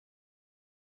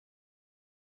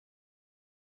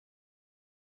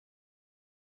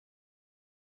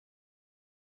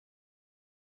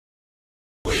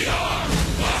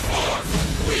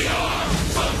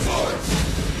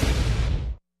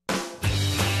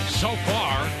So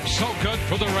far, so good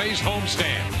for the Rays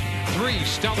homestand. 3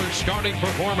 stellar starting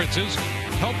performances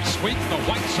helped sweep the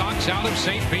White Sox out of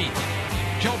St. Pete.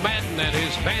 Joe Madden and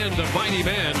his band of mighty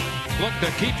men look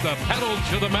to keep the pedal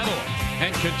to the metal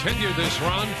and continue this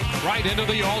run right into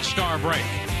the All-Star break.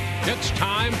 It's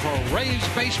time for Rays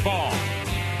baseball.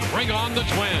 Bring on the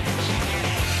Twins.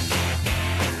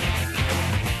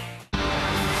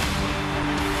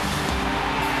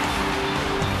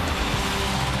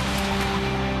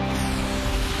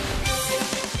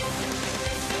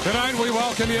 Tonight we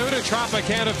welcome you to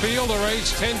Tropicana Field. The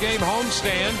Rays' 10-game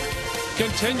homestand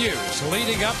continues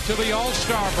leading up to the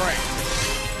All-Star break.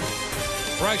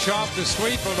 Fresh off the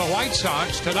sweep of the White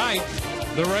Sox, tonight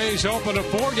the Rays open a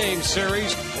 4-game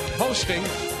series hosting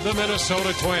the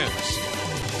Minnesota Twins.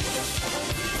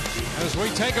 As we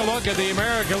take a look at the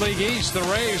American League East, the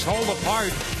Rays hold a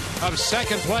part of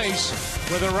second place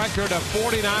with a record of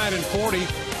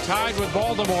 49-40, tied with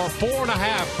Baltimore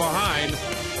 4.5 behind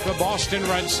the Boston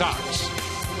Red Sox.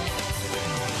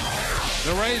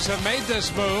 The Rays have made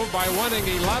this move by winning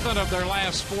 11 of their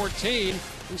last 14,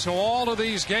 and so all of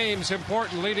these games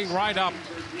important leading right up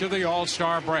to the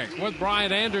All-Star break. With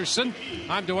Brian Anderson,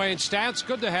 I'm Dwayne Statz.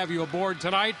 Good to have you aboard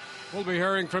tonight. We'll be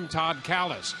hearing from Todd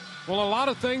Callis. Well, a lot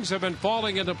of things have been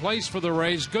falling into place for the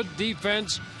Rays. Good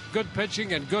defense, good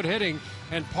pitching, and good hitting.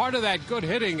 And part of that good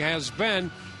hitting has been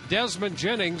Desmond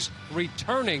Jennings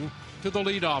returning to the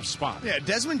leadoff spot. Yeah,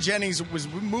 Desmond Jennings was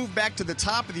moved back to the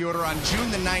top of the order on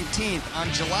June the 19th.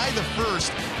 On July the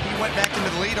 1st, he went back into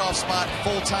the leadoff spot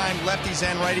full-time, lefties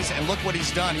and righties, and look what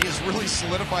he's done. He has really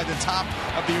solidified the top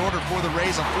of the order for the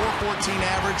Rays. A 4.14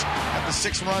 average at the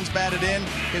 6 runs batted in.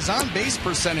 His on-base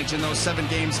percentage in those 7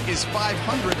 games is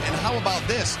 .500, and how about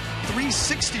this?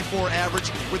 .364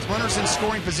 average with runners in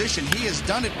scoring position. He has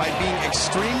done it by being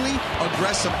extremely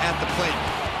aggressive at the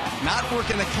plate. Not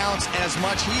working the counts as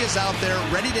much. He is out there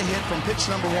ready to hit from pitch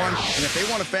number 1. And if they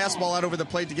want a fastball out over the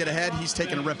plate to get ahead, he's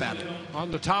taking a rip at it.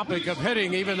 On the topic of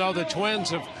hitting, even though the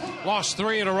Twins have lost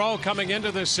 3 in a row coming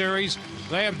into this series,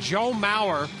 they have Joe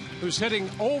Mauer, who's hitting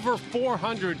over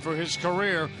 .400 for his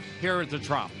career here at the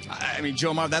Trop. I mean,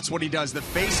 Joe Mauer, that's what he does. The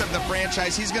face of the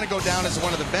franchise. He's going to go down as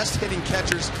one of the best hitting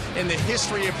catchers in the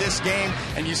history of this game.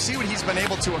 And you see what he's been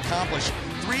able to accomplish.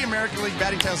 3 American League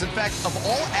batting titles. In fact, of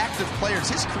all active players,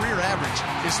 his career average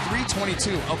is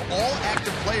 .322. Of all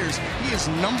active players, he is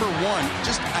number 1,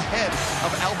 just ahead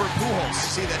of Albert Pujols.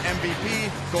 See that MVP,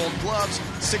 Gold Gloves,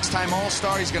 6-time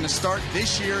All-Star. He's going to start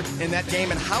this year in that game.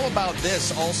 And how about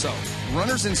this also?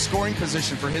 Runners in scoring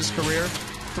position for his career,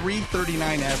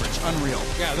 .339 average. Unreal.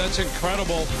 Yeah, that's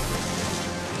incredible.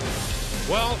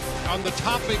 Well, on the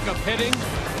topic of hitting,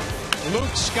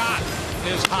 Luke Scott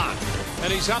is hot,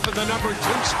 and he's up in the number 2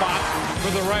 spot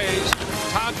for the Rays.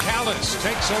 Todd Callis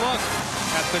takes a look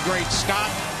at the great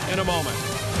Scott in a moment.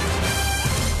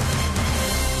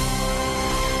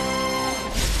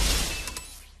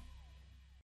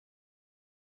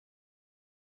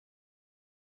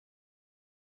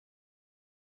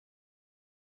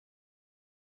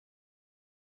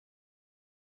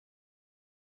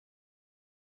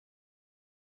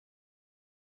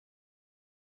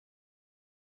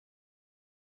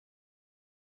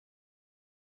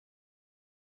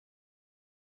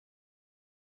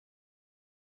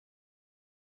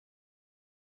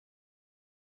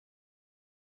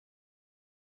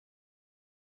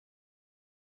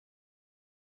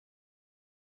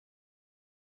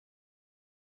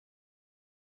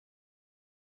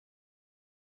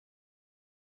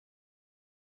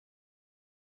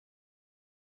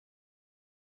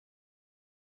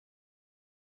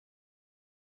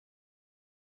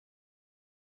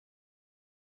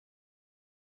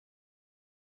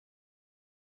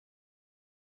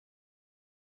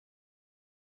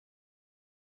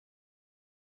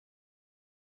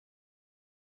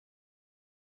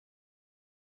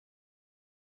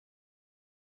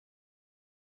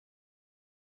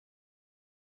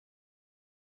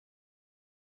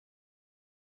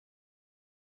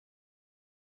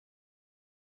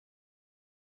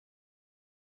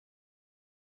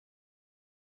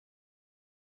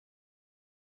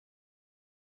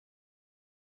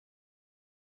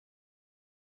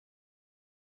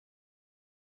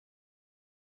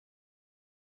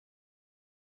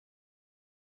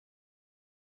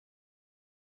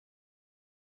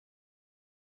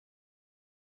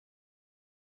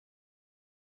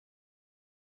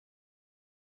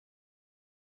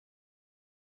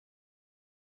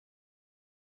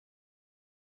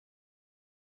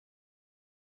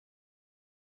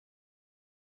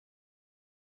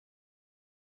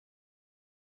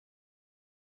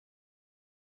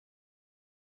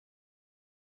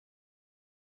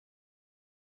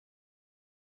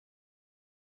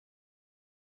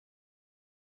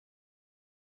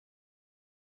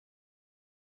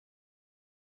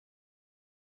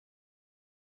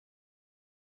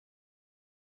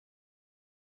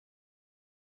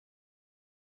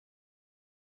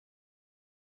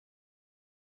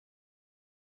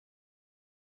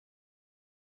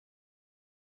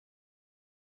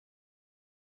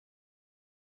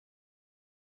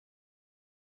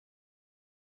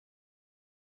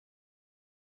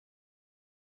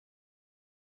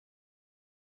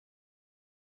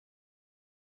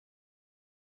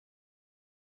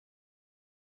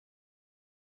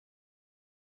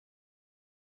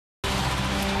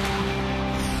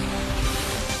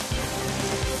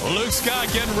 Luke Scott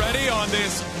getting ready on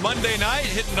this Monday night,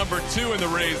 hitting number 2 in the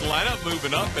Rays lineup,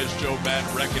 moving up as Joe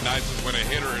Madden recognizes when a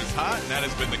hitter is hot, and that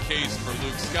has been the case for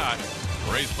Luke Scott.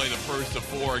 The Rays play the first of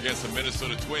 4 against the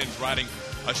Minnesota Twins, riding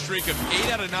a streak of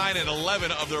 8 out of 9 and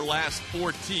 11 of their last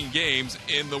 14 games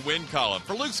in the win column.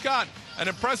 For Luke Scott, an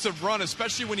impressive run,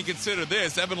 especially when you consider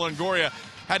this. Evan Longoria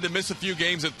had to miss a few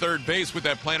games at third base with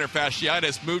that plantar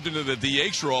fasciitis, moved into the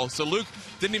DH role, so Luke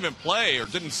didn't even play, or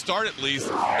didn't start at least,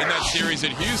 in that series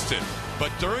in Houston.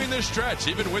 But during this stretch,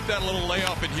 even with that little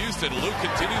layoff in Houston, Luke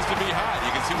continues to be hot.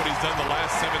 You can see what he's done the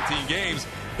last 17 games.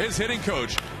 His hitting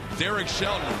coach, Derek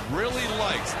Shelton, really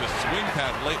likes the swing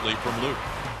path lately from Luke.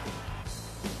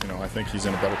 You know, I think he's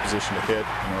in a better position to hit.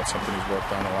 You know, it's something he's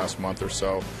worked on the last month or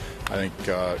so. I think,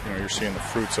 you know, you're seeing the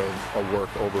fruits of work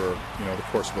over, you know, the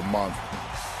course of a month.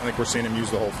 I think we're seeing him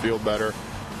use the whole field better.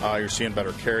 You're seeing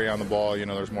better carry on the ball. You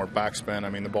know, there's more backspin. I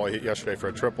mean, the ball he hit yesterday for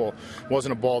a triple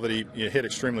wasn't a ball that he hit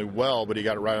extremely well, but he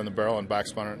got it right on the barrel and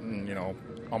backspun it and, you know,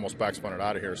 almost backspun it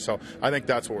out of here. So I think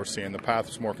that's what we're seeing. The path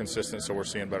is more consistent, so we're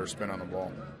seeing better spin on the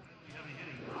ball.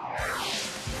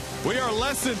 We are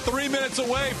less than 3 minutes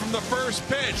away from the first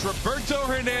pitch. Roberto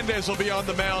Hernandez will be on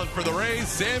the mound for the Rays.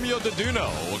 Samuel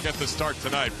Deduno will get the start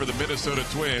tonight for the Minnesota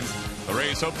Twins. The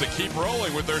Rays hope to keep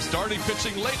rolling with their starting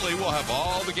pitching lately. We'll have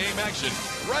all the game action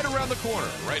right around the corner,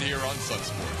 right here on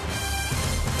Sunsport.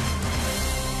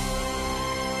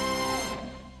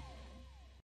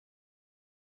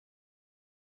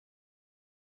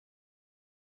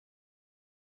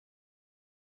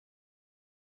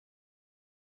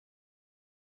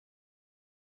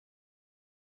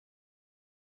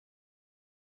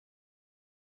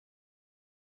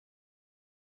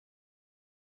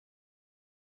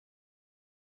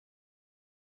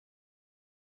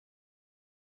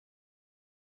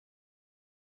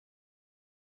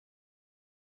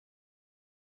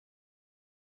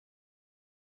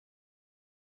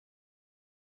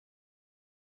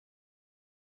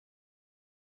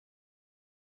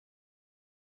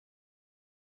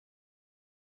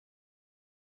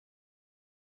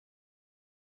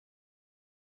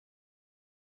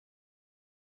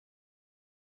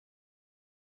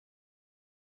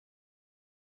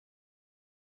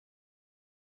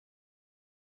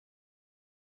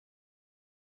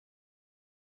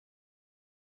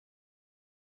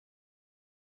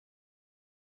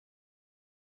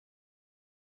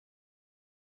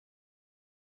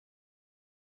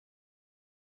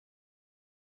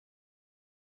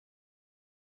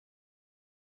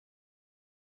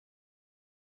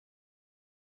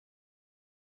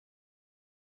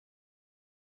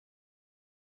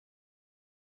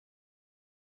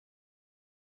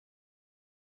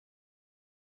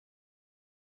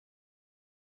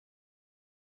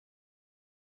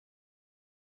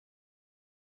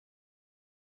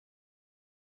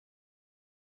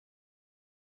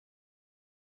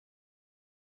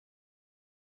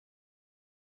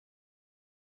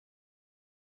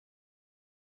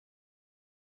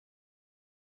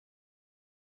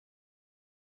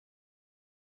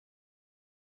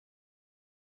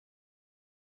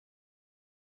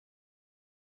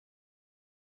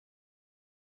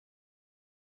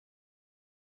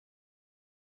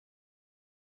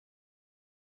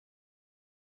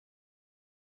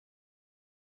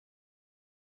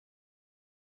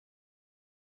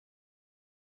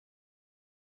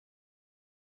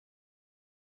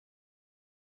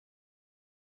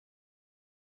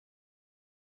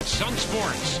 Sun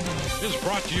Sports is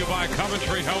brought to you by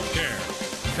Coventry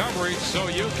Healthcare. Coverage so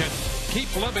you can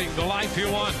keep living the life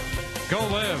you want. Go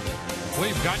live.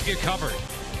 We've got you covered.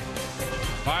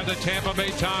 By the Tampa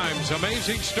Bay Times.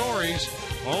 Amazing stories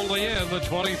only in the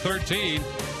 2013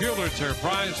 Pulitzer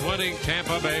Prize-winning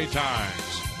Tampa Bay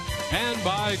Times. And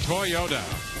by Toyota.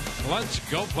 Let's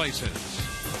go places.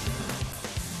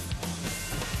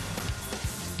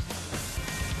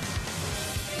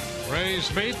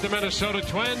 Rays meet the Minnesota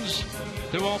Twins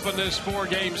to open this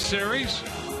 4-game series.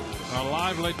 A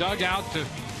lively dugout to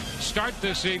start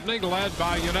this evening, led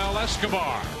by Yunel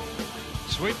Escobar.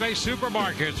 Sweet Bay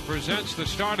Supermarkets presents the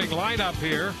starting lineup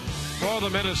here for the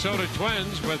Minnesota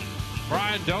Twins, with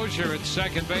Brian Dozier at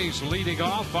second base leading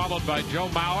off, followed by Joe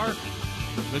Mauer.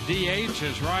 The DH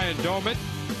is Ryan Domit.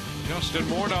 Justin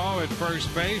Morneau at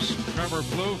first base. Trevor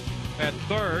Plouffe at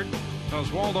third.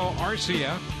 Oswaldo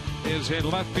Arcia is in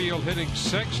left field, hitting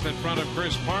sixth in front of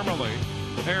Chris Parmalee.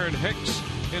 Aaron Hicks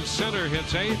in center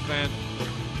hits eighth, and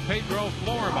Pedro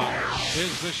Florima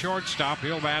is the shortstop.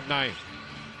 He'll bat ninth.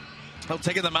 He'll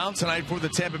take the mound tonight for the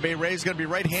Tampa Bay Rays. Going to be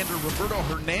right-hander Roberto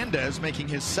Hernandez, making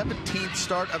his 17th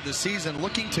start of the season,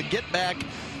 looking to get back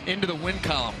into the win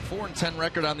column. 4-10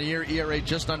 record on the year, ERA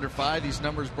just under 5. These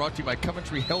numbers brought to you by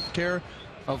Coventry Healthcare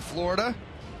of Florida.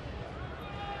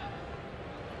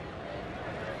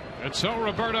 And so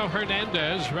Roberto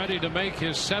Hernandez ready to make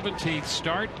his 17th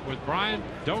start with Brian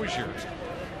Dozier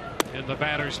in the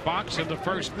batter's box. And the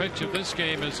first pitch of this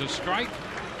game is a strike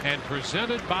and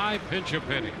presented by Pinch a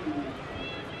Penny.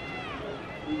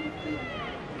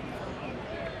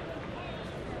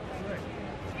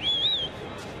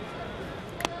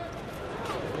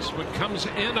 This one comes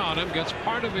in on him, gets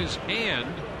part of his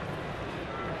hand,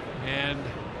 and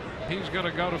he's going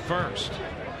to go to first.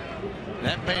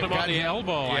 That man got the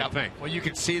elbow, I think. Well, you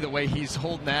can see the way he's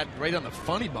holding that right on the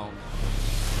funny bone.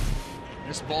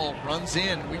 This ball runs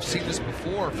in. We've seen this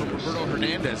before from Roberto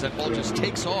Hernandez. That ball just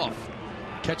takes off,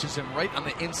 catches him right on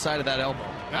the inside of that elbow.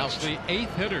 That's the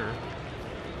 8th hitter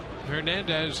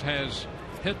Hernandez has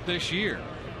hit this year.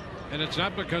 And it's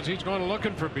not because he's going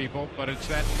looking for people, but it's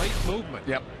that late movement.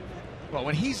 Yep. Well,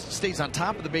 when he stays on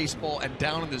top of the baseball and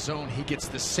down in the zone, he gets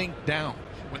the sink down.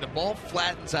 When the ball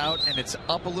flattens out and it's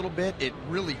up a little bit, it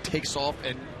really takes off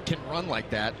and can run like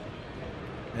that.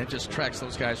 And it just tracks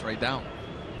those guys right down.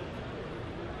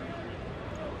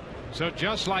 So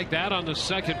just like that, on the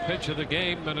second pitch of the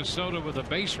game, Minnesota with a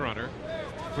base runner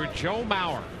for Joe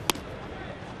Mauer.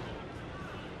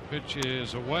 Pitch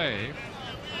is away.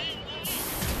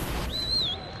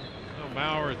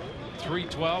 Mauer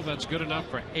 312. That's good enough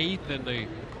for 8th in the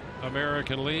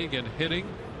American League in hitting.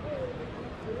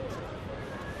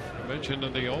 I mentioned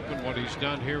in the open what he's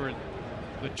done here in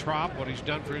the Trop, what he's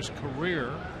done for his career.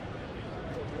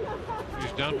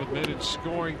 He's done with mid and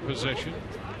scoring position.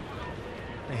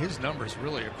 His numbers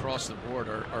really across the board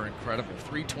are incredible.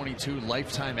 322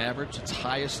 lifetime average. It's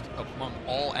highest among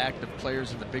all active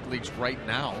players in the big leagues right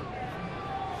now.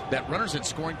 That runners in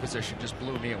scoring position just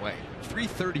blew me away.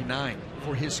 339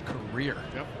 for his career.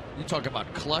 Yep. You talk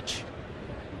about clutch.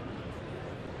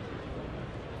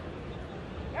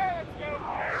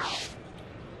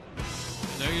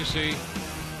 There you see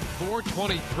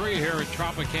 423 here at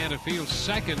Tropicana Field,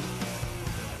 second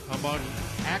among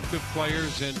active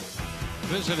players in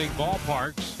visiting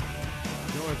ballparks.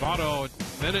 Joey Votto at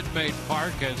Minute Maid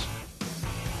Park has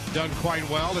done quite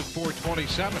well at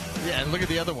 427. Yeah, and look at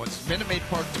the other ones. Minute Maid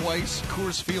Park twice,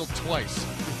 Coors Field twice.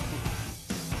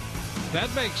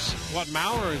 That makes what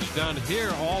Mauer has done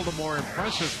here all the more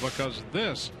impressive, because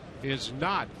this is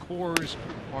not Coors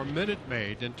or Minute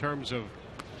Maid in terms of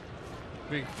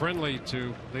being friendly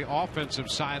to the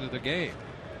offensive side of the game.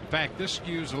 In fact, this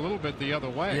skews a little bit the other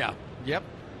way. Yeah. Yep.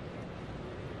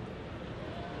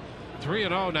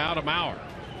 3-0 now to Mauer.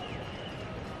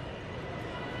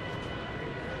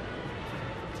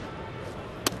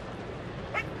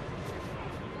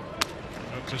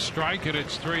 That's a strike, and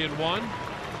it's 3-1.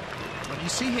 When you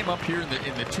see him up here in the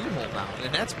 2-hole now,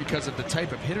 and that's because of the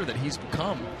type of hitter that he's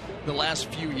become the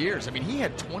last few years. I mean, he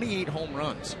had 28 home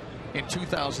runs in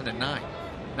 2009.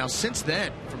 Now, since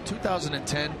then, from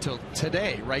 2010 till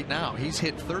today, right now, he's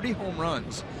hit 30 home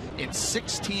runs in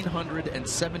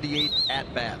 1,678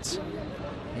 at-bats.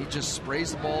 He just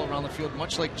sprays the ball around the field,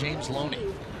 much like James Loney.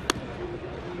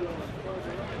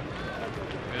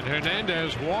 And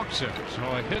Hernandez walks him, so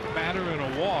a hit, batter, and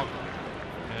a walk.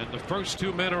 And the first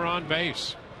 2 men are on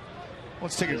base.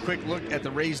 Let's take a quick look at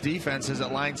the Rays defense as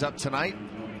it lines up tonight.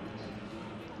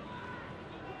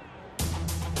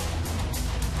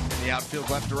 In the outfield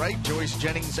left to right, Joyce,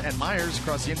 Jennings, and Myers.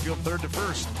 Across the infield third to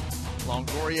first,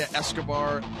 Longoria,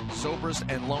 Escobar, Zobrist,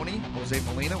 and Loney. Jose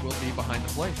Molina will be behind the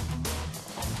plate.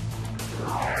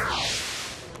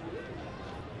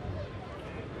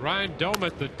 Ryan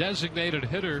Domet, the designated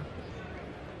hitter,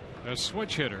 a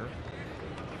switch hitter.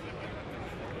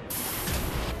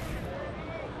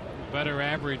 Better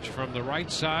average from the right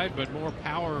side, but more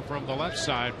power from the left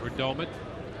side for Domet.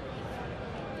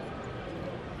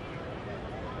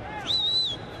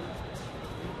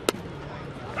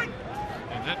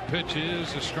 And that pitch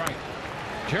is a strike.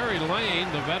 Jerry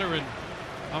Lane, the veteran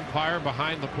umpire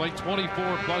behind the plate,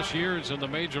 24 plus years in the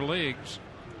major leagues.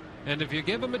 And if you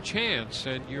give him a chance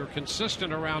and you're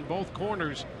consistent around both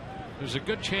corners, there's a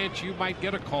good chance you might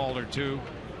get a call or two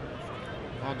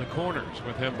on the corners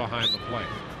with him behind the plate.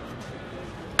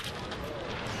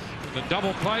 The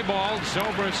double play ball,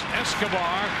 Zobrist,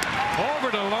 Escobar over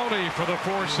to Loney for the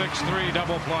 4-6-3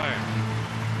 double play.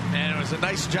 And it was a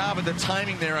nice job of the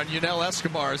timing there on Yunel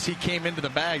Escobar as he came into the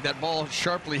bag. That ball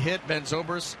sharply hit Ben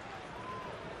Zobrist.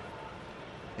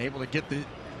 Able to get the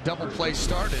double play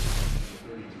started.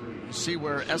 You see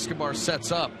where Escobar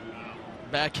sets up.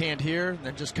 Backhand here, and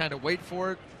then just kind of wait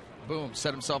for it. Boom,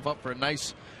 set himself up for a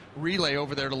nice relay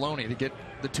over there to Loney to get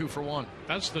the 2-for-1.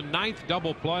 That's the 9th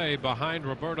double play behind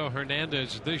Roberto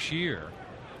Hernandez this year.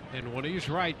 And when he's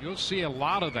right, you'll see a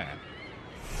lot of that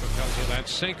because of that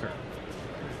sinker.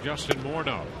 Justin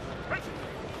Morneau.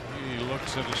 He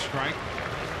looks at a strike.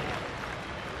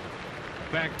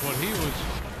 In fact, when he was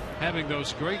having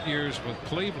those great years with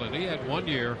Cleveland, he had one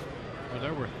year where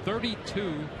there were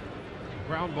 32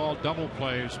 ground ball double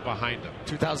plays behind him.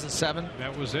 2007?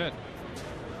 That was it.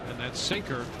 And that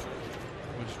sinker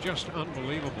was just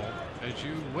unbelievable, as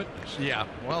you witnessed. Yeah,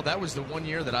 well, that was the one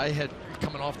year that I had,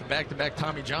 coming off the back-to-back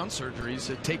Tommy John surgeries,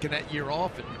 had taken that year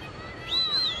off and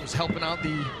was helping out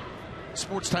the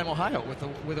Sports Time Ohio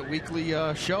with a weekly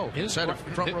show. His had a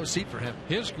front row seat for him.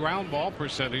 His ground ball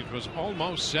percentage was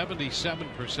almost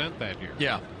 77% that year.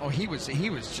 Yeah. Oh, he was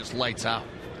just lights out.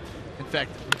 In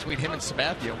fact, between him and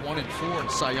Sabathia, 1-4 in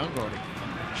Cy Young voting.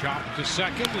 Chop to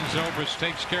second, and Zobrist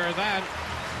takes care of that.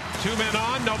 2 men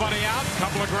on, nobody out.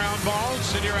 Couple of ground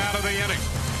balls, and you're out of the inning.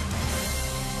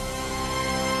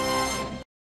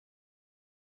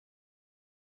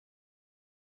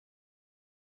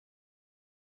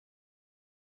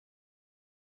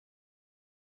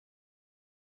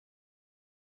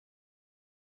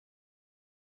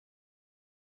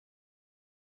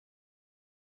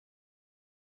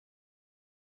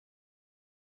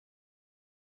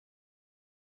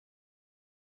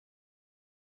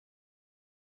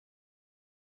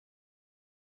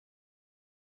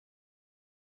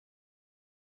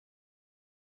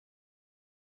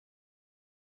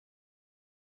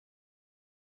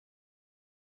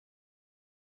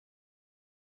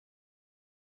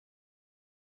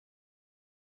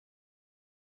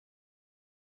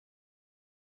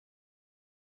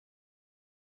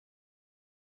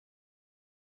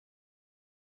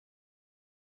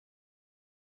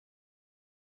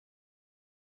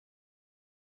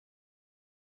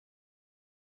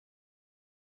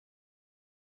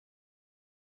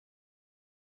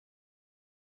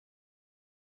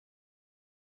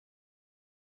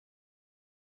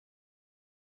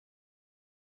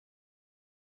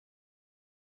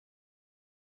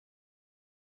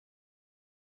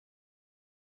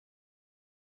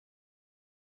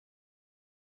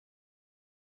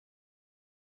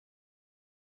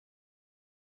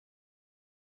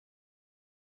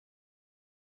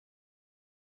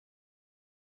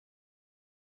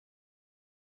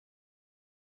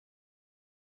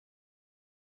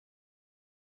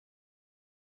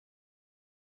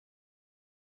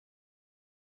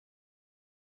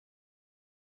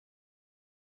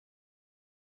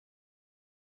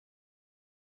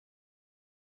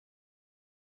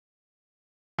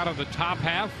 Out of the top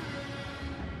half.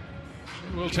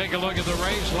 We'll take a look at the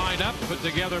Rays lineup put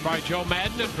together by Joe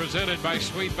Madden and presented by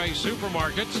Sweet Bay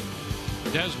Supermarkets.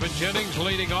 Desmond Jennings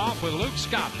leading off with Luke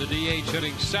Scott, the DH,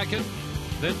 hitting second.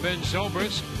 Then Ben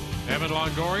Zobrist, Evan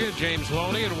Longoria, James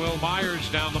Loney, and Will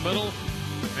Myers down the middle.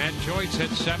 Matt Joyce hit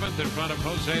seventh in front of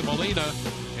Jose Molina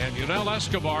and Yunel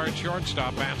Escobar at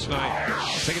shortstop. Matt's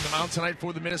ninth. Taking the mound tonight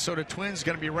for the Minnesota Twins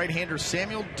going to be right-hander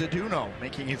Samuel Deduno,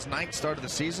 making his 9th start of the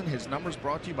season. His numbers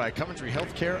brought to you by Coventry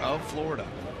Healthcare of Florida.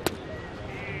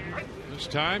 This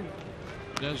time,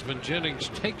 Desmond Jennings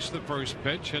takes the first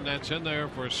pitch, and that's in there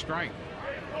for a strike.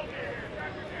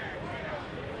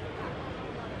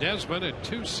 Desmond at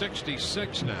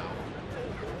 266 now.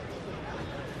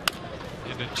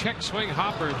 And a check swing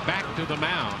hopper back to the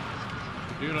mound.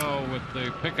 Duno with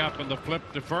the pickup and the flip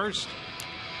to first.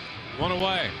 One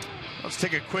away. Let's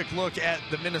take a quick look at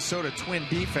the Minnesota Twin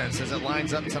defense as it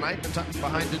lines up tonight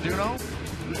behind Duno.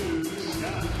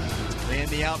 In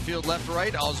the outfield, left to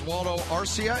right, Oswaldo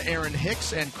Arcia, Aaron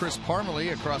Hicks, and Chris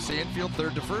Parmalee. Across the infield,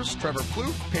 third to first, Trevor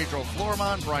Plouffe, Pedro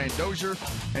Florimon, Brian Dozier,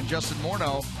 and Justin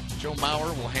Morneau. Joe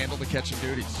Mauer will handle the catching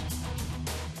duties.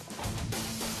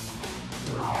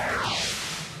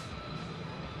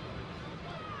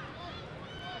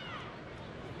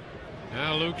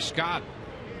 Now Luke Scott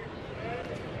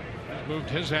has moved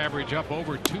his average up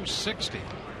over 260.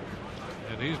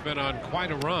 And he's been on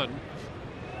quite a run.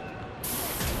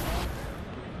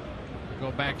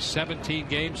 Go back 17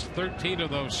 games, 13 of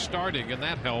those starting, and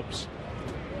that helps.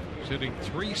 He's hitting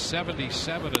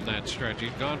 377 in that stretch.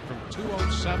 He's gone from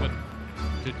 207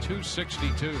 to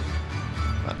 262.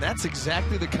 That's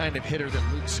exactly the kind of hitter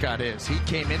that Luke Scott is. He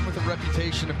came in with a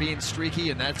reputation of being streaky,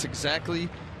 and that's exactly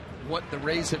what the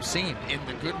Rays have seen in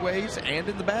the good ways and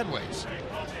in the bad ways.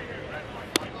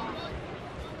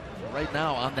 Right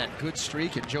now on that good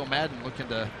streak, and Joe Madden looking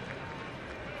to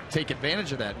take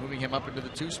advantage of that, moving him up into the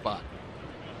 2 spot.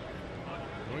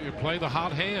 Well, you play the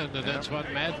hot hand, and that's what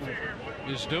Madden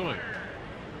is doing.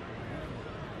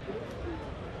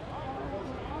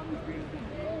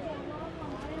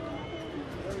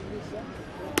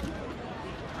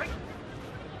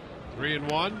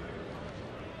 3-1.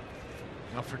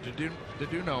 Now for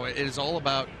Deduno, it is all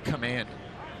about command.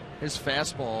 His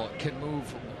fastball can move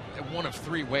one of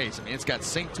three ways. I mean, it's got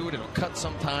sink to it. It'll cut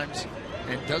sometimes,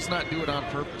 and does not do it on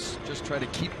purpose. Just try to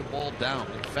keep the ball down.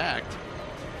 In fact,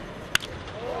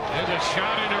 there's a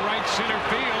shot into right center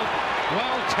field.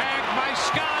 Well tagged by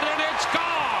Scott, and it's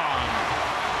gone.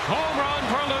 Home run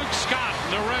for Luke Scott.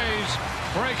 The Rays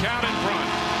break out in front.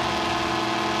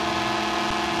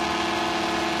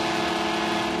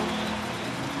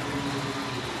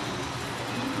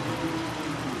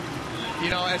 you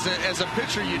know, as a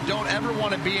pitcher, you don't ever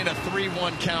want to be in a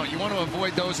 3-1 count. You want to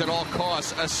avoid those at all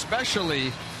costs,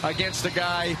 especially against a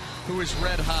guy who is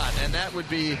red hot, and that would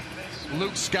be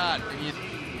Luke Scott.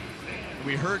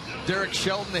 We heard Derek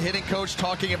Shelton, the hitting coach,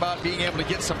 talking about being able to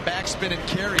get some backspin and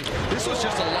carry. This was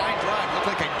just a line drive, looked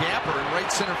like a gapper in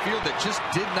right center field that just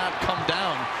did not come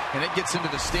down, and it gets into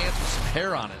the stands with some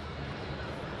hair on it.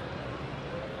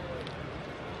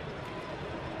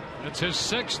 It's his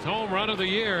 6th home run of the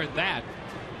year, and that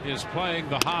is playing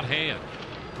the hot hand.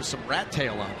 With some rat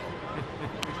tail on it.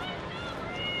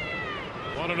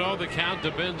 Want to know the count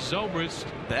to Ben Zobrist?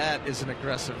 That is an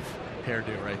aggressive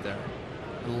hairdo right there.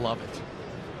 I love it.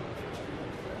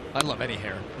 I love any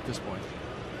hair at this point.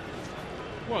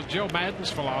 Well, Joe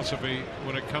Madden's philosophy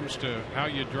when it comes to how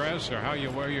you dress or how you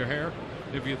wear your hair,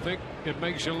 if you think it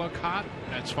makes you look hot,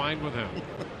 that's fine with him.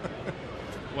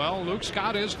 Well, Luke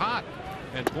Scott is hot.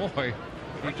 And boy,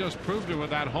 he just proved it with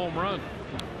that home run.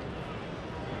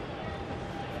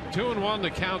 2-1 the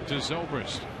count to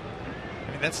Zobrist.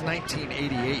 I mean, that's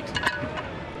 1988.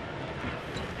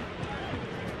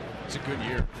 It's a good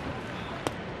year.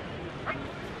 A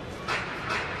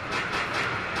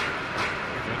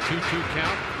 2-2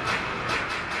 count.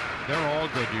 They're all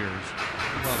good years.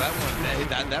 Well, that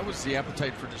one, that was the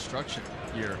Appetite for Destruction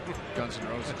year. Guns N'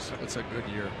 Roses. That's a good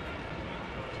year.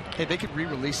 Hey, they could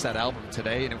re-release that album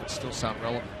today and it would still sound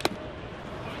relevant.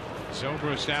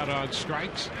 Zobrist out on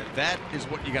strikes. That is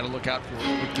what you got to look out for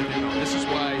with Deduno. This is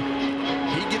why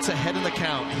he gets ahead in the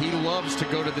count. He loves to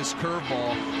go to this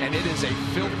curveball, and it is a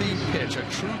filthy pitch, a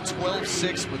true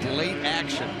 12-6 with late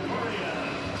action.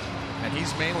 And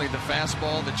he's mainly the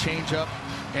fastball, the changeup,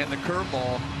 and the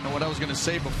curveball. And what I was going to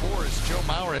say before is Joe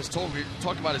Mauer has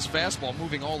talked about his fastball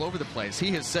moving all over the place.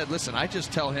 He has said, listen, I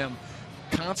just tell him,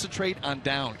 concentrate on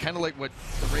down, kind of like what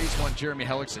the Rays want Jeremy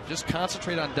Hellickson. Just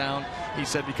concentrate on down, he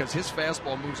said, because his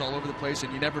fastball moves all over the place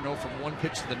and you never know from one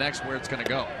pitch to the next where it's going to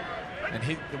go. And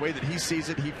the way that he sees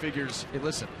it, he figures, hey,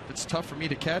 listen, if it's tough for me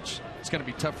to catch, it's going to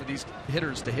be tough for these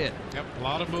hitters to hit. Yep, a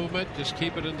lot of movement. Just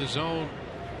keep it in the zone.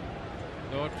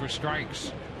 Throw it for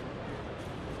strikes.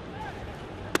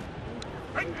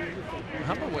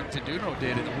 How about what Deduno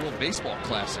did in the World Baseball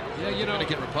Classic? Yeah, you know,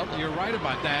 Dominican Republic. You're right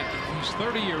about that. He's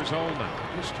 30 years old now.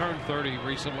 Just turned 30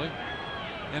 recently.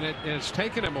 And it's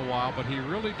taken him a while, but he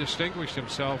really distinguished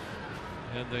himself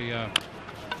in the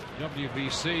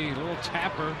WBC. Little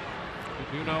tapper.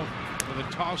 Deduno with a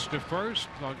toss to first.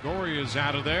 Longoria is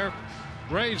out of there.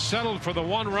 Rays settled for the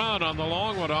 1 run on the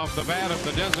long one off the bat of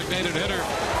the designated hitter,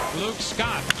 Luke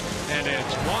Scott. And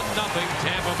it's 1-0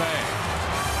 Tampa Bay.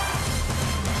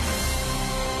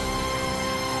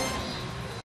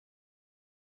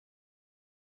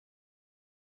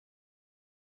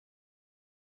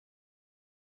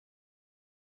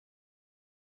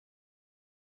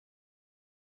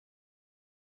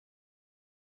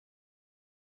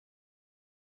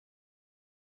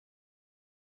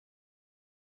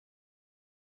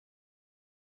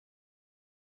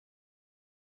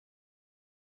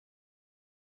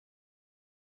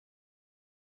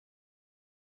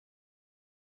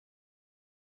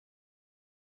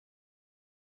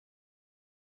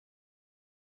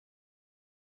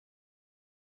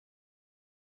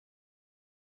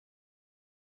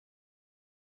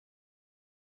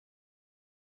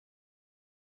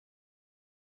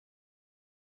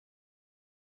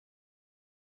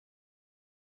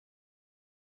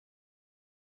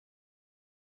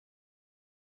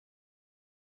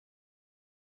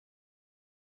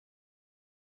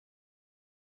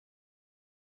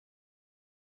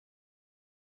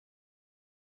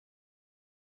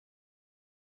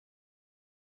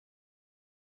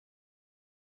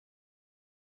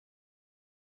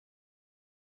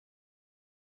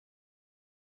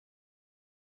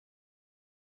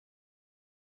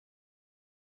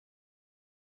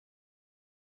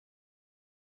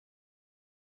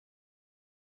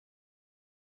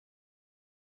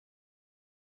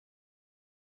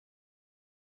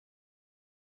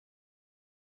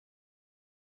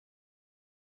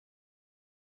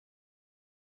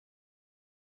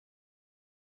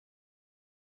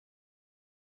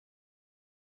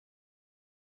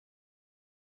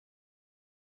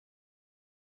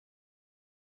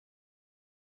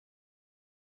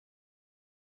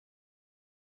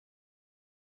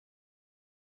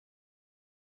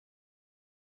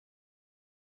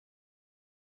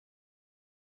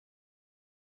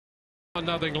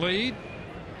 1-0 lead.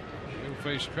 He'll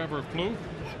face Trevor Plouffe.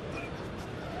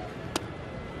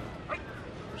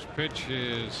 His pitch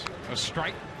is a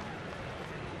strike.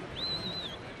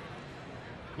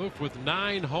 Plouffe with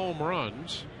 9 home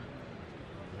runs.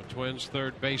 The Twins'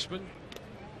 third baseman.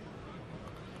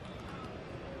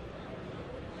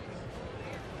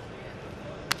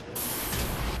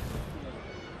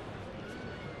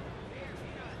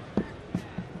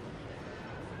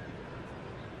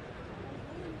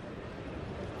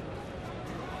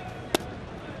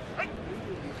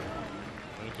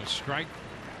 Strike.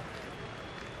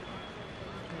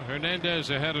 Hernandez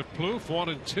ahead of Plouffe,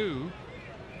 1-2.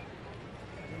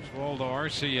 Waldo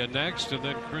Arcia next, and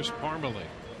then Chris Parmalee.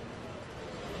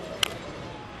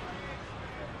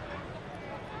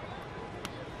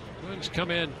 Twins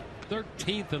come in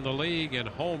 13th in the league in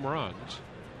home runs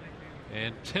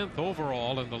and 10th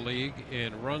overall in the league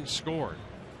in runs scored.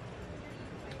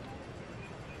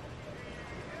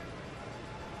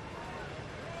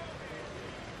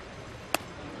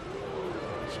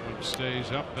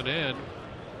 Stays up and in.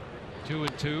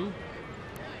 2-2.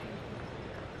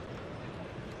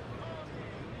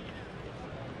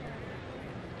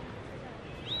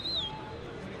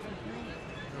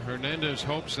 Hernandez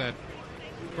hopes that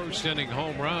first inning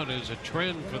home run is a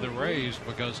trend for the Rays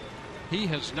because he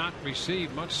has not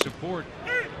received much support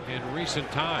in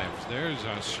recent times. There's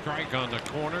a strike on the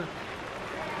corner.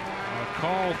 A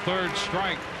called third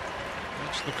strike.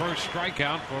 That's the first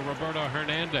strikeout for Roberto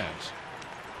Hernandez.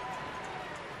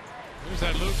 There's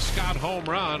that Luke Scott home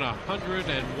run, 101.7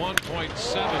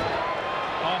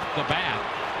 off the bat.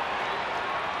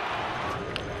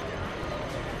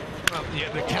 Well, yeah,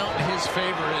 the count in his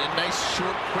favor, a nice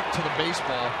short, quick to the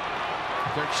baseball.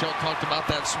 Derek Shell talked about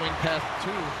that swing path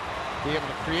too. Be able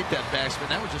to create that backspin.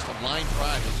 That was just a line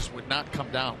drive. It just would not come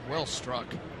down. Well struck.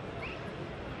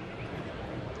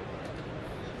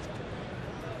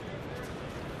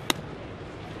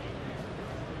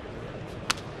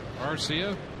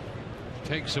 Arcia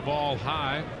takes the ball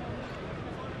high.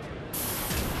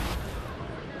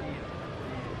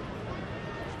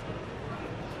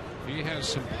 He has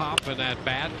some pop in that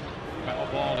bat. Foul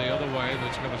ball the other way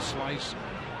that's going to slice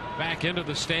back into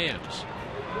the stands.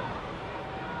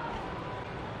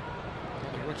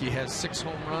 The rookie has 6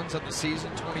 home runs on the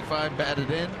season, 25 batted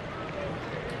in.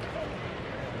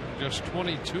 Just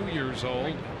 22 years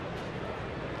old.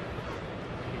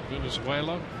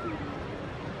 Venezuela.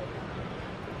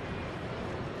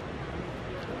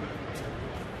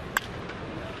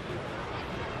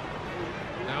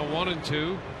 Now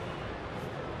 1-2.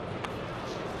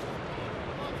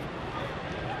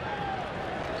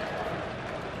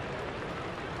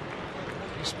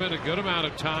 He spent a good amount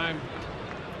of time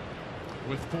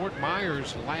with Fort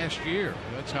Myers last year.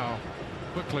 That's how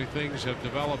quickly things have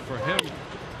developed for him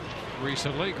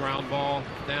recently. Ground ball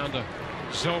down to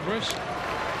Zobrist.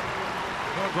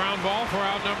 A ground ball for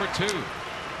out number 2.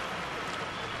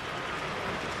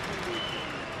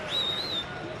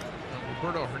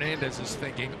 Roberto Hernandez is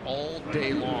thinking all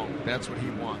day long. That's what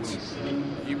he wants.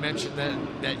 You mentioned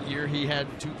that year he had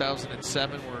in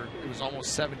 2007 where it was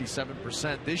almost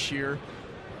 77%. This year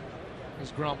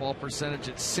his ground ball percentage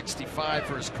at 65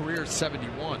 for his career,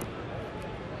 71.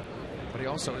 But he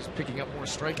also is picking up more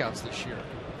strikeouts this year.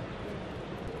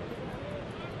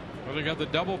 Well, they got the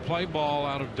double play ball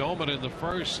out of Doman in the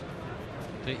first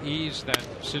to ease that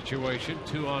situation.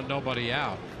 2 on, nobody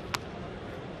out.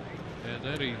 And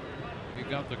then he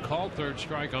got the called third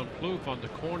strike on Plouffe on the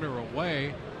corner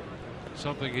away.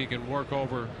 Something he can work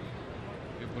over,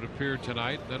 it would appear,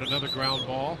 tonight. Then another ground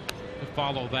ball to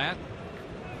follow that.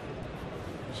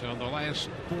 So on the last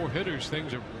 4 hitters,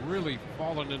 things have really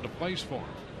fallen into place for him.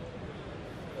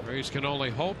 Rays can only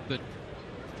hope that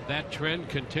that trend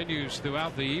continues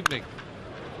throughout the evening.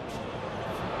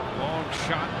 Long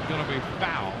shot, going to be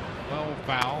foul. Well,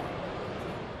 foul.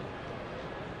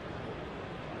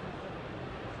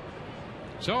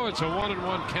 So it's a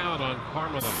 1-1 count on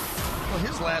Parmalee. Well,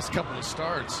 his last couple of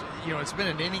starts, you know, it's been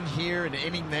an inning here, an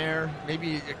inning there,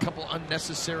 maybe a couple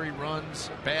unnecessary runs,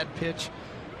 a bad pitch,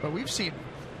 but we've seen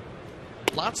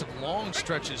lots of long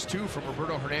stretches too from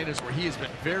Roberto Hernandez where he has been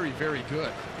very, very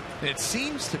good. And it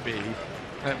seems to be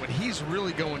that when he's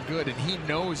really going good and he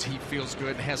knows he feels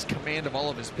good and has command of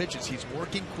all of his pitches, he's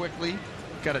working quickly,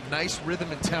 got a nice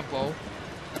rhythm and tempo.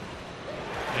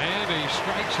 And he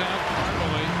strikes out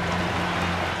Parmalee.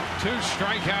 2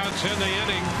 strikeouts in the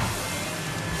inning.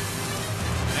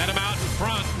 And him out in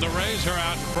front. The Rays are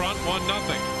out in front,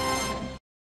 1-0.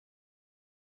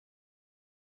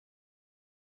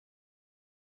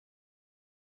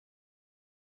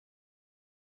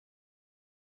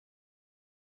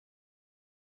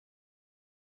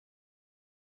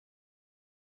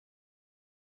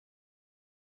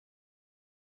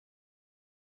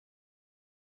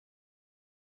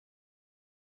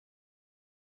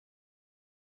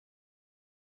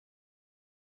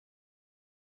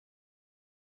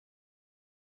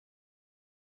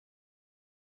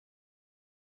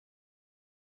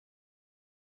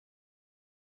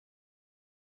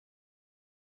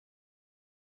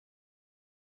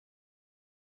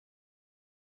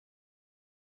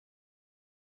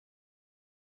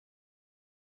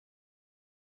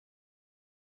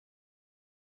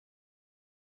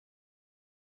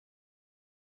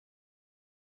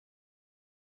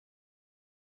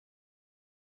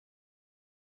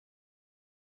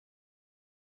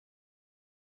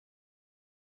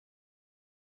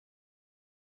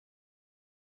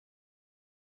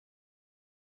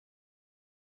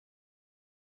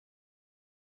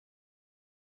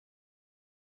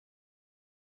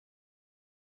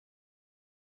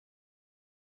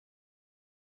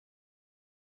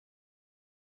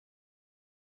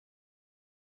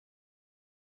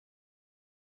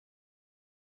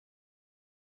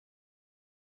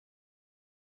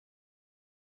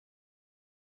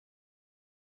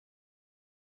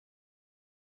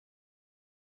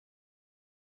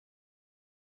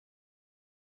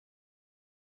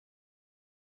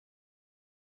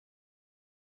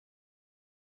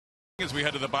 As we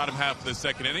head to the bottom half of the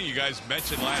second inning, you guys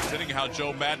mentioned last inning how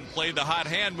Joe Madden played the hot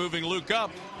hand, moving Luke up.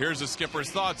 Here's the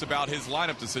skipper's thoughts about his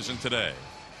lineup decision today.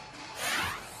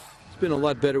 He's been a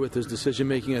lot better with his decision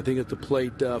making, I think, at the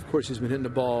plate. Of course, he's been hitting the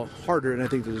ball harder, and I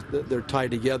think they're tied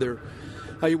together.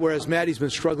 Whereas Matty's been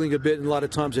struggling a bit, and a lot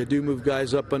of times I do move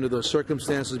guys up under those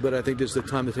circumstances, but I think this is the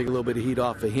time to take a little bit of heat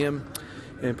off of him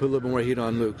and put a little bit more heat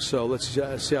on Luke. So let's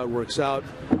see how it works out.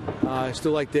 I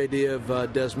still like the idea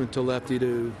of Desmond to lefty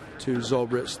to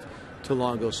Zobrist to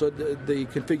Longo. So the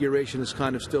configuration is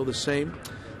kind of still the same,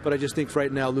 but I just think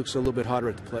right now Luke's a little bit hotter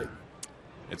at the plate.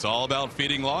 It's all about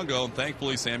feeding Longo, and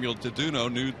thankfully Samuel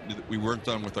Taduno knew that we weren't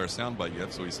done with our soundbite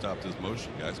yet, so he stopped his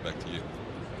motion. Guys, back to you.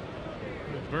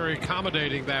 Very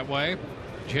accommodating that way.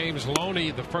 James Loney,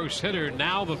 the first hitter,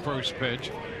 now the first pitch.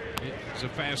 It's a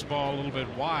fastball a little bit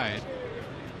wide.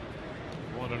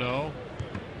 1-0.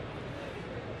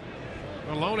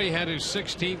 Loney had his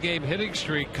 16-game hitting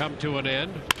streak come to an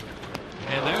end.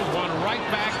 And there's one right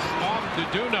back off to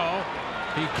Duno.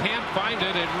 He can't find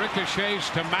it. It ricochets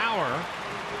to Maurer.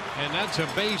 And that's a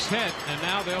base hit. And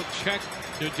now they'll check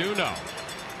to Duno.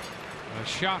 A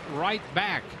shot right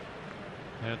back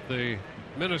at the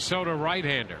Minnesota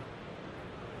right-hander.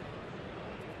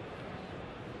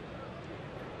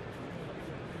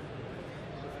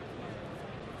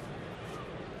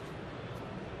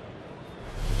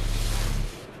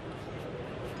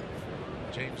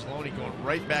 James Loney going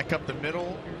right back up the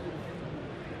middle.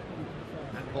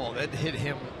 That ball, that hit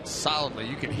him solidly.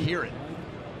 You can hear it.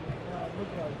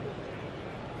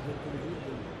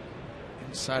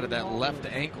 Inside of that left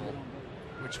ankle,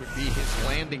 which would be his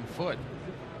landing foot.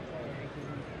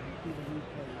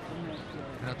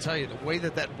 And I'll tell you, the way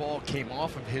that that ball came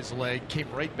off of his leg, came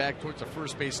right back towards the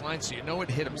first base line, so you know it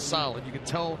hit him solid. You can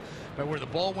tell by where the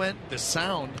ball went, the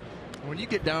sound. When you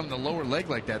get down in the lower leg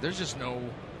like that, there's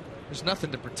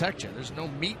nothing to protect you. There's no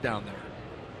meat down there.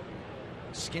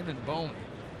 Skin and bone.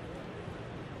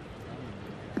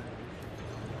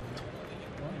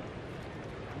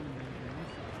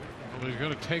 Well, he's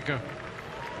going to take a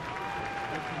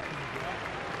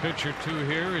pitch or two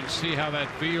here and see how that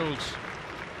feels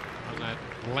on that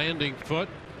landing foot.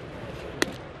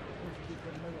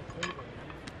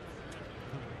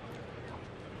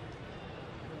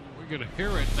 We're going to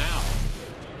hear it now.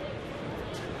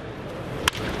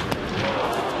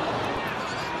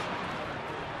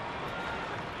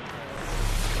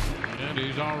 And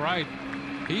he's all right.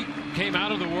 He came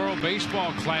out of the World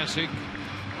Baseball Classic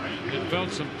and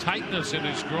felt some tightness in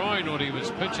his groin when he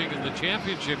was pitching in the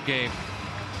championship game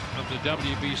of the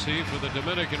WBC for the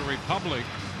Dominican Republic.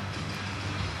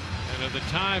 And at the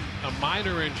time, a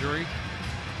minor injury.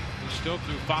 He still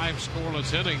threw 5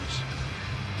 scoreless innings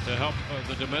to help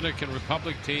the Dominican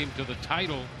Republic team to the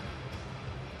title.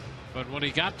 But when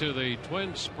he got to the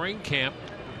Twins spring camp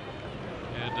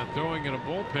and throwing in a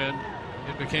bullpen,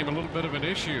 it became a little bit of an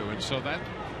issue, and so that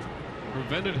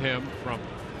prevented him from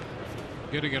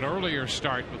getting an earlier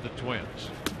start with the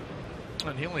Twins.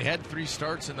 And he only had 3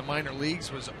 starts in the minor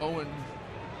leagues, was 0-0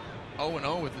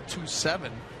 with the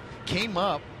 2.7. Came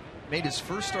up, made his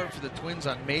first start for the Twins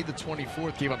on May the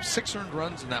 24th, gave up 6 earned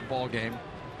runs in that ball game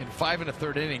in 5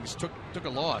 1/3 innings, took a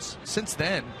loss. Since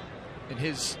then, in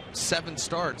his 7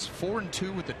 starts,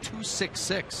 4-2 with a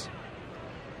 2.66. So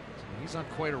he's on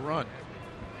quite a run.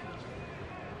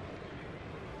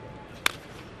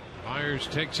 Myers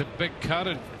takes a big cut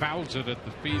and fouls it at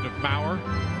the feet of Bauer.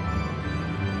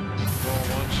 Ball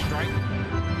 1 strike.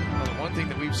 Well, the one thing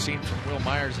that we've seen from Will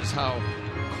Myers is how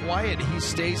quiet he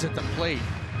stays at the plate,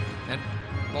 and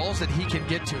balls that he can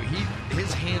get to,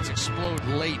 his hands explode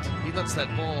late. He lets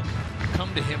that ball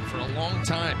come to him for a long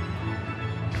time.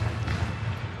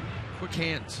 Quick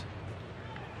hands.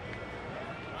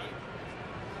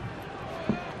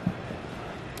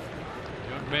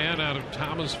 Young man out of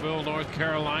Thomasville, North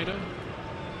Carolina.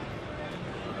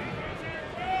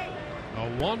 A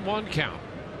 1-1 count.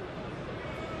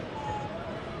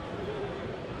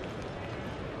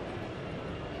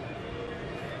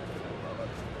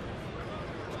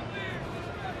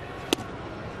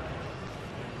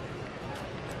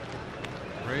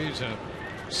 Rays a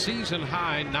season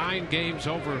high 9 games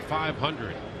over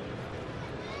 500.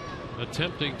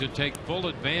 Attempting to take full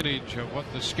advantage of what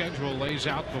the schedule lays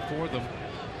out before them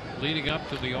leading up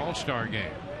to the All-Star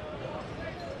game.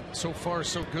 So far,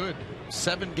 so good.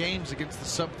 7 games against the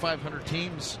sub-500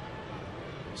 teams.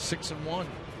 6-1.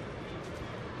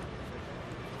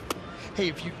 Hey,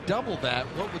 if you double that,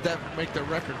 what would that make their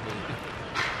record be?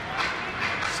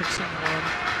 6-1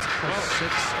 plus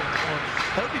 6-1.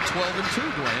 That would be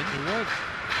 12-2, Glenn. It would.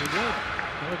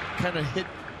 That would kind of hit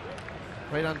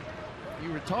right on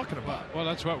you were talking about. Well,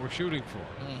 that's what we're shooting for.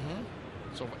 Mm-hmm.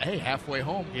 So, hey, halfway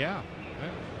home. Yeah.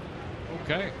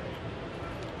 Okay.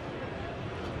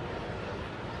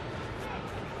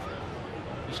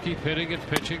 Just keep hitting and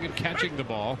pitching and catching the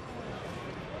ball.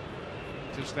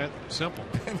 Just that simple.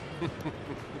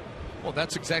 Well,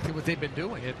 that's exactly what they've been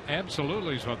doing. It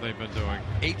absolutely is what they've been doing.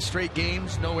 8 straight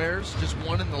games, no errors, just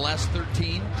 1 in the last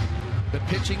 13. The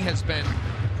pitching has been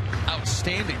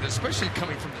outstanding, especially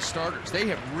coming from the starters. They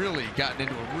have really gotten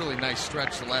into a really nice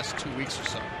stretch the last 2 weeks or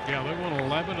so. Yeah, they won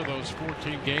 11 of those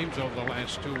 14 games over the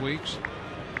last 2 weeks.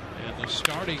 And the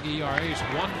starting ERA is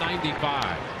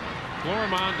 1.95.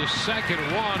 Florimond to second,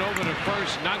 1 over to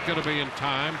first, not going to be in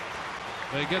time.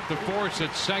 They get the force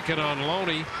at second on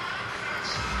Loney.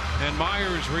 And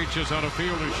Myers reaches on a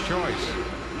fielder's choice.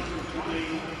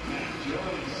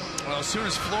 Well, as soon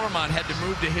as Florimond had to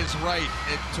move to his right,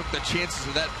 it took the chances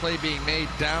of that play being made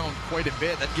down quite a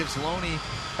bit. That gives Loney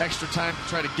extra time to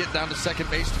try to get down to second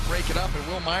base to break it up. And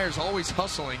Will Myers always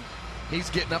hustling. He's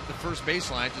getting up the first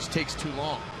baseline. It just takes too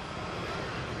long.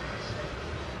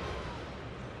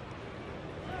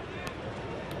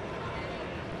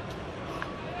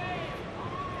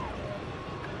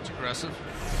 It's aggressive.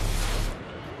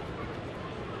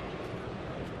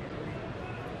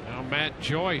 Now Matt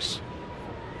Joyce.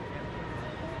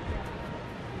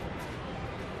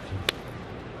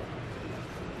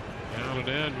 Down and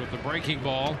in with the breaking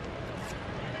ball.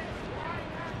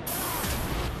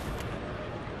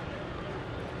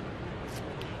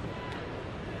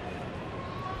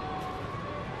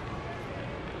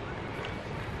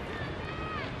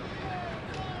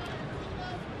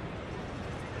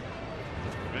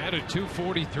 Matt at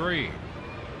 243.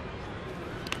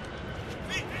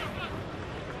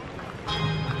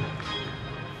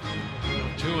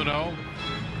 Two and 0.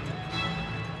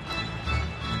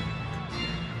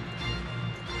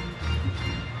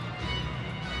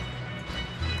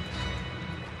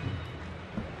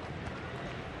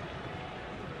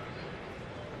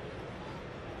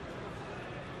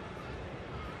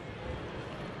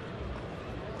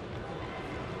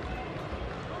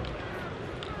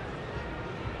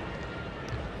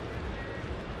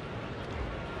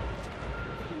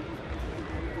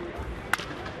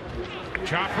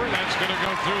 Chopper, that's going to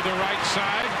go through the right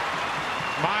side.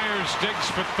 Myers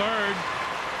digs for third.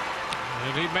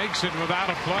 And he makes it without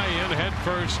a play in head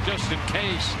first just in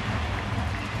case.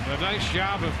 A nice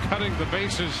job of cutting the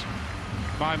bases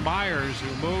by Myers,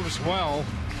 who moves well.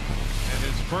 And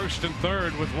it's first and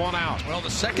third with 1 out. Well,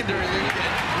 the secondary lead,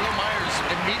 and Will Myers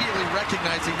immediately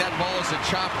recognizing that ball as a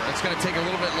chopper. It's going to take a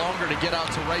little bit longer to get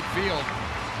out to right field.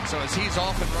 So as he's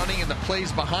off and running and the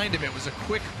plays behind him, it was a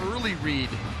quick early read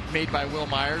made by Will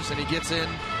Myers, and he gets in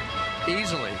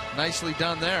easily. Nicely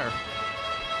done there.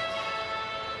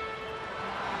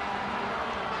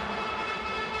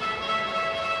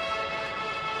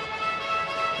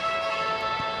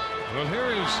 Well, here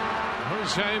is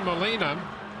Jose Molina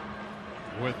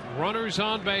with runners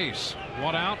on base.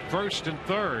 1 out, first and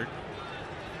third.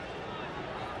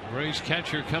 Rays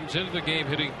catcher comes into the game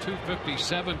hitting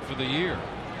 .257 for the year.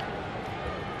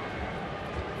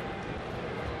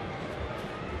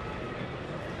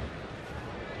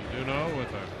 Duno with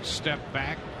a step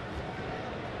back.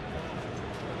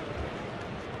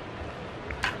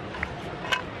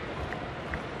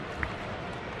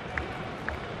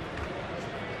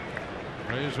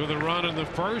 Rays with a run in the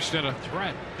first and a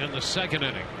threat in the second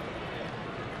inning.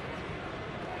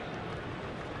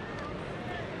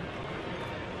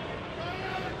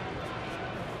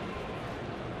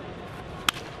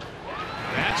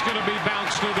 That's going to be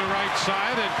bounced to the right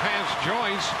side and past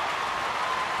Joyce.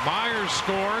 Myers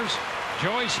scores.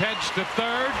 Joyce heads to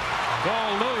third.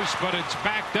 Ball loose, but it's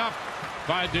backed up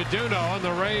by Duno, and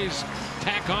the Rays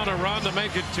tack on a run to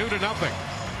make it 2-0.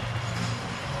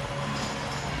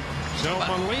 So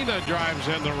Molina drives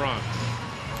in the run.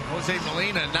 Jose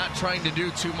Molina not trying to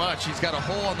do too much. He's got a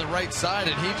hole on the right side,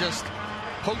 and he just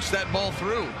pokes that ball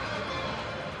through.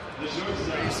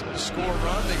 Rays score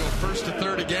run. They go first to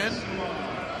third again.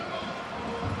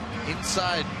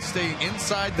 Inside, staying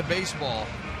inside the baseball.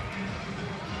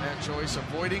 Matt Joyce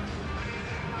avoiding.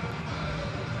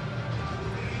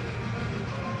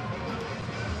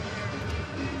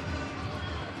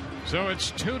 So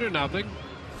it's 2-0.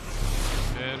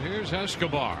 And here's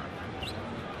Escobar.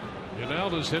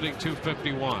 Yanelda's hitting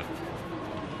 .251.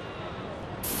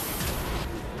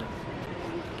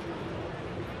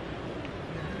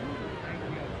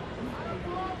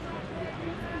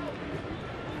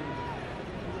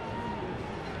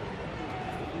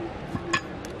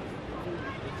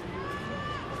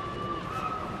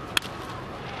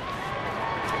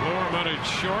 It's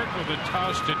short with a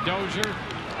toss to Dozier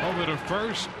over to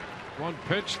first. One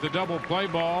pitch, the double play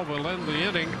ball will end the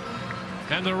inning,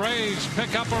 and the Rays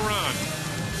pick up a run.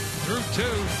 Through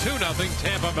 2-0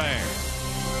 Tampa Bay.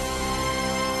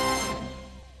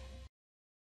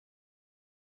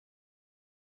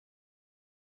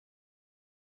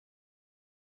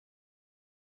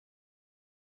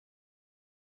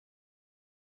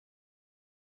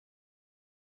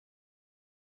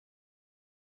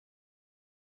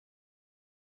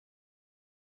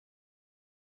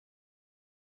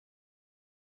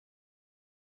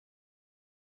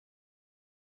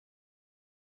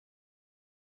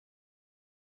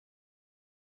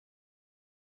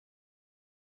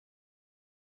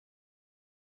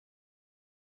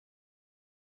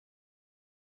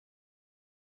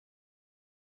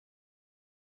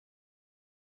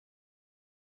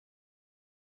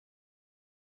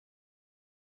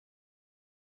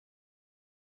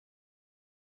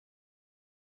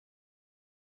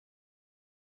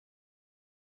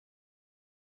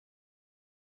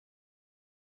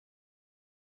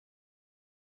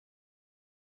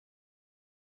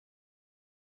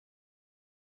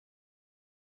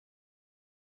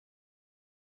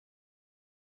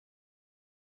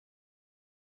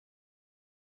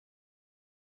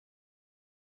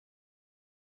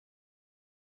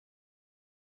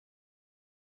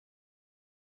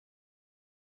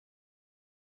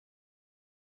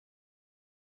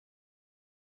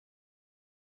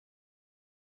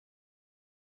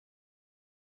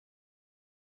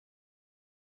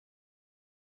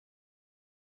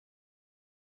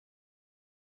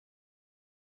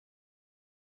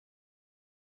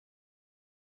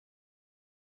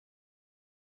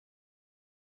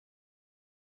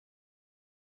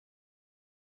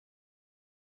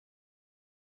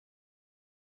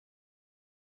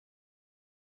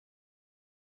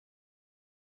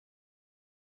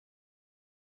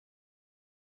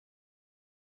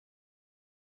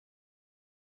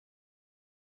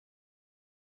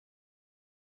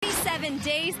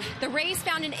 Days, the Rays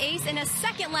found an ace in a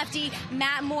second lefty,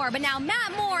 Matt Moore. But now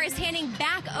Matt Moore is handing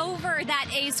back over that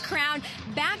ace crown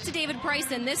back to David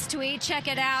Price in this tweet. Check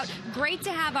it out. Great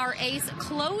to have our ace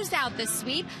close out the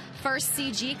sweep. First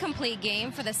CG complete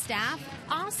game for the staff.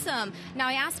 Awesome. Now,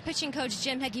 I asked pitching coach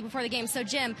Jim Hickey before the game, so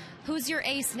Jim, who's your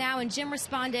ace now? And Jim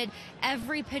responded,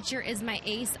 every pitcher is my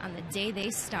ace on the day they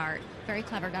start. Very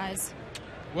clever, guys.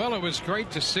 Well, it was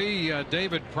great to see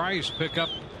David Price pick up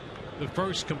the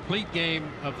first complete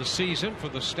game of the season for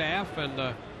the staff,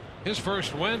 and his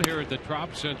first win here at the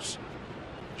Trop since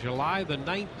July the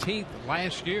 19th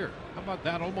last year. How about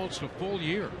that? Almost a full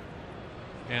year.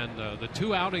 And the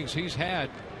two outings he's had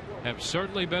have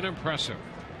certainly been impressive.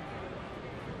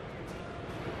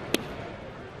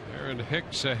 Aaron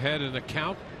Hicks ahead in the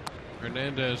count.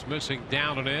 Hernandez missing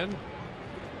down and in.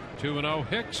 2-0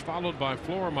 Hicks, followed by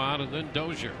Florimont and then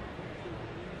Dozier.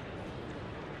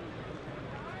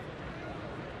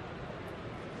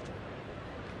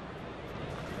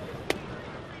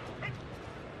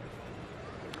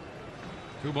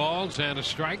 Two balls and a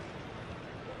strike.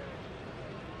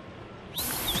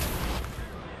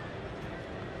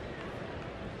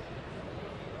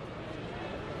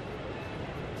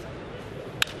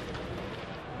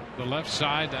 The left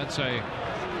side, that's a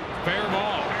fair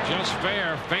ball, just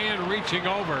fair. Fan reaching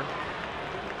over,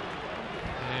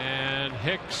 and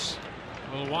Hicks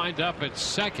will wind up at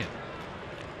second.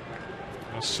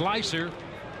 A slicer,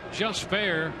 just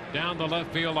fair down the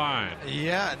left field line.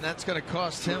 Yeah, and that's going to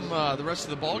cost him the rest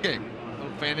of the ball game. A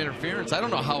little fan interference. I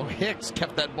don't know how Hicks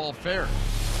kept that ball fair.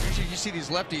 Usually you see these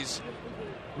lefties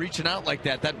reaching out like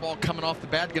that. That ball coming off the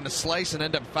bat going to slice and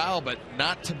end up foul, but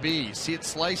not to be. You see it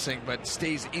slicing, but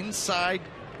stays inside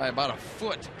by about a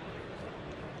foot.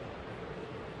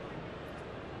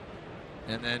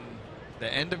 And then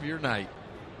the end of your night.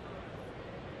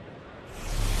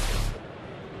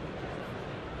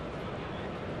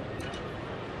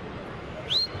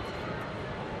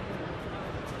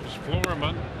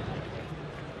 Florimont.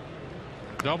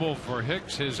 Double for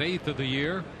Hicks, his 8th of the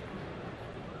year.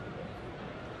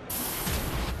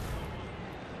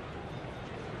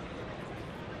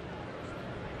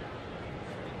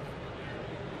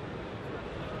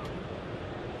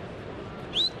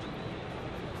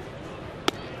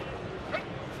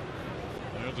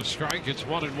 There's the strike. It's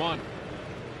 1-1.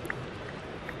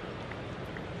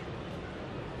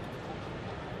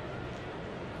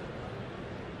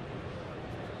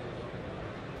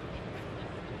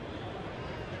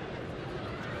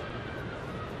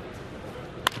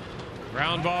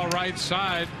 Ground ball right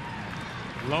side.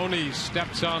 Loney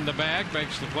steps on the bag,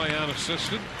 makes the play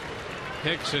unassisted.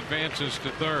 Hicks advances to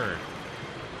third.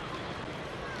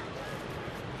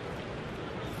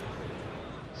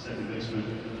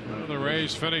 The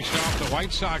Rays finished off the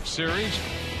White Sox series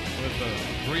with a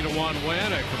 3-1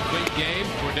 win, a complete game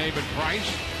for David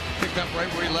Price. Picked up right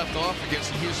where he left off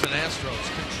against the Houston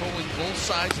Astros, controlling both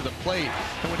sides of the plate.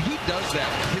 And when he does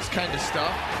that with his kind of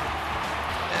stuff,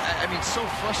 I mean, so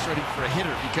frustrating for a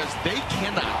hitter because they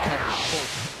cannot cover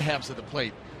both halves of the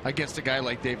plate against a guy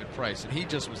like David Price. And he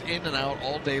just was in and out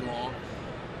all day long.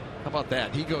 How about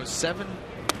that? He goes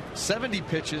 70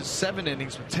 pitches, 7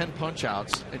 innings with 10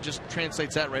 punch-outs, and just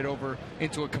translates that right over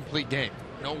into a complete game.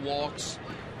 No walks,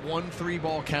 1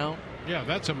 3-ball count. Yeah,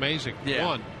 that's amazing. Yeah.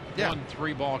 One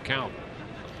 3-ball count.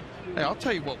 Hey, I'll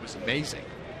tell you what was amazing.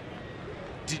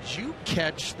 Did you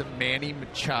catch the Manny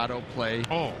Machado play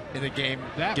in the game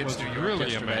that against was New York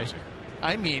really yesterday? amazing.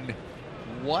 I mean,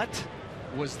 what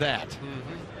was that?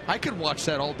 I could watch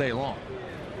that all day long.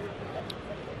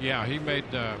 Yeah, he made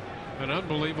an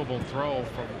unbelievable throw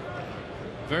from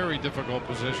very difficult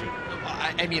position.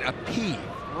 I mean, a pea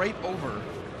right over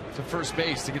to first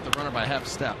base to get the runner by half a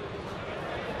step.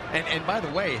 And by the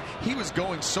way, he was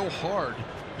going so hard,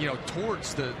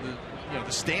 towards the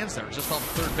stands there, just off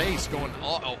third base, going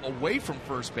away from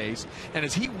first base. And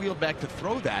as he wheeled back to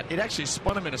throw that, it actually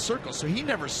spun him in a circle. So he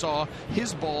never saw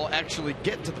his ball actually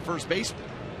get to the first baseman.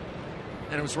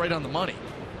 And it was right on the money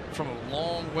from a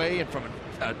long way and from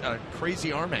a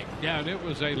crazy arm angle. Yeah, and it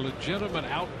was a legitimate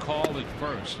out call at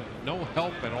first. No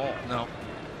help at all. No.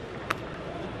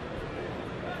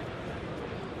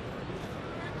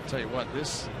 I'll tell you what,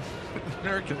 this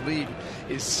American League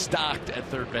is stocked at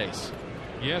third base.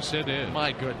 Yes, it is.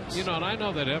 My goodness. And I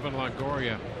know that Evan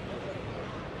Longoria,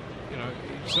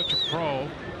 he's such a pro.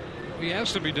 He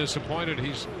has to be disappointed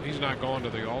he's not going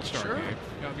to the All-Star game.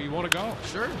 I mean, you want to go?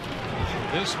 Sure.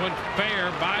 This one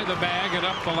fair by the bag and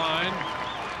up the line.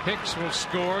 Hicks will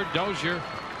score. Dozier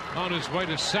on his way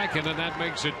to second, and that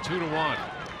makes it 2-1.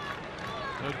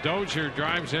 So Dozier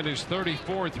drives in his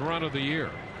 34th run of the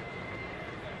year.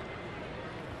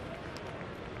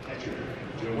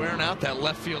 Wearing out that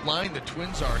left field line, the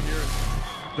Twins are here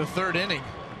in the third inning.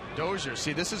 Dozier,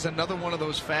 see, this is another one of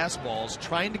those fastballs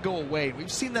trying to go away.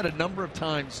 We've seen that a number of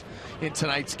times in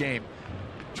tonight's game.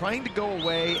 Trying to go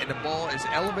away, and the ball is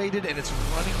elevated, and it's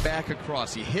running back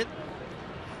across. He hit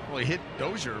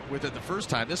Dozier with it the first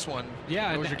time. This one,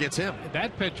 Dozier gets him.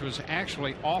 That pitch was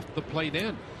actually off the plate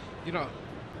end.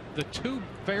 The 2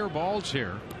 fair balls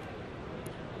here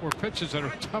were pitches that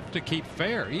are tough to keep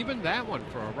fair. Even that one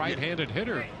for a right-handed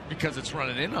hitter. Because it's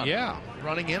running in on him.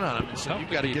 Running in on him. And so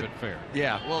you've got to keep get it fair.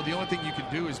 Yeah. Well, the only thing you can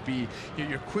do is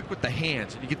you're quick with the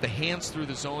hands. And you get the hands through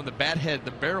the zone. The bat head,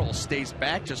 the barrel stays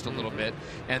back just a little bit.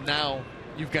 And now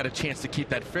you've got a chance to keep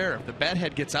that fair. If the bat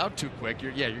head gets out too quick,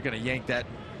 you're going to yank that,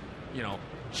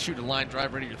 shoot a line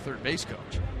drive right at your third base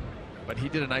coach. But he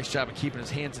did a nice job of keeping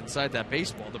his hands inside that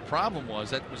baseball. The problem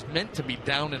was that was meant to be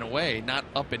down and away, not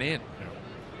up and in.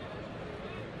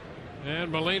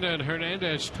 And Molina and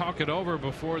Hernandez talk it over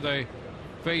before they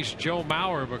face Joe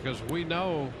Mauer, because we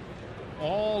know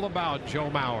all about Joe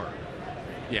Mauer.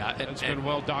 Yeah, it's been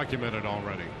well documented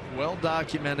already. Well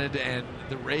documented, and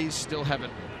the Rays still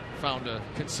haven't found a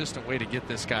consistent way to get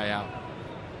this guy out.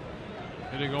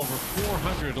 Hitting over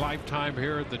 400 lifetime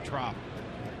here at the Trop.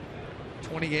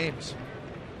 20 games.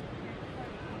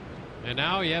 And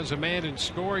now he has a man in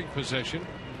scoring position.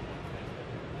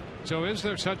 So is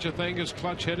there such a thing as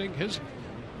clutch hitting?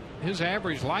 His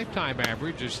average, lifetime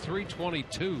average, is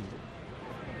 322.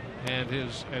 And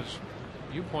his, as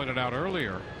you pointed out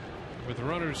earlier, with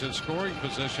runners in scoring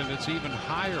position, it's even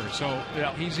higher. So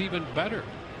he's even better.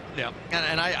 Yeah,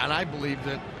 and I believe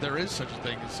that there is such a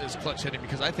thing as clutch hitting,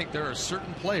 because I think there are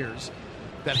certain players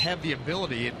that have the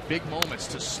ability in big moments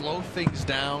to slow things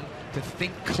down, to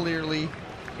think clearly.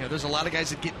 There's a lot of guys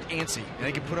that get antsy, and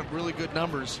they can put up really good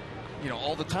numbers,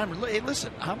 all the time. Hey,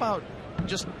 listen, how about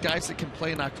just guys that can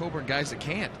play in October and guys that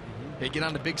can't? They get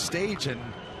on the big stage and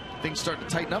things start to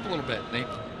tighten up a little bit.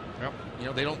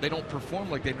 They don't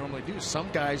perform like they normally do.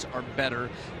 Some guys are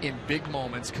better in big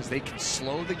moments because they can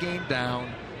slow the game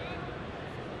down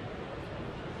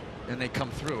and they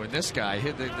come through. And this guy,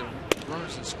 the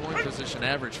runners in scoring position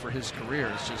average for his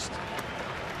career is just...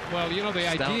 Well, the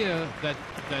idea that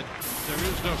there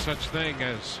is no such thing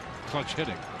as clutch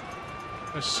hitting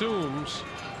assumes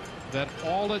that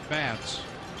all at bats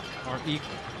are equal.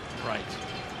 Right.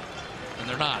 And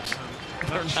they're not. I'm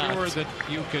not sure that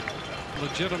you could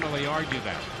legitimately argue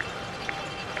that.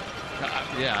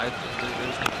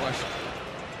 There's no question.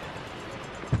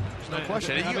 There's no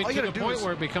question. I mean, to the point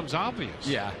where it becomes obvious.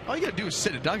 Yeah. All you got to do is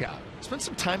sit in a dugout. Spend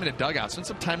some time in a dugout. Spend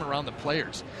some time around the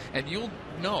players. And you'll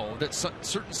know that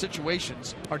certain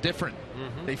situations are different.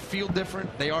 They feel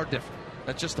different. They are different.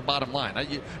 That's just the bottom line.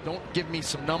 You don't give me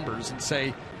some numbers and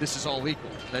say this is all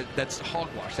equal. That's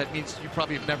hogwash. That means you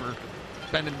probably have never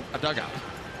been in a dugout.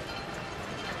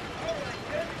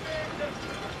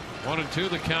 1-2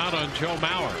 the count on Joe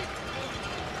Mauer.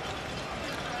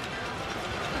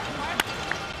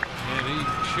 And he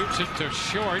shoots it to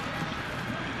short.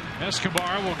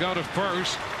 Escobar will go to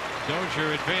first.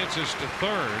 Dozier advances to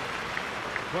third.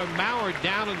 But Mauer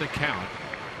down in the count.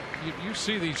 You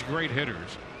see these great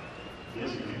hitters. It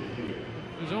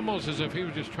was almost as if he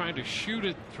was just trying to shoot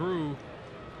it through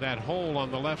that hole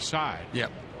on the left side.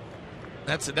 Yep.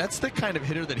 That's the kind of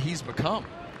hitter that he's become.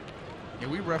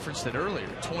 We referenced it earlier.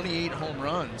 28 home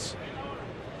runs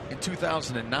in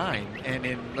 2009, and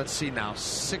in, let's see now,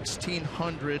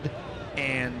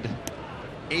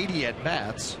 1,680 at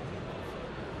bats.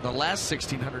 The last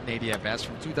 1,680 at bats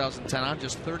from 2010 on,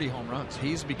 just 30 home runs.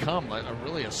 He's become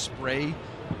really a spray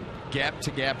gap to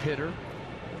gap hitter.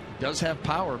 Does have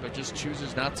power, but just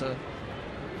chooses not to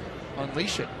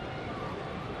unleash it.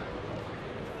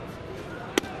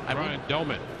 Brian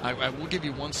Doman. I will give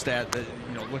you one stat that,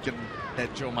 looking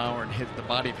at Joe Mauer and hit the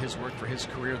body of his work for his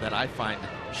career that I find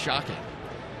shocking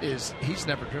is he's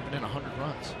never driven in 100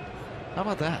 runs. How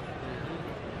about that?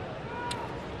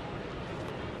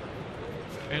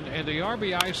 And the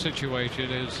RBI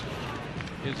situation is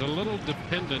a little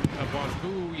dependent upon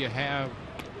who you have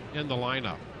in the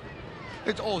lineup.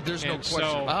 There's no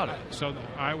question about it. So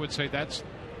I would say that's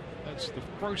the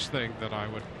first thing that I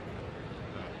would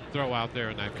throw out there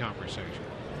in that conversation.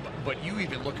 But you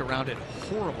even look around at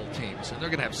horrible teams, and they're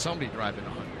going to have somebody driving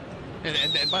 100.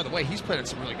 And by the way, he's played on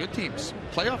some really good teams,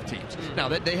 playoff teams. Now,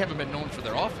 they haven't been known for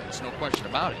their offense, no question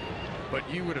about it. But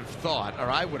you would have thought, or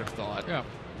I would have thought,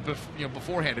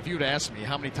 beforehand, if you would ask me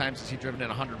how many times has he driven in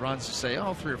 100 runs, to say, 3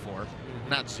 or 4,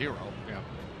 not 0. Yeah.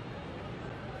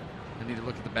 I need to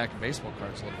look at the back of baseball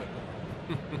cards a little bit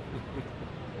more.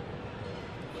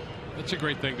 That's a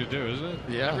great thing to do, isn't it?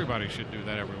 Yeah. Everybody should do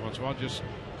that every once in a while, just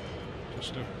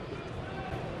to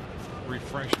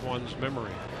refresh one's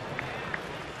memory.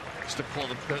 Just to pull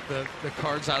the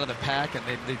cards out of the pack, and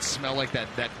they'd smell like that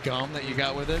gum that you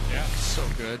got with it. Yeah. So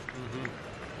good.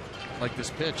 Like this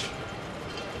pitch.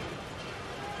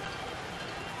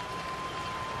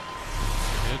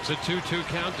 It's a 2-2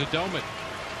 count to Doman.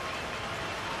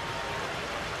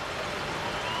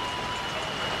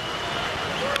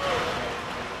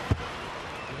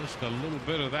 Just a little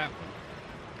bit of that one.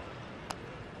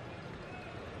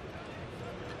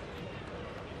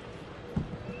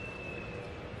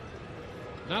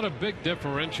 Not a big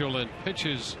differential in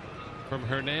pitches from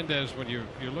Hernandez when you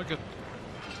look at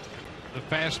the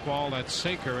fastball, that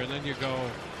sinker, and then you go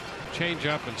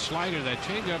change-up and slider. That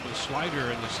change-up and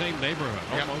slider in the same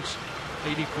neighborhood, almost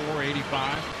 84,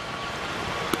 85.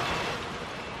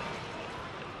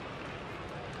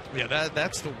 Yeah,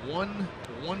 that's the one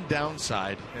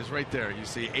downside is right there. You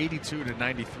see 82 to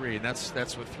 93, and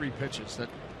that's with 3 pitches.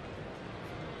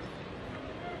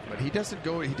 But he doesn't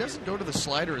go to the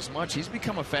slider as much. He's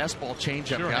become a fastball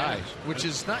changeup guy, which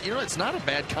is not it's not a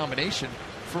bad combination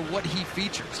for what he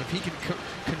features. If he can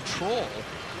control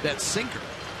that sinker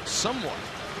somewhat,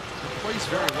 he plays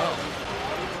very well.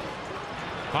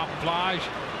 Pop fly,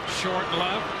 short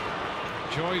left.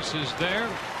 Joyce is there.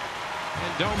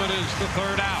 And Doman is the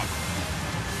third out.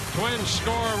 Twins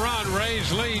score a run. Rays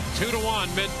lead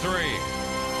 2-1 mid-3.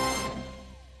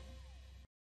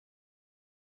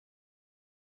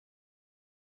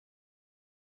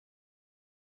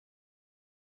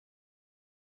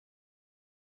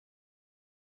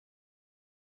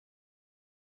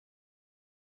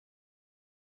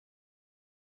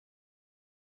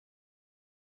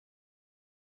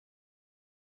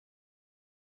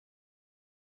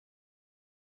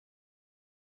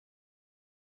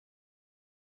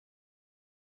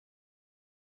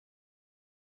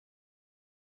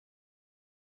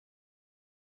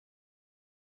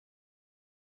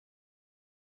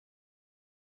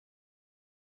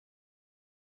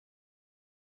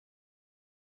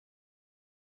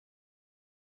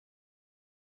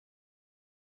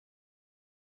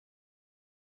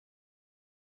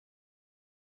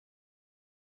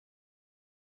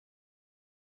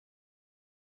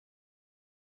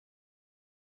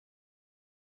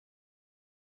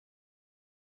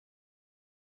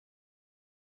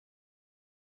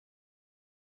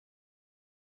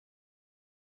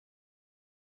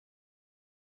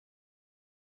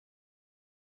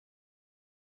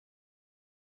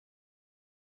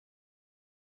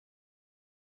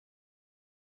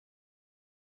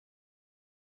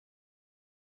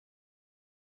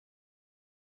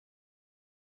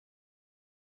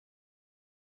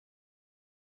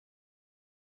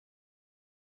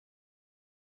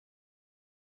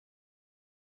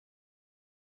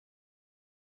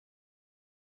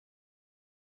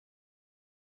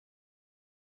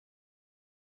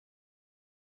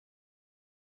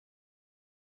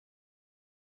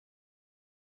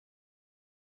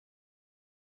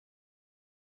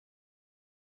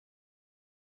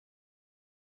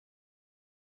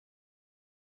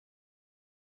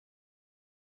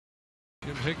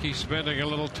 Jim Hickey spending a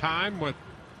little time with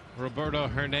Roberto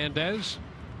Hernandez.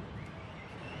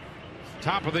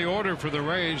 Top of the order for the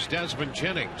Rays, Desmond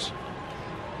Jennings.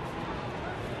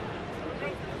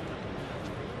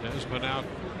 Desmond out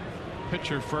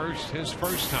pitcher first, his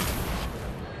first time.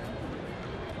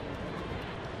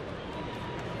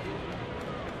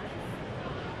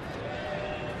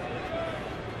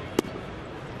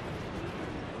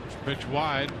 First pitch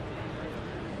wide.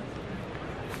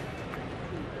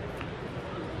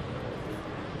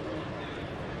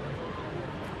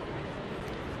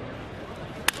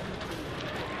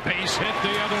 Base hit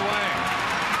the other way.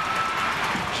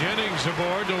 Jennings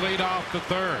aboard to lead off the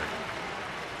third.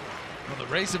 Well, the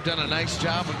Rays have done a nice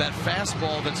job of that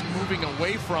fastball that's moving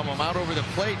away from them out over the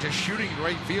plate, just shooting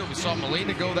right field. We saw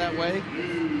Molina go that way.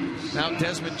 Now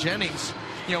Desmond Jennings.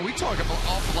 You know, we talk an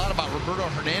awful lot about Roberto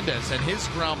Hernandez and his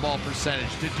ground ball percentage.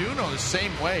 Deduno the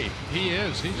same way. He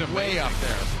is. He's amazing. Way up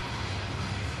there.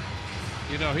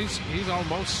 You know, he's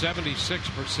almost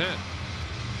 76%.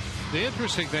 The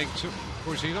interesting thing, too, of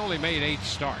course, he's only made 8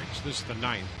 starts. This is the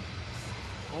 9th.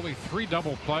 Only 3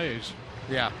 double plays.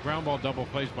 Yeah, ground ball double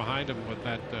plays behind him with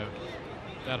that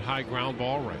high ground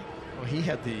ball rate. Well, he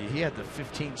had the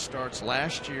 15 starts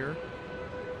last year,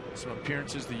 some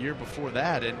appearances the year before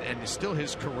that, and still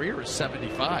his career is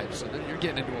 75. So then you're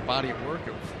getting into a body of work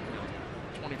of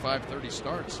 25, 30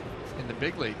 starts in the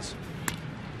big leagues,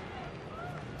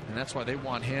 and that's why they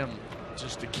want him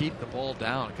just to keep the ball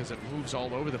down, because it moves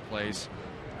all over the place.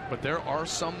 But there are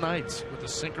some nights with a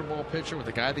sinker ball pitcher, with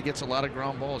a guy that gets a lot of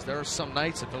ground balls, there are some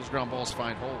nights that those ground balls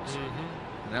find holes.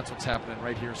 And that's what's happening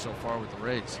right here so far with the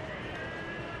Rays.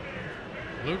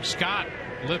 Luke Scott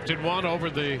lifted one over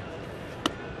the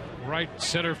right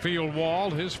center field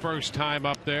wall, his first time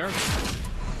up there.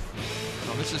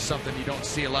 Well, this is something you don't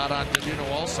see a lot on Deduno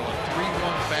also. A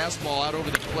 3-1 fastball out over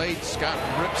the plate. Scott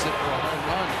rips it for a home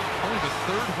run. Only the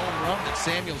 3rd home run that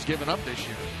Samuel's given up this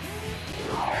year.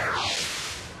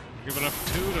 Giving up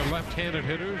 2 to left-handed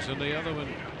hitters, and the other one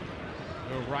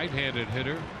a right-handed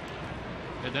hitter,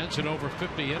 and that's in over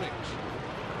 50 innings.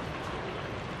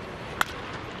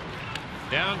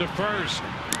 Down to first,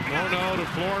 Morneau to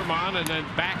Florimon, and then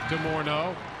back to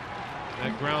Morneau.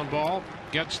 That ground ball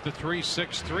gets the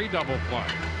 3-6-3 double play,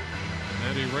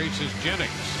 and he races Jennings.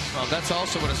 Well, that's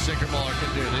also what a sinker baller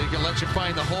can do. They can let you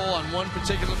find the hole on one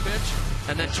particular pitch,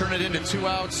 and then turn it into 2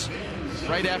 outs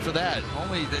right after that.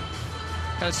 Only that.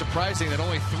 Kind of surprising that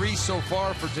only 3 so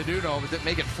far for Deduno, but that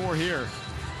make it 4 here.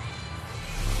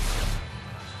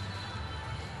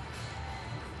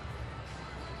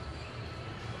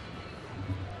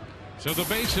 So the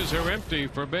bases are empty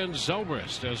for Ben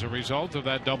Zobrist as a result of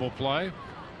that double play.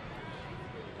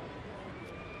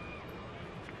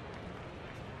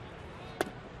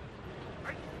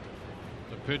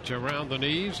 The pitch around the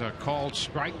knees, a called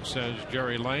strike, says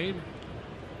Jerry Lane.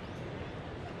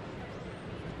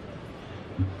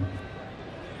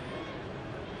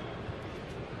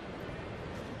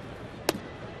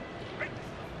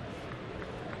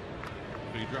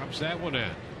 He drops that one in.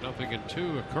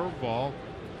 0-2, a curveball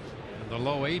in the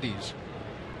low 80s.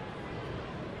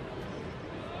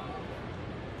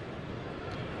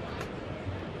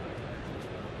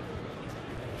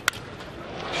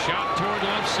 Shot toward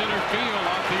left center field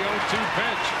off the 0-2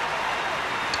 pitch.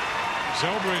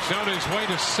 Zobrist on his way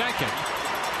to second.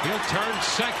 He'll turn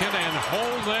second and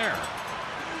hold there.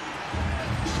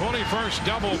 21st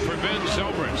double for Ben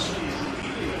Zobrist.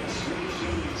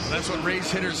 That's what Rays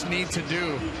hitters need to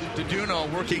do. Deduno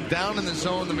working down in the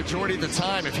zone the majority of the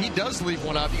time. If he does leave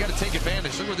one up, you got to take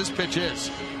advantage. Look where this pitch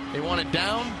is. They want it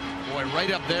down. Boy,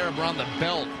 right up there around the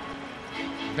belt.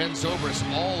 Ben Zobrist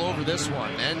all over this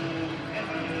one. And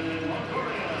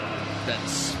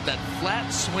that flat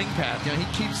swing path. You know,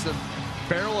 he keeps the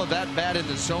barrel of that bat in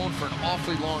the zone for an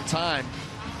awfully long time.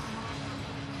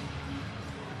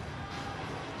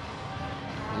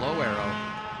 Low arrow.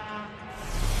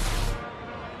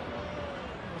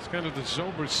 It's kind of the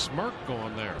Zobrist smirk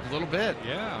going there. A little bit.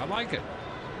 Yeah, I like it.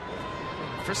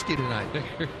 Frisky tonight.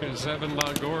 There's Evan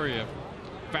Longoria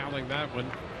fouling that one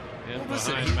in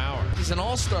behind Mauer. He's an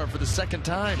all-star for the 2nd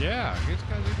time. Yeah,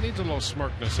 he needs a little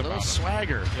smirkness about it. A little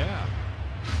swagger. Yeah.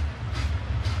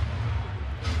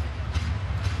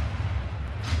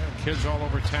 Kids all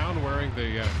over town wearing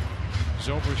the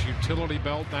Zobrist utility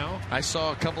belt now. I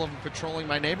saw a couple of them patrolling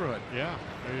my neighborhood. Yeah,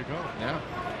 there you go. Yeah.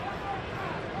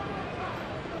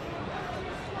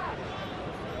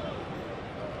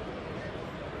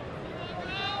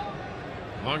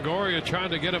 Longoria trying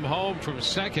to get him home from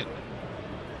second.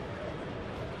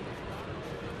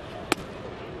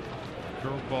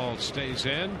 Curveball stays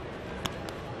in.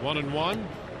 1-1.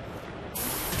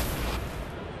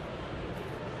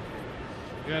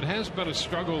 Yeah, it has been a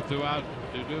struggle throughout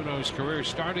Duduno's career,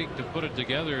 starting to put it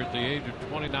together at the age of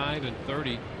 29 and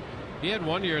 30. He had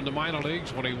one year in the minor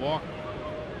leagues when he walked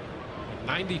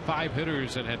 95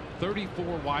 hitters and had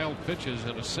 34 wild pitches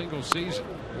in a single season.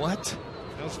 What?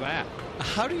 How's that?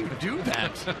 How do you do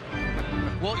that?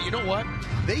 Well, you know what?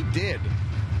 They did.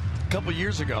 A couple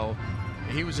years ago,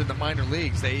 he was in the minor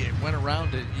leagues. They went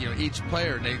around to each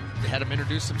player, and they had them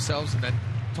introduce themselves and then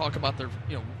talk about their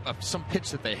some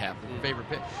pitch that they have, their favorite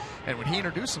pitch. And when he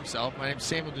introduced himself, my name's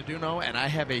Samuel Duduno, and I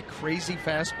have a crazy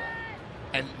fastball.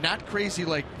 And not crazy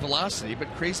like velocity,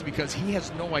 but crazy because he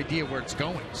has no idea where it's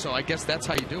going. So I guess that's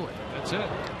how you do it. That's it.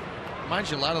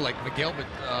 Reminds you a lot of like Miguel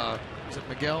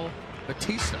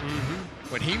Batista.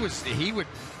 When he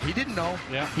didn't know.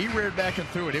 Yeah. He reared back and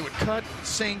threw it. It would cut,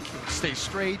 sink, it would stay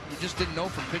straight. You just didn't know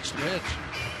from pitch to pitch.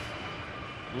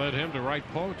 Led him to write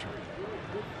poetry.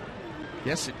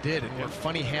 Yes, it did. And wore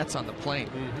funny hats on the plane.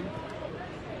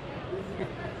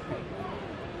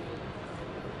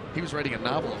 He was writing a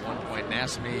novel at one point and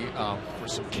asked me for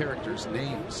some characters'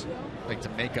 names, like to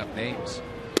make up names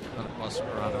on a bus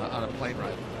or on a plane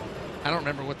ride. I don't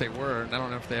remember what they were, and I don't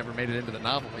know if they ever made it into the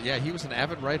novel. But yeah, he was an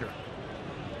avid writer.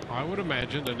 I would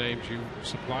imagine the names you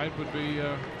supplied would be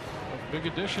a big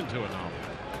addition to a novel.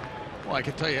 Well, I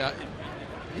can tell you,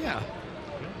 yeah,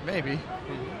 maybe.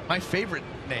 My favorite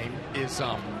name is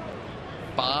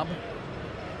Bob,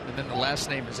 and then the last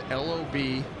name is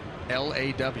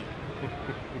L-O-B-L-A-W.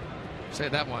 Say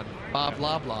that one. Bob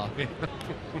Blah Blah.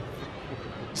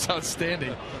 It's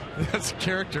outstanding. That's a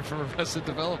character from Arrested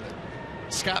Development.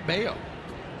 Scott Baio.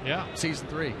 Yeah. Season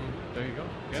 3. There you go.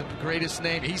 It's the greatest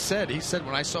name. He said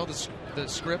when I saw the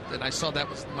script and I saw that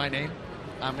was my name,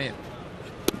 I'm in.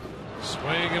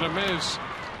 Swing and a miss.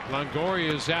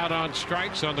 Longoria is out on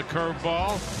strikes on the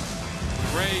curveball.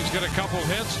 Rays get a couple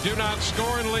hits, do not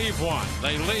score and leave one.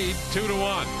 They lead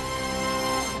 2-1.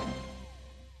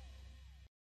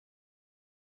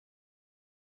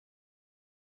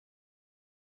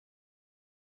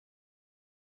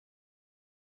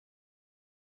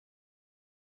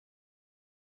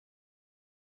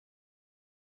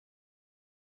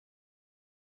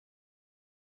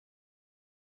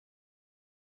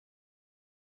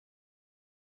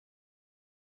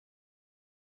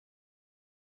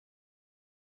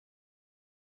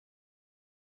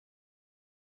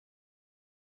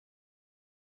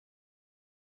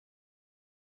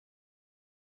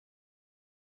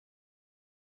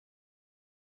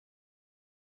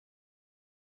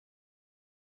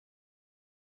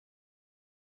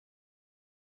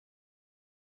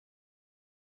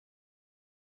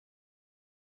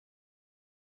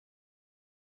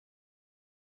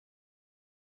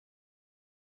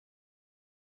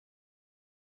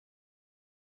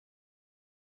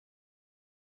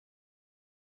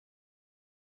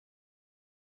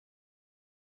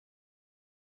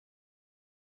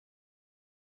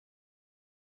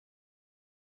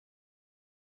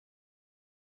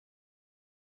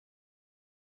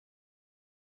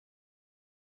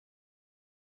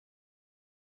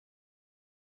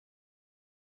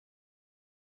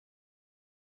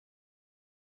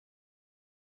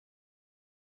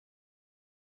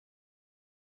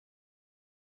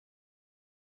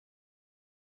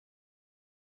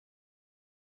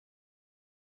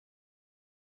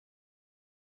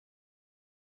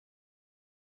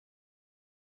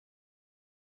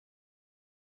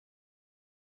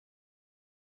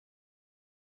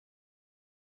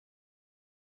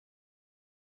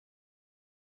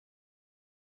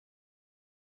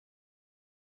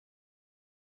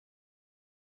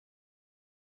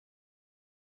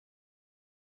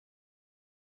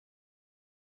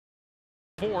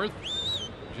 Fourth,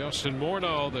 Justin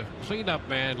Morneau, the cleanup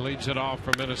man, leads it off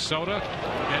for Minnesota,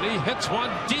 and he hits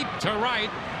one deep to right,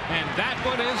 and that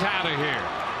one is out of here.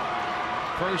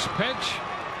 First pitch,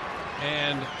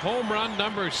 and home run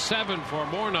number 7 for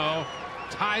Morneau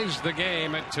ties the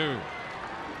game at 2.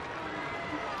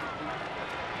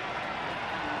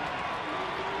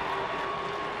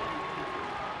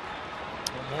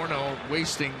 Well, Morneau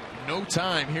wasting no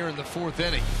time here in the 4th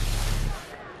inning.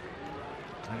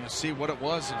 And you'll see what it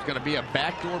was. It was going to be a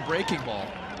backdoor breaking ball.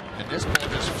 And this ball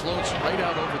just floats right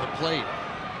out over the plate.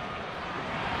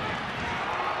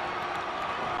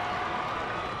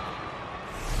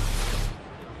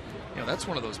 That's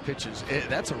one of those pitches.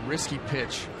 That's a risky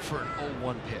pitch for an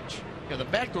 0-1 pitch. The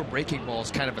backdoor breaking ball is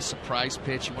kind of a surprise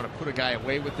pitch. You want to put a guy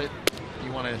away with it.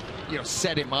 You want to,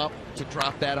 set him up to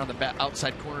drop that on the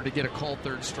outside corner to get a called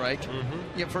third strike.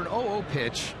 For an 0-0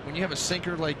 pitch, when you have a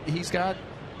sinker like he's got,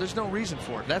 there's no reason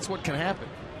for it. That's what can happen.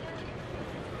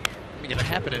 I mean, it can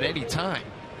happen at any time.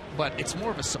 but it's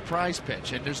more of a surprise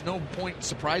pitch, and there's no point in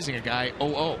surprising a guy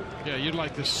 0-0. Yeah, you'd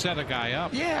like to set a guy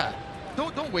up. Yeah.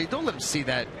 Don't wait. Don't let him see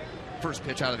that first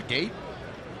pitch out of the gate.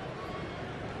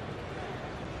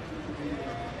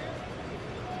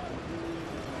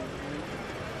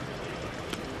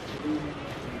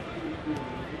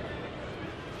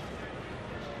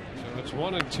 So it's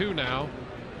 1-2 now.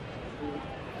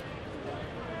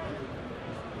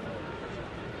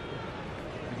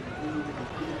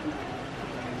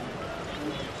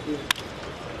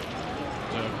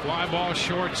 The fly ball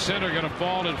short center going to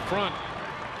fall in front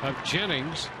of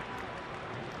Jennings.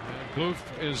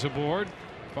 Plouffe is aboard,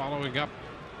 following up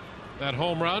that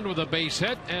home run with a base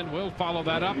hit, and we'll follow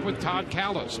that up with Todd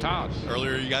Callis. Todd.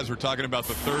 Earlier, you guys were talking about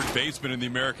the third baseman in the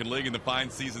American League and the fine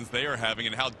seasons they are having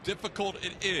and how difficult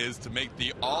it is to make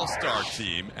the All-Star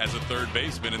team as a third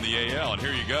baseman in the AL. And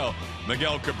here you go.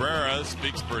 Miguel Cabrera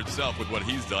speaks for itself with what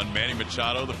he's done. Manny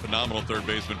Machado, the phenomenal third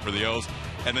baseman for the O's.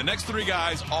 And the next three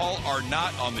guys all are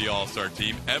not on the All-Star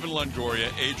team. Evan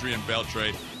Longoria, Adrian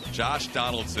Beltre, Josh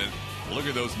Donaldson. Look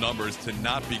at those numbers to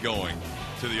not be going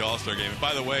to the All-Star game. And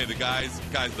by the way, the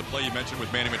the play you mentioned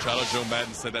with Manny Machado, Joe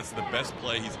Madden said that's the best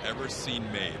play he's ever seen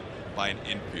made by an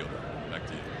infielder. Back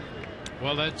to you.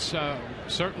 Well, that's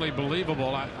certainly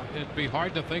believable. It'd be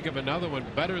hard to think of another one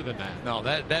better than that. No,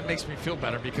 that makes me feel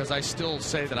better because I still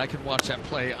say that I could watch that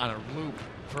play on a loop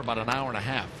for about an hour and a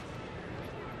half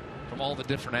from all the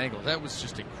different angles. That was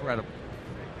just incredible.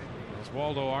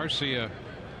 Oswaldo Arcia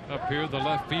up here, the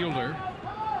left fielder,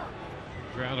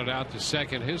 grounded out to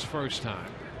second his first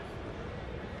time.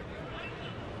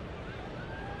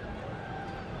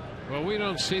 Well, we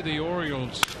don't see the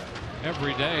Orioles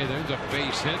every day. There's a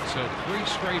base hit, so 3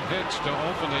 straight hits to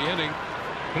open the inning.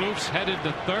 Plouffe's headed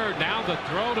to third. Now the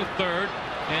throw to third,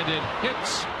 and it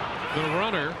hits the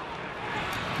runner.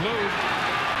 Plouffe.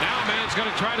 Now man's going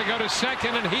to try to go to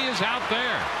second, and he is out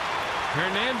there.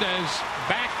 Hernandez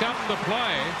backed up the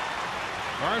play.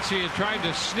 Arcia tried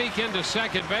to sneak into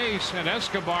second base, and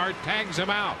Escobar tags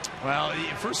him out. Well,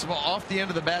 first of all, off the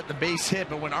end of the bat, the base hit.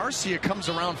 But when Arcia comes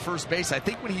around first base, I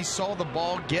think when he saw the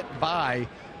ball get by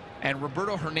and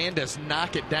Roberto Hernandez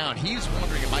knock it down, he's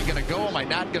wondering, am I going to go? Am I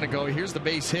not going to go? Here's the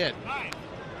base hit.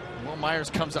 Will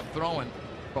Myers comes up throwing.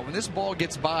 But when this ball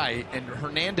gets by and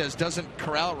Hernandez doesn't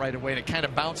corral right away and it kind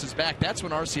of bounces back, that's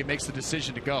when Arcia makes the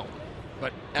decision to go.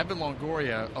 But Evan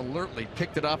Longoria alertly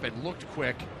picked it up and looked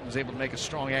quick and was able to make a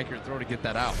strong, accurate throw to get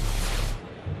that out.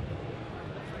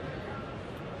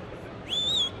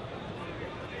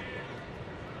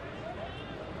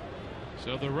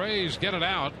 So the Rays get it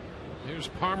out. Here's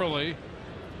Parmelee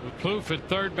with Plouffe at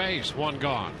third base, 1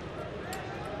 gone.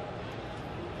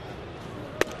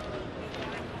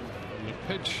 And the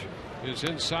pitch is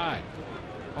inside.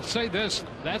 I'll say this,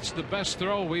 that's the best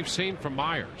throw we've seen from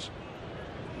Myers.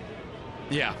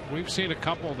 Yeah. We've seen a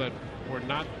couple that were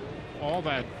not all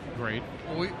that great.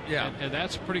 And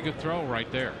that's a pretty good throw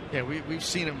right there. Yeah, we've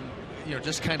seen him,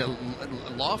 just kind of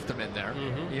loft them in there.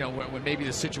 Mm-hmm. When maybe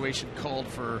the situation called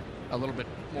for a little bit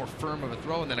more firm of a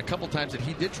throw, and then a couple times that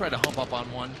he did try to hump up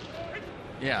on one.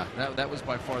 Yeah, that was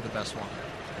by far the best one.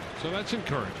 So that's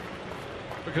encouraging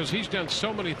because he's done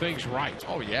so many things right.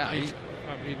 Oh yeah,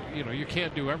 you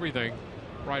can't do everything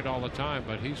right all the time,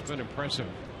 but he's been impressive.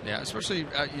 Yeah, especially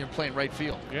playing right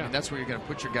field. Yeah. I mean, that's where you're going to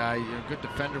put your guy, a good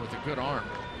defender with a good arm.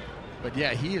 But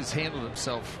yeah, he has handled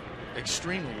himself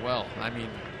extremely well. I mean,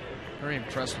 very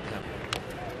impressed with him.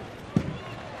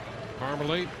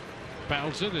 Parmelee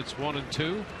bounds it. It's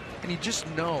 1-2. And you just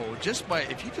know,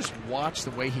 if you just watch the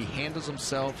way he handles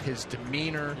himself, his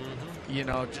demeanor, you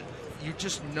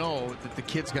just know that the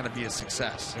kid's going to be a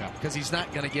success. Yeah. Because he's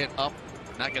not going to get up,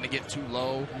 not going to get too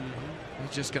low. Mm-hmm.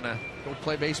 He's just going to go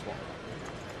play baseball.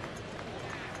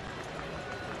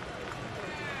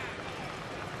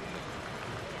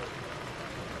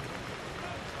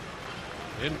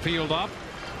 Infield up,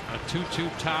 a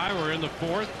 2-2 tie. We're in the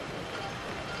fourth.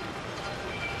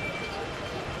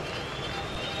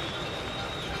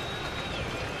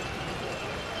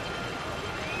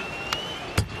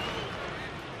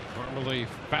 Parmelee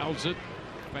fouls it.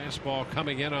 Fastball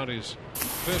coming in on his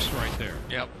fist right there.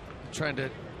 Yep. Trying to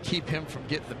keep him from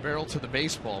getting the barrel to the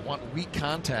baseball. Want weak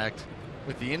contact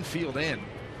with the infield in.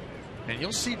 And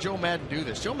you'll see Joe Madden do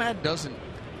this. Joe Madden doesn't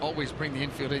always bring the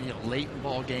infield in late in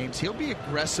ball games. He'll be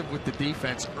aggressive with the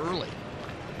defense early.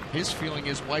 His feeling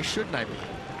is, why shouldn't I be?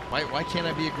 Why can't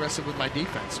I be aggressive with my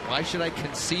defense? Why should I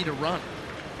concede a run?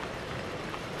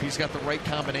 If he's got the right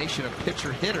combination of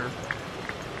pitcher hitter.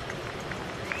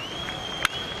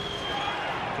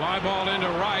 Fly ball into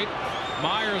right.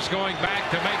 Myers going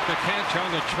back to make the catch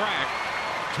on the track.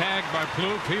 tagged by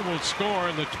Plouffe. He will score,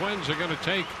 and the Twins are going to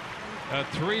take a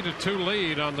 3-2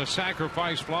 lead on the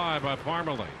sacrifice fly by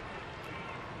Parmalee.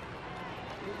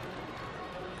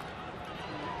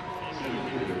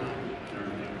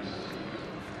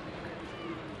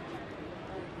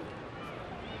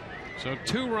 So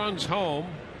 2 runs home.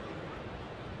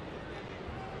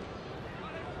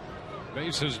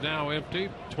 Base is now empty.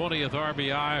 20th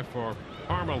RBI for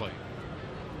Parmalee.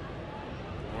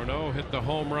 Morneau hit the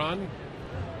home run.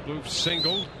 Plouffe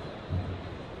singled.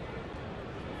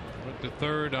 Went to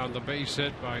third on the base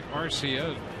hit by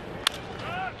Arcia.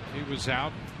 He was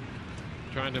out.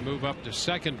 Trying to move up to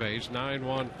second base.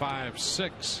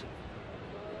 9-1-5-6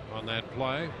 on that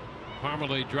play.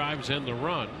 Parmalee drives in the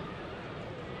run.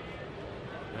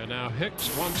 And now Hicks,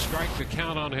 1 strike to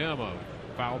count on him. A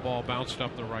foul ball bounced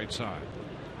up the right side.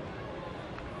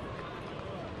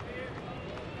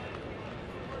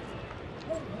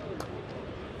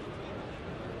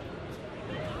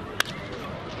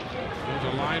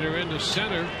 There's a liner into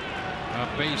center.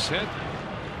 A base hit.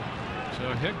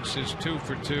 So Hicks is 2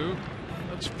 for 2.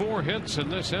 That's 4 hits in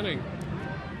this inning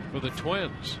for the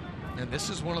Twins. And this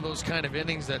is one of those kind of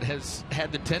innings that has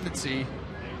had the tendency,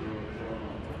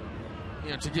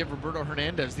 to give Roberto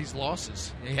Hernandez these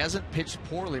losses. He hasn't pitched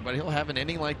poorly, but he'll have an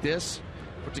inning like this,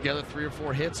 put together 3 or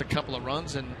 4 hits, a couple of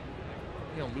runs, and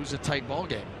lose a tight ball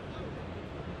game.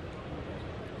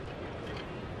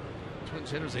 Twins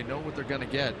hitters, they know what they're going to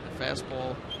get. The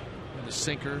fastball and the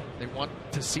sinker. They want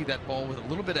to see that ball with a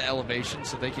little bit of elevation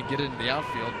so they can get it into the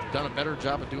outfield. Done a better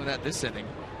job of doing that this inning.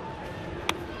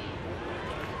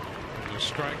 The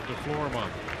strike to Florimon.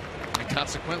 And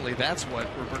consequently, that's what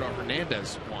Roberto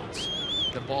Hernandez wants.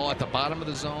 The ball at the bottom of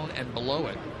the zone and below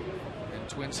it. And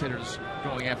Twins hitters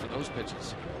going after those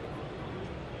pitches.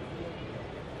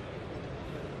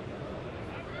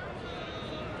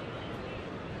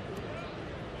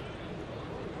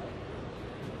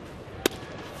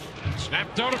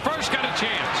 Snap throw to first, got a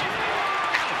chance.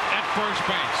 At first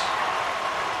base.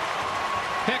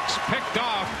 Hicks picked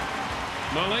off.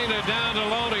 Molina down to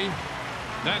Loney.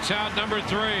 That's out number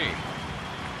 3.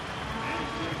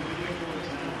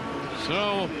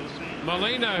 So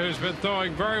Molina, who's been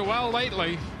throwing very well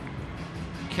lately,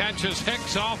 catches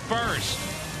Hicks off first.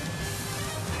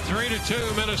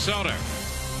 3-2 Minnesota.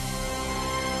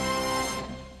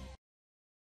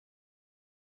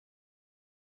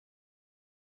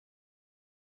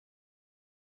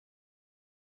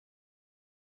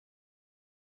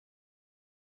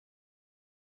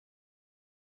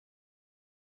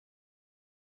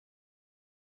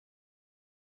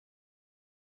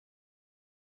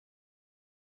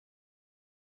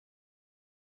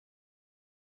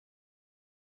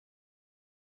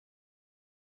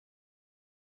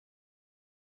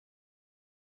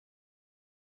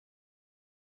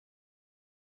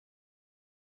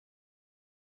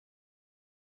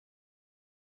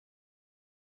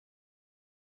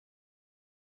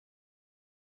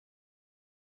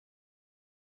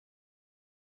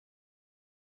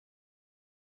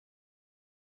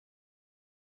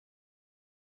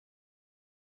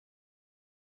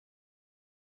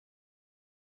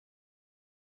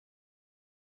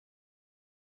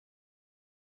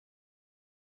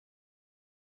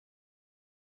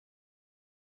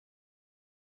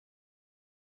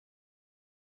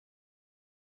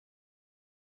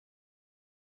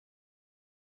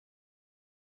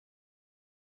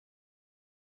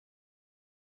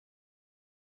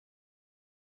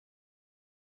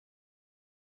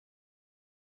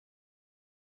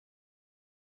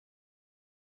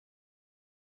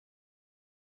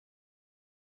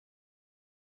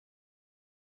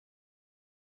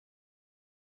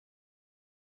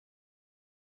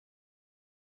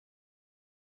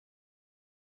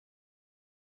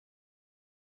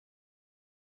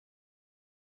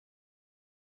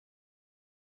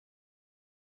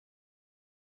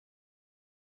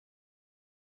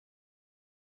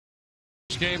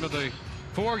 Game of the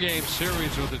 4-game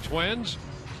series with the Twins.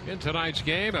 In tonight's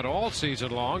game and all season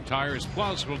long, Tires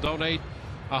Plus will donate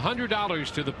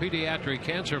 $100 to the Pediatric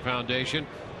Cancer Foundation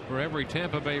for every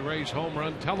Tampa Bay Rays home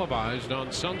run televised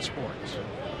on Sun Sports.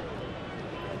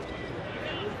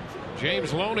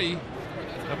 James Loney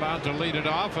about to lead it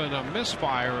off, and a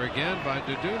misfire again by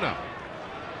Deduna.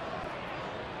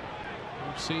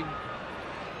 We've seen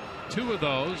 2 of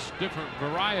those different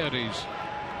varieties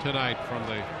tonight from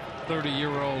the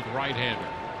 30-year-old right-hander.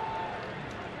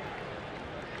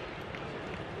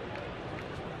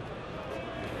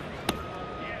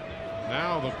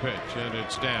 Now the pitch, and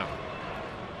it's down.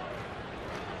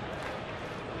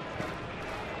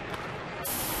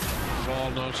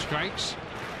 Ball, no strikes.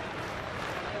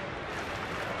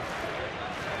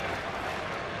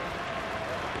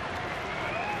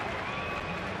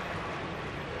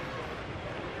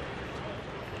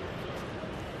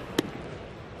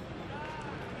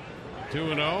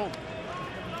 2-0.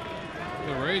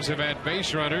 The Rays have had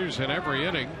base runners in every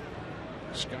inning.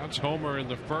 Scott's homer in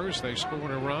the first. They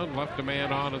scored a run, left a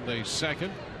man on in the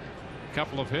second. A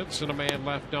couple of hits and a man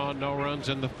left on, no runs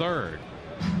in the third.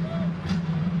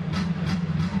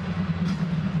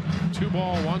 2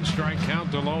 ball, 1 strike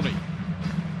count to Loney.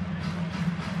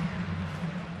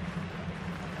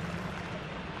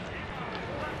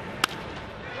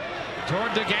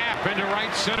 Toward the gap into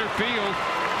right center field.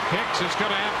 Hicks is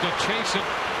going to have to chase it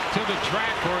to the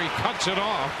track where he cuts it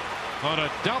off. On a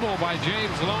double by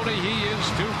James Loney, he is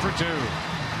 2 for 2.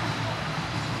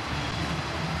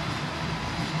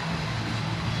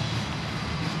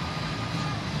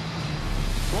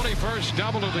 21st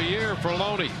double of the year for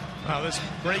Loney. Wow, this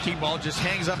breaking ball just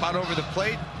hangs up out over the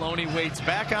plate. Loney waits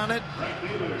back on it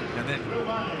and then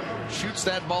shoots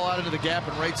that ball out into the gap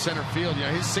in right center field. You know,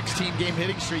 his 16-game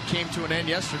hitting streak came to an end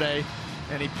yesterday,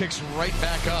 and he picks right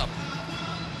back up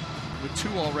with 2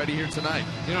 already here tonight.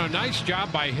 You know, nice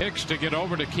job by Hicks to get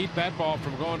over to keep that ball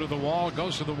from going to the wall. It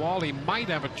goes to the wall. He might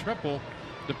have a triple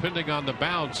depending on the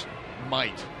bounce.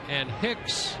 Might. And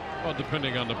Hicks, well,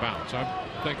 depending on the bounce. I'm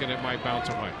thinking it might bounce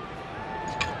away.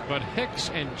 But Hicks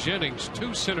and Jennings,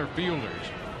 2 center fielders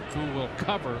who will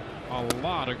cover a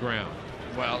lot of ground.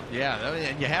 Well, yeah,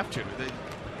 and you have to.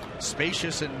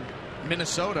 Spacious in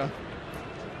Minnesota.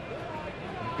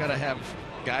 You've got to have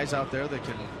guys out there that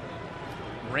can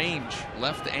range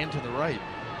left and to the right.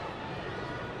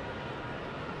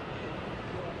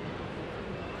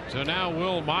 So now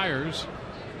Will Myers,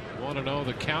 want to know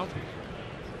the count.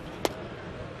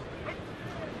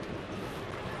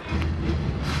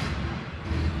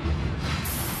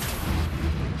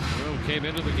 Will came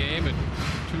into the game at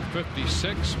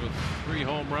 256 with 3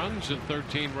 home runs and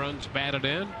 13 runs batted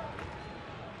in.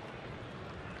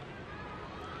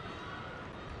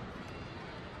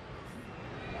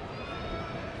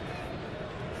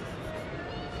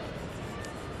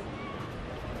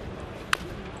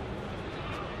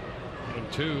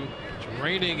 It's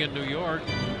raining in New York.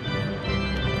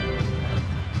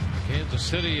 Kansas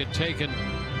City had taken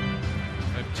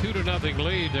a 2-0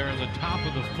 lead there in the top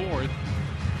of the 4th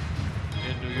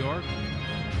in New York.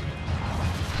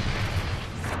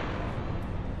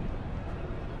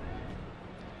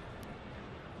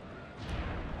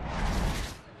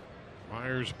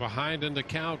 Myers behind in the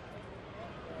count.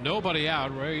 Nobody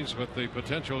out. Rays with the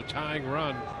potential tying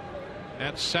run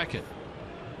at second.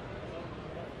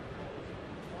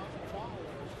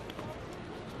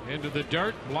 Into the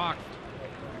dirt, blocked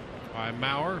by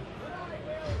Mauer.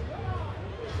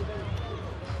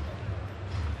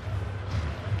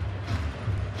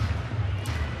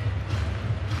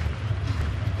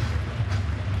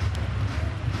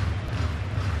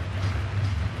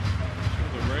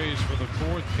 So the Rays for the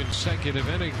 4th consecutive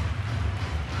inning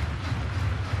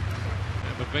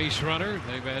have a base runner.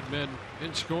 They've had men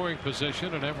in scoring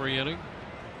position in every inning.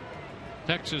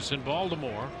 Texas and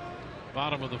Baltimore,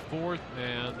 bottom of the 4th,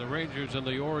 and the Rangers and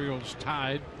the Orioles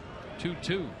tied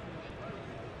 2-2.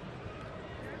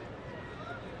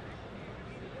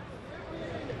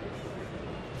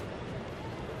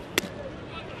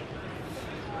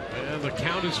 And the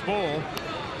count is full.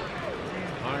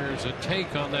 Myers a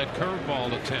take on that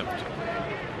curveball attempt.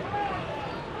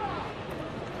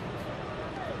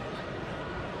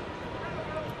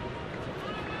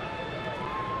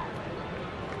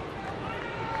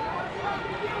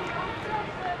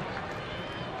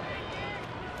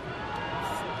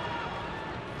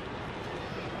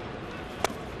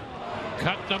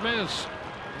 Cut and a miss.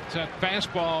 It's that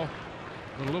fastball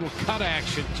with a little cut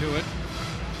action to it.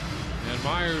 And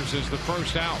Myers is the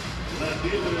first out.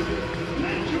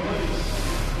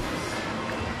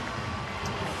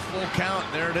 Full count.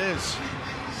 There it is.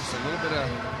 Just a little bit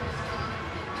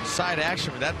of side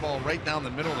action with that ball right down the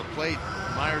middle of the plate.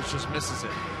 Myers just misses it.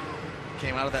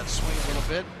 Came out of that swing a little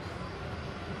bit.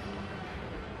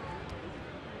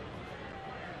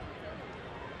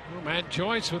 Matt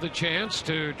Joyce with a chance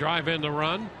to drive in the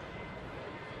run.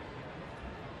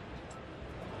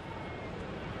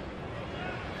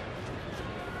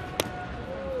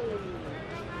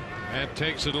 Matt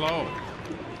takes it low.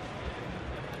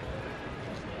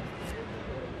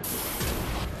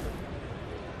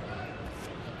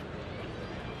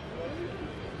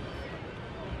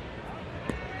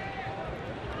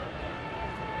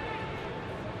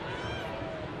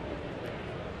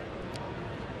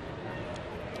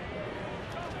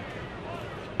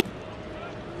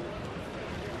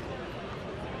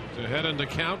 Ahead in the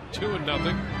count, 2-0.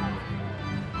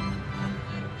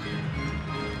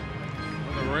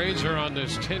 Well, the Rays are on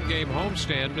this 10-game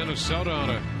homestand. Minnesota on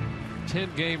a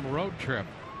 10-game road trip.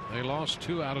 They lost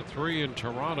 2 out of 3 in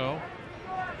Toronto.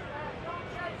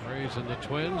 Rays and the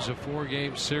Twins, a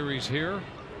 4-game series here.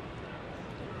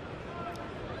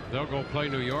 They'll go play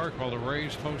New York while the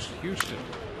Rays host Houston.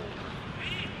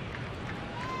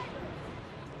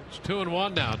 It's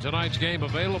 2-1 now. Tonight's game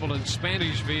available in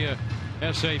Spanish via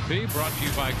SAP, brought to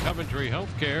you by Coventry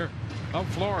Healthcare of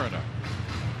Florida.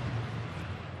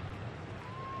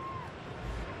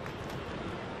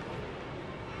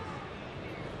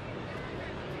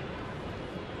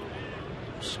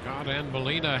 Scott and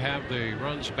Molina have the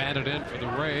runs batted in for the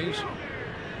Rays.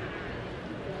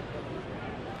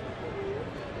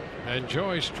 And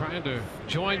Joyce trying to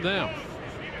join them.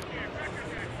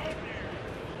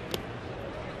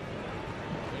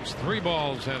 There's 3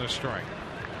 balls and a strike.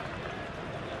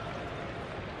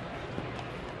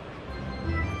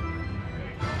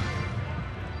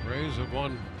 Rays have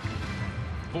won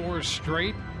 4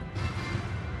 straight.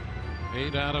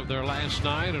 8 out of their last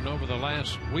 9, and over the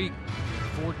last week,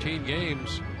 14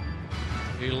 games,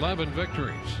 11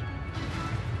 victories.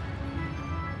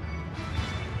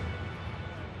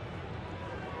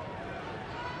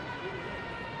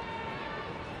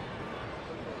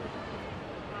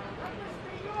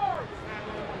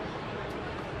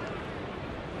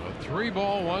 A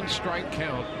 3-ball, 1-strike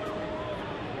count.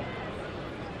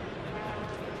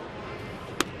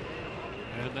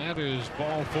 And that is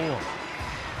ball 4.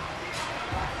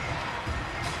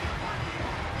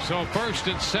 So first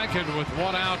and second with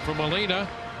 1 out for Molina.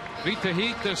 Beat the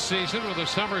Heat this season with a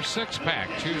summer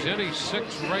 6-pack. Choose any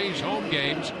 6 Rays home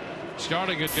games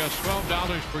starting at just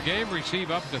 $12 per game. Receive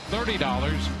up to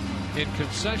 $30 in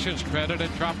concessions credit at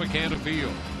Tropicana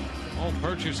Field. All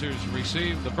purchasers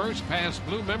receive the First Pass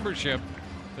Blue membership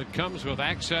that comes with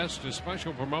access to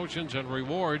special promotions and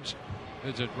rewards.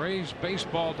 Visit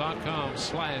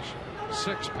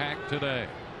RaysBaseball.com/6-pack today.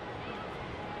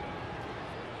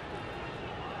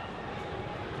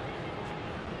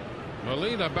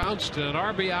 Molina bounced an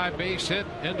RBI base hit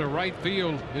into right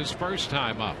field his first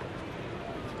time up.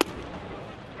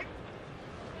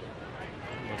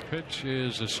 The pitch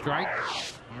is a strike.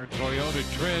 Our Toyota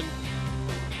Trend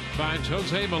finds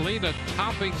Jose Molina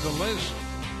topping the list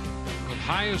of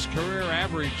highest career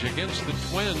average against the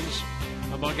Twins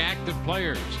among active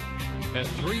players at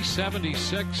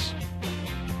 .376,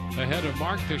 ahead of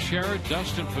Mark Teixeira,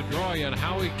 Dustin Pedroia, and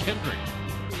Howie Kendrick.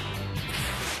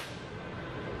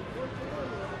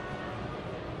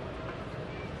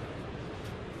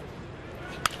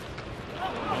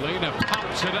 Molina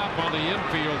pops it up on the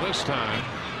infield this time.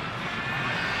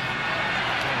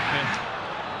 And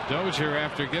Dozier,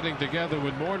 after getting together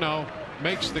with Morneau,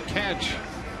 makes the catch.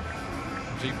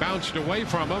 He bounced away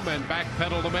from him and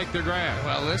backpedaled to make the grab.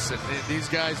 Well, listen, these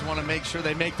guys want to make sure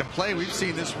they make the play. We've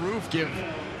seen this roof give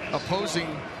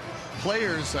opposing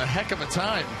players a heck of a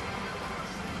time.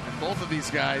 And both of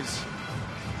these guys.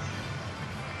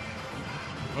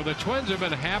 Well, the Twins have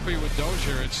been happy with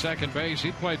Dozier at second base.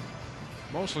 He played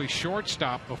mostly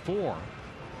shortstop before.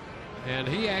 And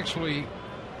he actually,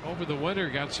 over the winter,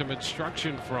 got some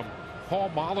instruction from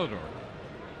Paul Molitor.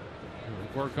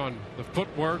 Work on the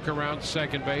footwork around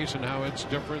second base and how it's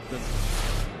different than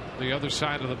the other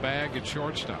side of the bag at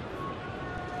shortstop.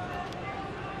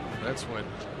 That's what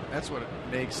it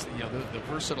makes, you know, the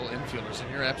versatile infielders. And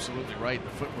you're absolutely right. The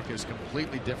footwork is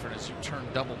completely different as you turn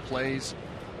double plays.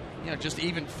 You know, just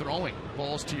even throwing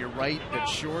balls to your right at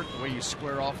short, the way you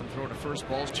square off and throw to first,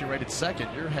 balls to your right at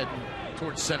second, you're heading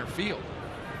towards center field.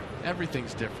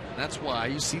 Everything's different. That's why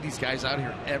you see these guys out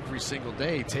here every single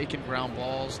day taking ground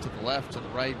balls to the left, to the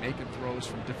right, making throws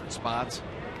from different spots.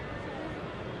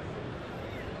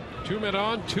 2 men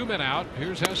on, 2 men out.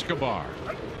 Here's Escobar.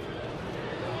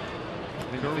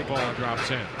 Curveball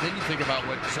drops in. Then you think about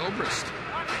what Zobrist,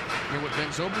 you know, what Ben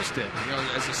Zobrist did, you know,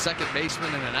 as a second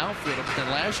baseman and an outfielder, but then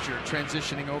last year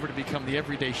transitioning over to become the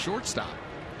everyday shortstop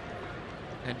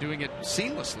and doing it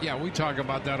seamlessly. Yeah, we talk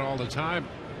about that all the time.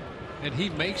 And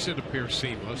he makes it appear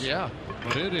seamless. Yeah.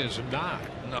 But it is not.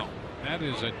 No. That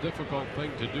is a difficult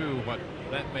thing to do, what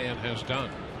that man has done.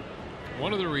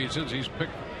 One of the reasons he's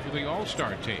picked for the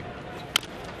All-Star team.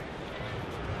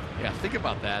 Yeah, think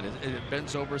about that. Ben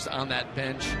Zobrist on that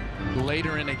bench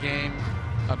later in a game,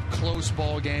 a close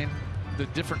ball game, the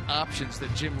different options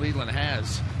that Jim Leland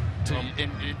has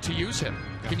to use him.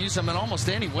 Yeah. Can use him in almost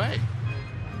any way.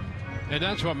 And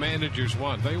that's what managers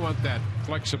want. They want that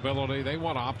flexibility. They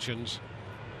want options.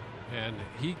 And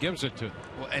he gives it to them.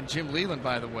 Well, and Jim Leland,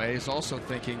 by the way, is also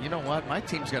thinking, you know what? My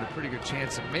team's got a pretty good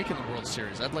chance of making the World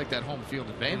Series. I'd like that home field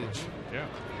advantage. Yeah.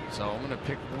 So I'm going to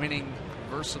pick winning,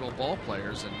 versatile ball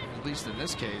players. And at least in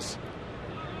this case,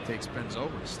 takes Ben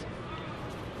Zobrist.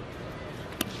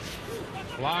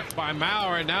 Blocked by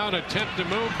Mauer, and now an attempt to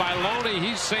move by Loney.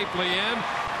 He's safely in.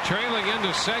 trailing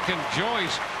into second.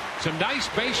 Joyce. Some nice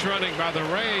base running by the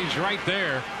Rays right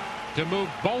there to move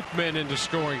both men into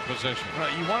scoring position.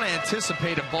 Right, you want to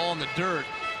anticipate a ball in the dirt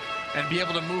and be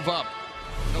able to move up.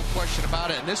 No question about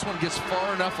it. And this one gets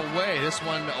far enough away. This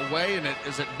one away, and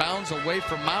as it bounds away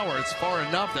from Mauer, it's far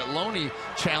enough that Loney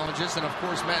challenges. And, of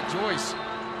course, Matt Joyce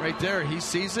right there. He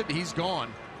sees it. He's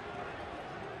gone.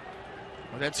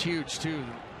 Well, that's huge, too.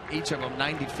 Each of them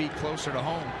 90 feet closer to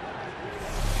home.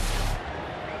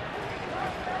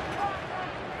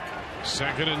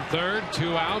 Second and third,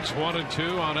 2 outs, 1 and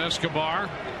 2 on Escobar.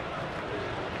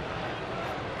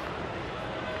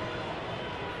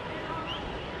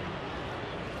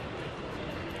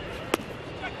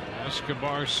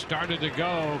 Escobar started to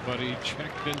go, but he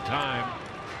checked in time.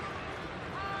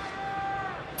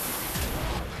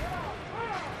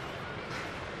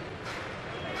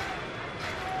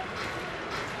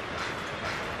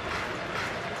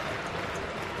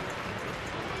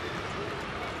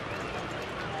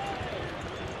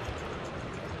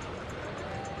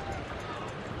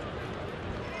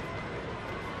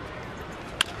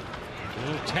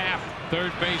 Little tap,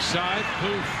 third base side,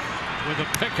 poof, with a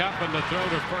pickup and the throw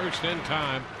to first in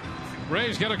time.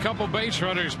 Rays get a couple base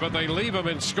runners, but they leave them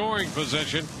in scoring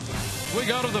position. We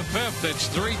go to the fifth. It's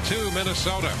 3-2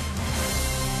 Minnesota.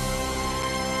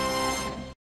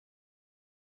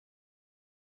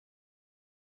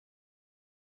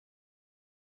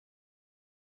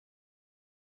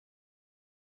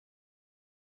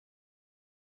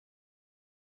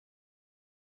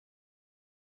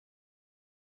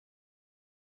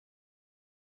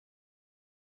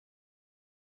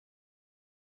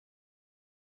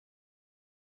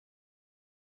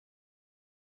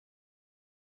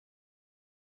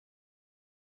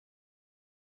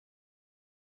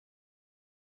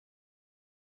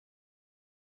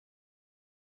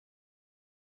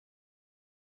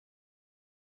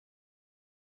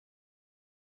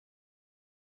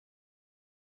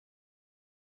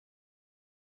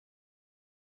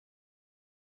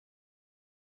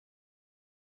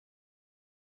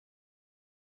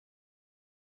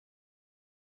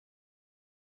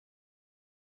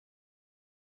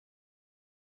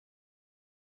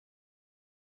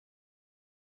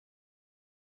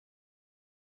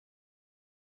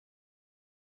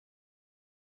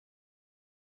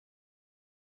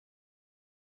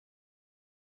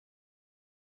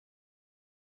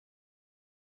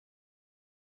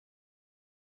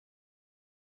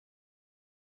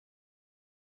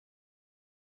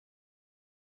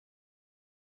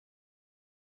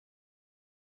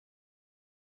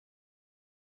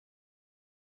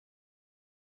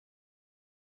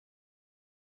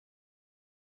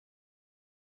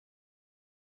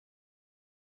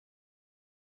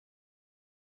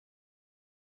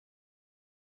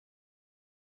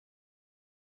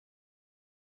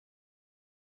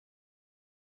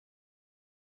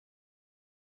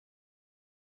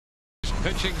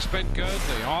 Pitching's been good.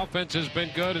 The offense has been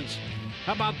good. And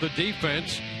how about the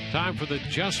defense? Time for the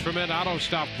Just For Men Auto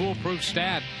Stop foolproof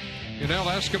stat. Yunel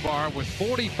Escobar with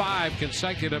 45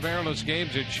 consecutive errorless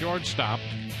games at shortstop.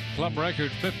 Club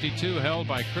record 52 held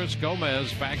by Chris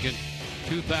Gomez back in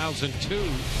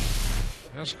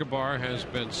 2002. Escobar has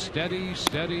been steady,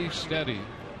 steady, steady,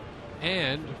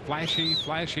 and flashy,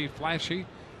 flashy, flashy,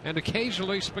 and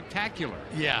occasionally spectacular.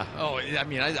 Yeah. Oh, I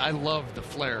mean, I love the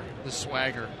flair, the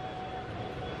swagger.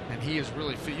 And he is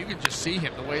really fit. You can just see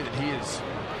him the way that he is.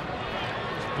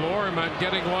 Floryman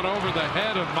getting one over the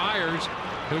head of Myers,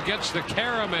 who gets the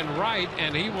carom and right,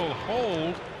 and he will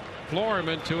hold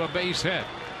Floryman to a base hit.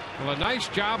 Well, a nice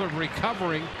job of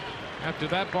recovering after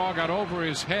that ball got over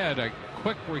his head. A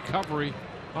quick recovery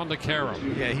on the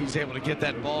carom. Yeah, he's able to get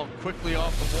that ball quickly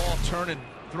off the wall, turn and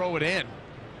throw it in.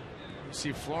 You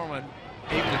see Floryman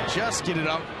able to just get it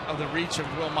out of the reach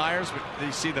of Will Myers, but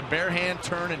you see the bare hand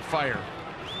turn and fire.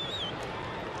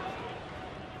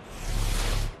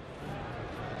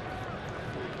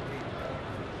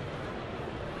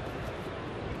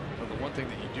 One thing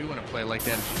that you do in a play like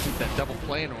that is you keep that double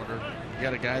play in order. You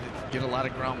got a guy that can get a lot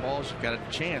of ground balls. You've got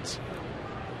a chance.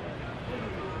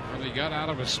 Well, he got out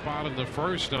of a spot in the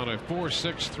first on a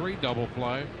 4-6-3 double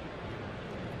play.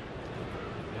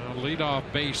 Now leadoff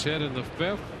base hit in the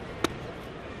fifth.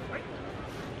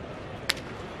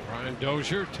 Brian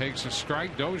Dozier takes a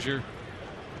strike. Dozier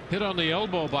hit on the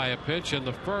elbow by a pitch in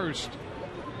the first,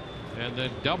 and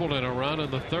then doubled in a run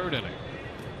in the third inning.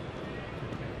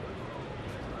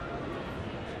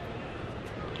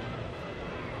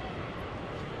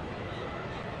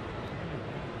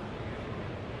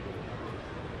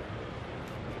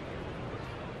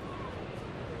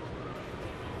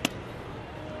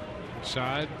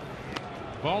 Side.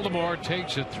 Baltimore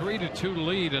takes a 3-2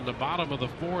 lead in the bottom of the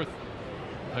fourth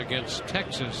against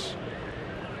Texas.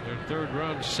 Their third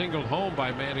run singled home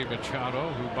by Manny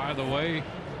Machado, who, by the way,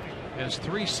 has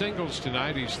 3 singles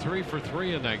tonight. He's 3 for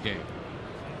 3 in that game.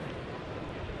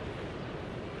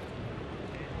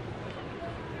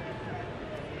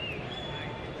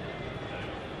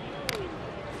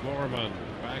 Florman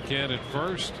back in at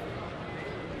first.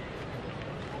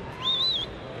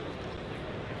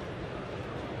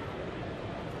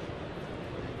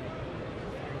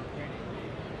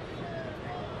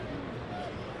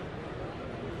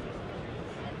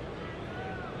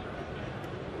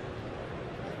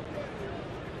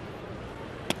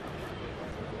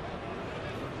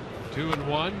 Two and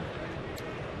one.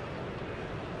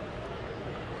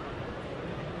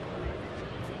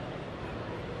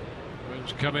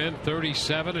 Twins come in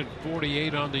 37 and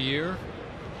 48 on the year.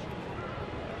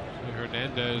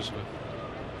 Hernandez with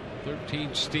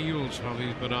 13 steals while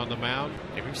he's been on the mound.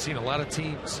 And we've seen a lot of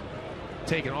teams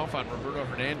taking off on Roberto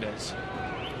Hernandez.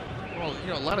 Well,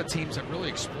 you know, a lot of teams have really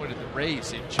exploited the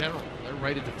Rays in general. They're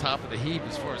right at the top of the heap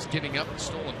as far as giving up the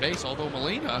stolen base, although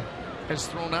Molina has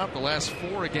thrown out the last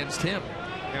 4 against him.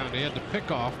 Yeah, and he had the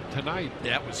pickoff tonight.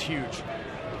 That was huge.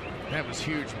 That was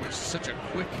huge. Which such a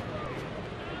quick,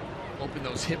 open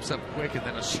those hips up quick, and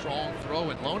then a strong throw.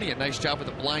 And Loney, a nice job with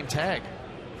the blind tag.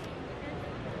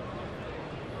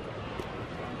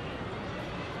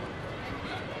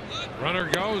 Runner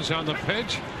goes on the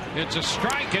pitch. It's a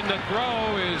strike, and the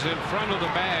throw is in front of the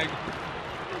bag.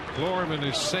 Florman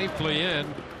is safely in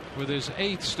with his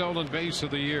 8th stolen base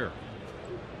of the year.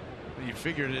 You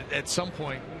figured at some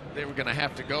point they were going to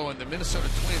have to go, and the Minnesota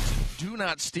Twins do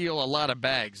not steal a lot of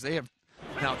bags. They have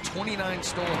now 29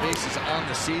 stolen bases on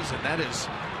the season. That is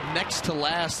next to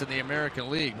last in the American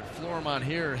League. But Florman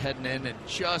here heading in and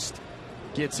just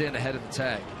gets in ahead of the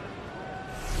tag.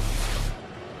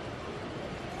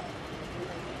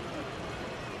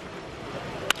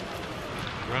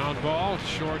 Ground ball,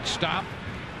 shortstop.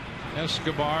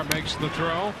 Escobar makes the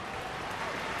throw.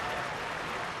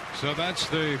 So that's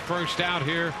the first out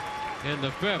here in the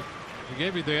 5th. We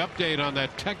gave you the update on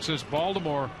that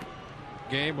Texas-Baltimore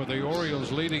game with the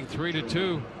Orioles leading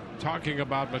 3-2. Talking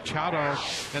about Machado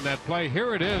and that play.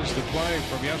 Here it is, the play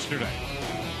from yesterday.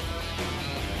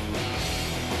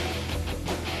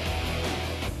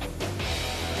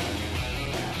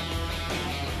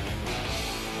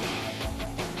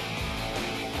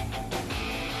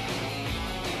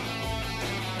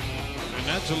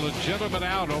 That's a legitimate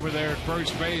out over there at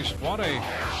first base. What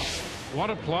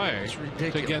a play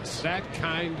to get that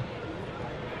kind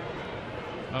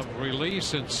of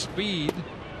release and speed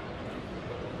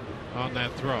on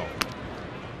that throw.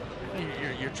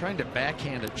 You're trying to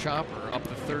backhand a chopper up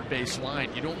the third base line.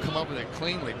 You don't come up with it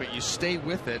cleanly, but you stay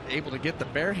with it, able to get the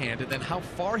bare hand. And then how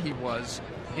far he was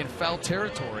in foul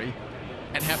territory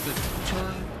and have to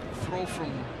turn, throw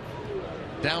from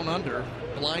down under,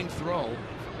 blind throw,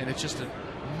 and it's just a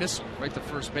missile right to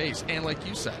first base. And like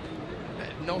you said,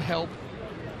 no help,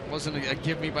 wasn't a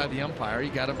give me by the umpire. He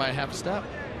got it by half a step.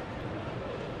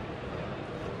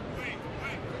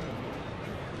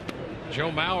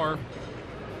 Joe Mauer,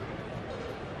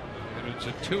 and it's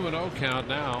a 2-0 count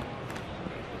now.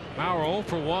 Mauer 0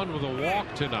 for 1 with a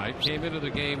walk tonight. Came into the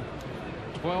game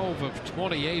 12 of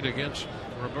 28 against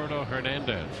Roberto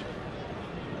Hernandez.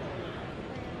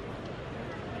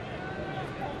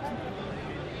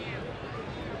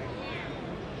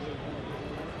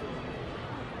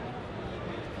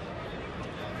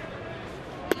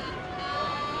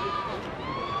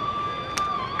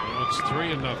 It's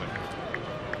 3-0.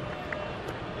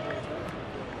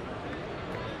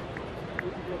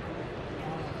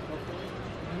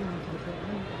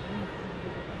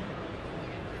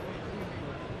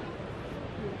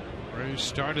 Rays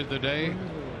started the day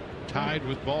tied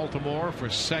with Baltimore for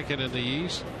 2nd in the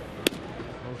East.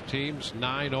 Both teams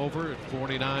 9 over at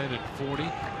 49 and 40.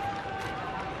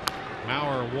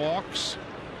 Mauer walks.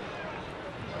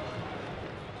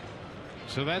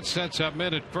 So that sets up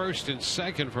men at first and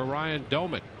second for Ryan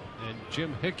Doman, and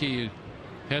Jim Hickey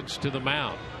heads to the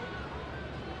mound.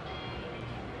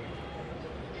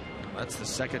 That's the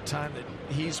second time that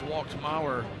he's walked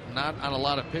Mauer, not on a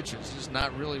lot of pitches, just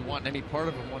not really wanting any part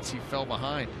of him once he fell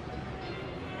behind.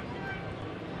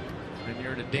 And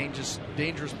you're in a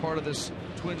dangerous part of this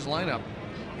Twins lineup.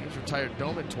 He's retired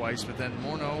Doman twice, but then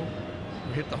Morneau,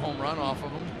 who hit the home run off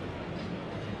of him,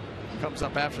 comes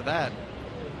up after that.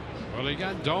 Well, he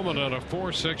got Doman on a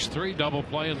 4-6-3 double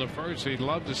play in the first. He'd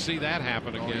love to see that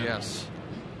happen again. Oh, yes.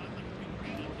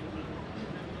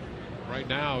 Right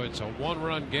now, it's a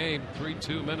 1-run game,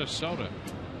 3-2 Minnesota.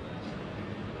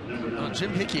 Well,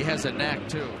 Jim Hickey has a knack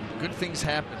too. Good things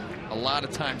happen a lot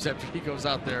of times after he goes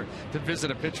out there to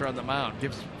visit a pitcher on the mound.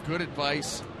 Gives good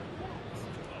advice.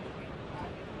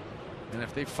 And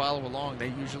if they follow along, they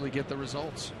usually get the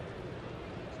results.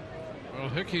 Well,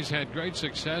 Hickey's had great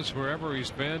success wherever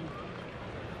he's been.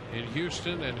 In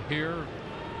Houston and here.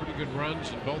 Pretty good runs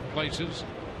in both places.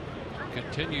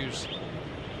 Continues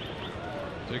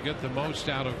to get the most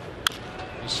out of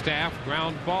the staff.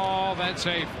 Ground ball. That's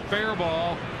a fair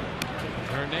ball.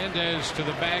 Hernandez to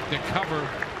the bag to cover.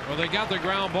 Well, they got the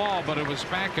ground ball, but it was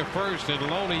back to first, and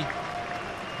Loney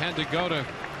had to go to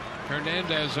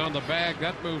Hernandez on the bag.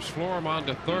 That moves Florimon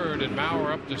to third and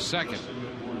Mauer up to second.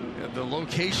 The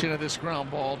location of this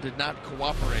ground ball did not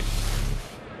cooperate. It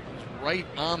was right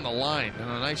on the line, and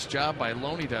a nice job by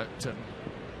Loney to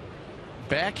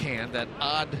backhand that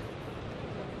odd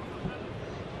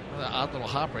little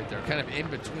hop right there, kind of in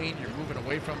between. You're moving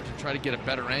away from him to try to get a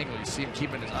better angle. You see him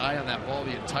keeping his eye on that ball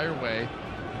the entire way.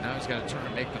 And now he's got to turn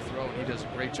and make the throw, and he does a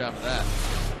great job of that.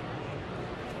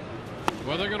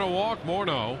 Well, they're going to walk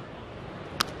Morneau,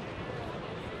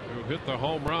 who hit the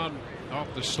home run off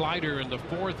the slider in the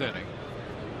fourth inning.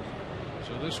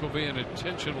 So this will be an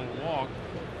intentional walk.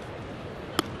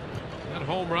 That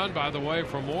home run, by the way,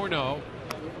 for Morneau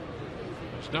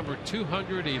is number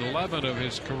 211 of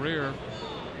his career,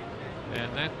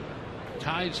 and that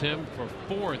ties him for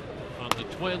fourth on the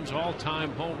Twins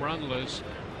all-time home run list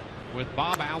with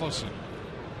Bob Allison.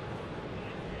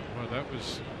 Well, that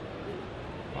was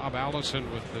Bob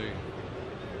Allison with the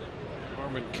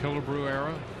Norman Killebrew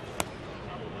era.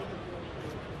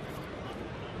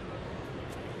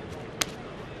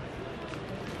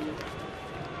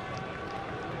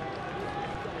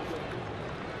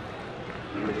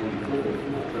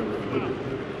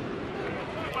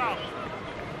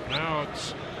 Now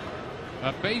it's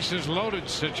a bases loaded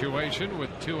situation with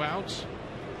 2 outs.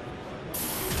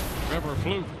 Trevor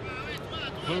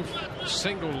Plouffe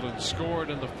singled and scored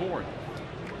in the fourth.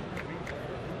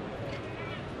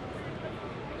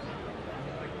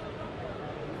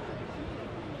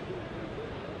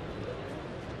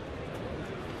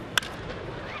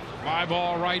 Fly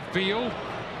ball right field.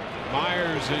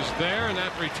 Myers is there, and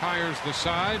that retires the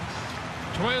side.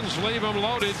 Twins leave them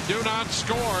loaded, do not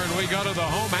score, and we go to the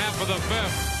home half of the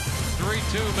fifth.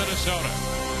 3-2 Minnesota.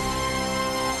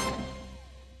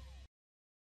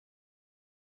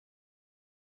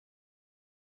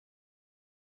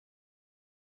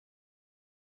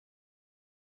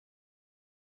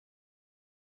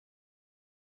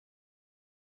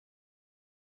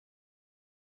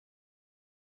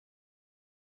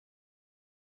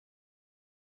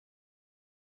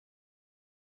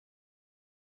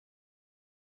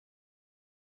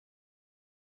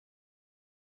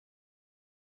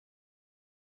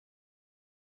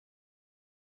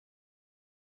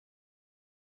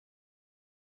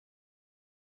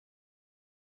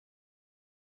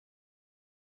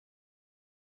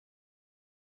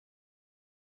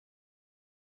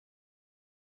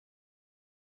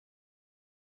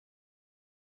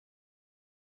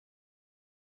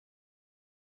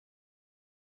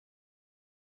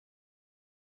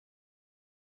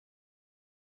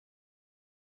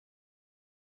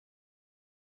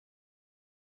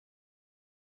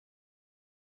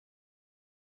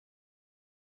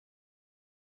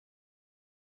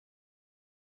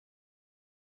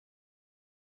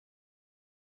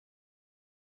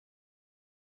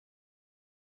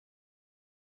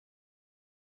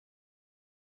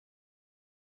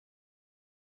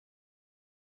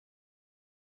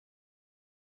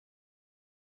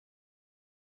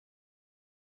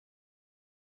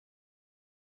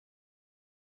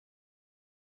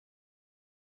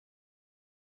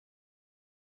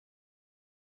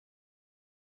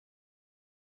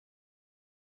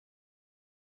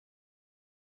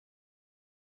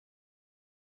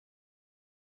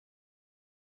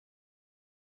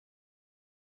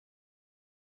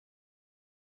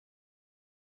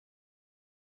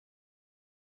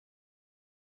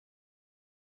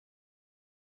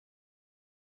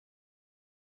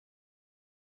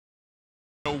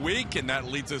 A week, and that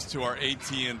leads us to our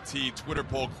AT Twitter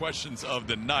poll questions of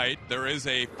the night. There is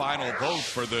a final vote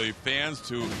for the fans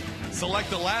to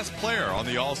select the last player on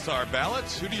the All-Star ballot.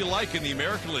 Who do you like in the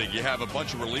American League? You have a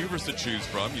bunch of relievers to choose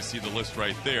from. You see the list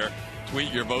right there.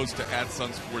 Tweet your votes to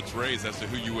 @SunSportsRays as to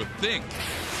who you would think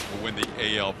will win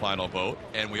the AL final vote.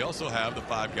 And we also have the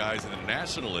 5 guys in the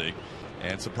National League.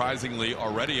 And surprisingly,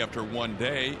 already after one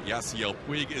day, Yasiel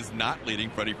Puig is not leading.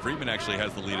 Freddie Freeman actually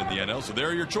has the lead in the NL. So there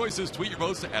are your choices. Tweet your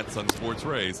votes to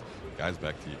 @SunSportsRays. Guys,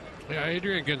 back to you. Yeah,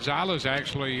 Adrian Gonzalez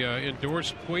actually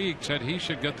endorsed Puig, said he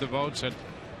should get the votes, and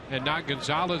and not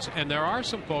Gonzalez. And there are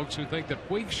some folks who think that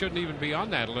Puig shouldn't even be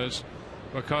on that list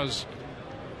because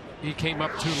he came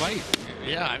up too late.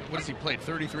 Yeah, what has he played?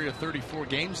 33 or 34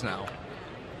 games now.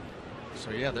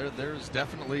 So yeah, there's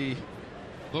definitely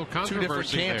a little two different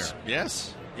controversy camps. there.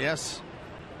 Yes, yes.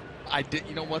 I did.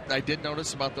 You know what I did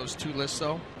notice about those two lists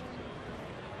though?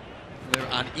 They're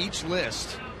on each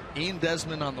list, Ian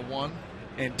Desmond on the one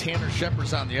and Tanner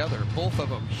Shepard's on the other. Both of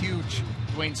them huge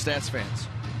Dwayne Stats fans.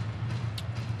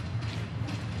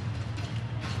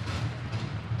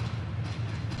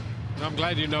 I'm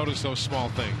glad you noticed those small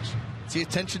things. It's the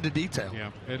attention to detail.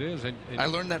 Yeah, it is. And I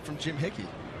learned that from Jim Hickey.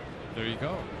 There you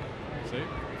go. See?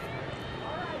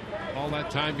 All that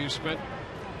time you spent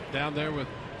down there with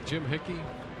Jim Hickey,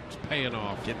 it's paying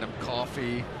off. Getting him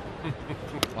coffee,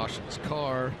 washing his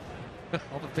car,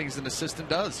 all the things an assistant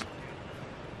does.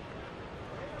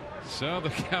 So the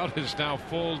count is now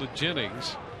full to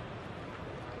Jennings.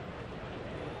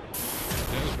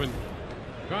 Desmond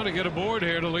trying to get aboard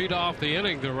here to lead off the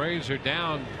inning. The Rays are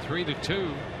down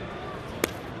 3-2.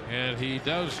 And he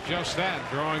does just that,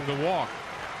 drawing the walk.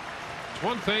 It's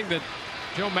one thing that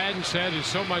Joe Maddon said is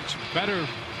so much better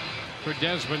for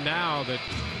Desmond now that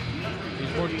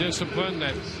he's more disciplined,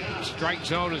 that strike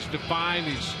zone is defined,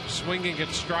 he's swinging at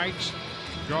strikes,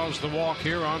 draws the walk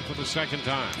here on for the second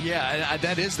time. Yeah,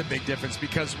 that is the big difference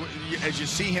because as you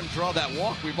see him draw that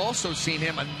walk, we've also seen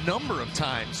him a number of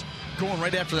times going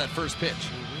right after that first pitch,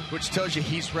 which tells you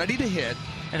he's ready to hit,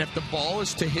 and if the ball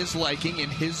is to his liking in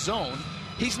his zone,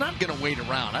 he's not going to wait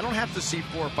around. I don't have to see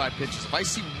 4 or 5 pitches. If I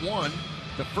see one,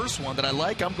 the first one that I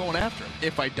like, I'm going after him.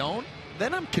 If I don't,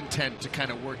 then I'm content to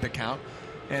kind of work the count.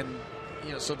 And,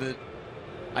 you know, so the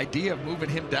idea of moving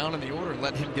him down in the order and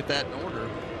letting him get that in order,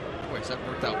 boy, has that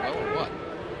worked out well or what?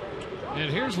 And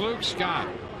here's Luke Scott.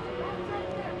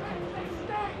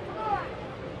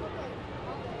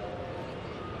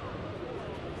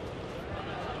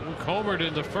 Luke homered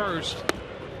in the first.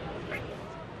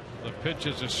 The pitch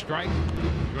is a strike.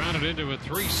 Grounded into a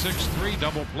 3-6-3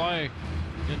 double play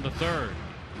in the third.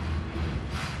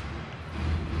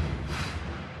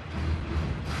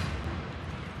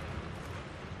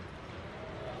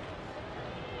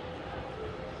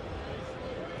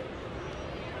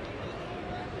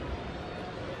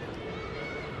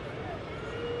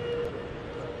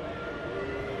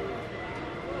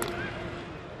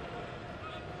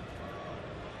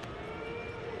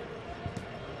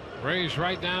 Rays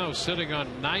right now sitting on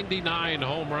 99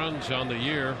 home runs on the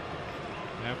year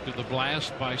after the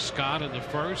blast by Scott in the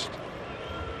first.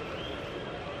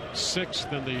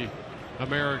 6th in the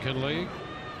American League.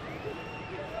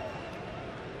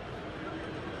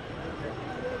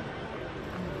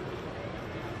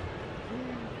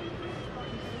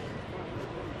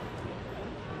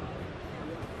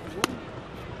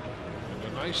 And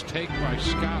a nice take by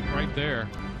Scott right there.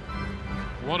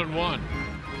 1-1.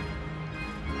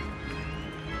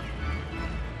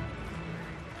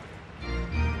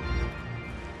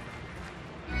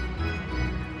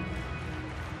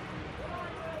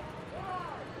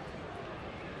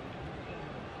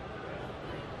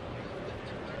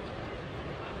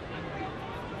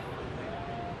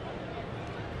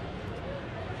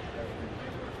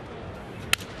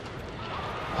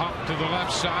 To the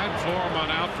left side, Florimon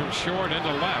out from short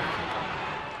into left.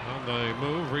 On the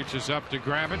move, reaches up to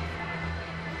grab it.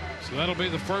 So that'll be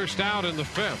the first out in the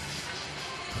 5th.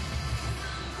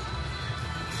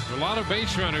 A lot of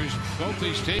base runners. Both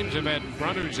these teams have had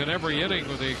runners in every inning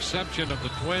with the exception of the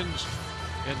Twins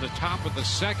in the top of the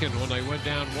second when they went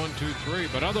down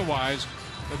 1-2-3. But otherwise,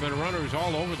 there have been runners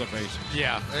all over the bases.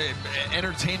 Yeah,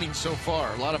 entertaining so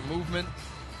far. A lot of movement.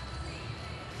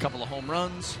 A couple of home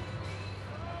runs.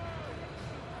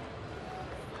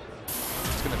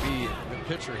 It's going to be the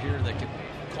pitcher here that can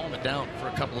calm it down for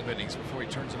a couple of innings before he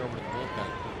turns it over to the bullpen.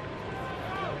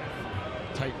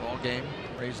 Tight ball game.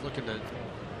 Ray's looking to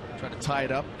try to tie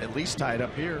it up, at least tie it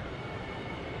up here.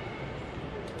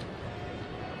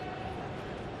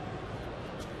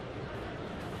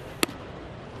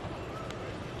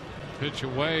 Pitch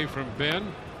away from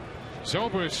Ben.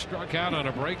 Zobrist struck out on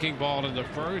a breaking ball in the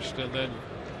first and then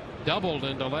doubled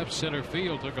into left center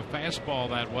field. Took a fastball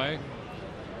that way.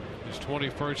 His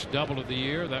 21st double of the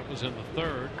year. That was in the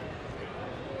third.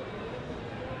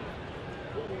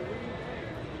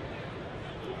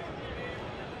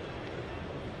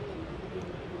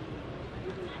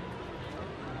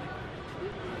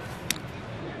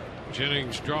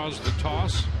 Jennings draws the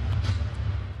toss.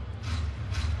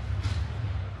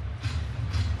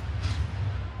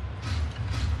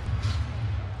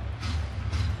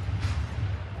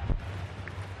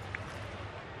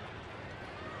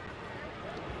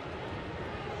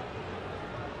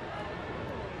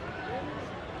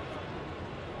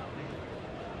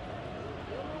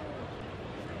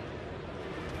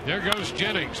 There goes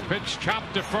Jennings. Pitch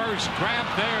chopped to first.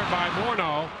 Grabbed there by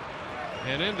Morneau.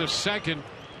 And into second.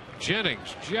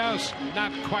 Jennings just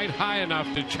not quite high enough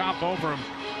to chop over him.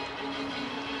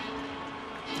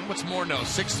 What's Morneau?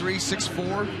 6'3",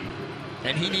 6'4"?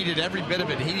 And he needed every bit of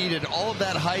it. He needed all of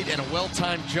that height and a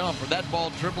well-timed jump, or that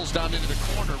ball dribbles down into the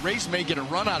corner. Race may get a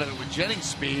run out of it with Jennings'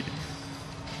 speed.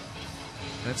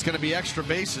 And it's going to be extra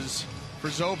bases for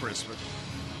Zobrist, but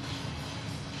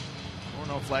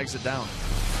Morneau flags it down.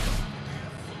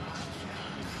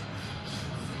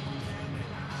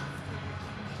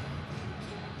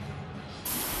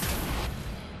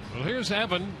 Well, here's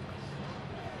Evan.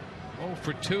 0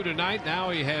 for 2 tonight.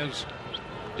 Now he has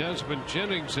Desmond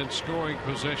Jennings in scoring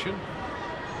position.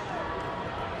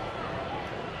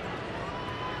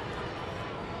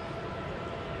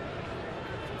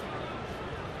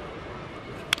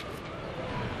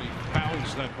 He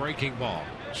fouls that breaking ball.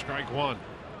 Strike one.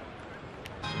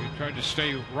 He tried to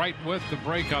stay right with the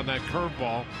break on that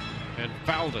curveball and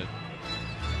fouled it.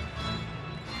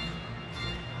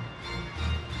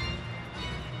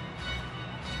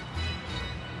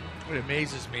 It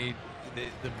amazes me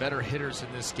the better hitters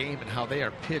in this game and how they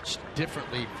are pitched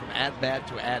differently from at bat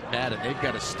to at bat, and they've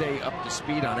got to stay up to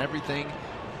speed on everything.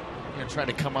 You know, try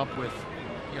to come up with,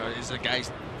 you know, is the guys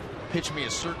pitch me a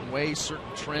certain way,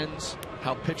 certain trends,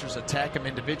 how pitchers attack them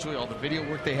individually, all the video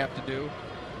work they have to do.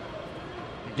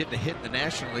 And getting a hit in the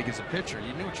National League as a pitcher,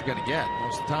 you knew what you're going to get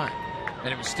most of the time,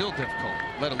 and it was still difficult.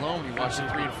 Let alone you watch the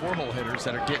 3- and 4-hole hitters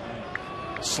that are getting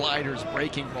sliders,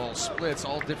 breaking balls, splits,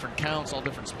 all different counts, all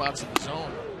different spots in the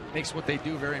zone. Makes what they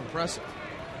do very impressive.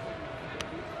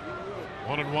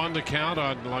 1-1 to count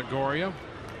on Longoria.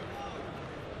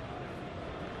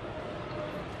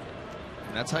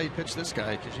 And that's how you pitch this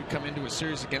guy, because you come into a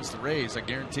series against the Rays, I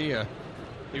guarantee you.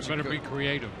 You better be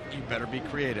creative. You better be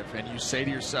creative. And you say to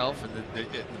yourself in the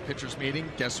pitcher's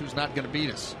meeting, guess who's not going to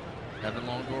beat us? Evan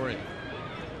Longoria.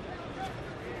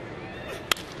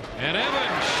 And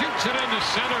Evans shoots it into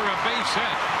center, a base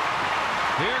hit.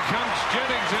 Here comes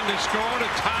Jennings in to score to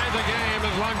tie the game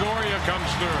as Longoria comes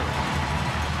through.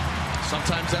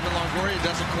 Sometimes Evan Longoria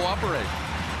doesn't cooperate.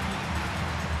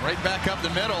 Right back up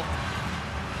the middle.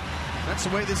 That's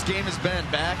the way this game has been.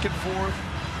 Back and forth.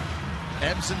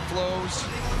 Ebbs and flows.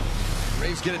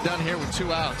 Rays get it done here with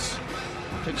 2 outs.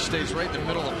 Pitch stays right in the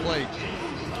middle of the plate.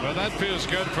 Well, that feels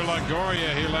good for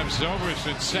Longoria. He left Zobrist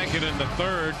at second in the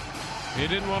third. He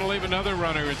didn't want to leave another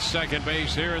runner at second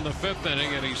base here in the 5th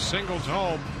inning, and he singles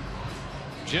home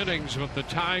Jennings with the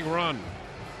tying run.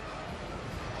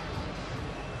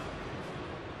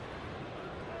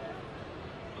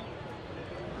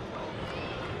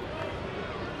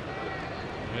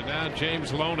 And now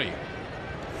James Loney.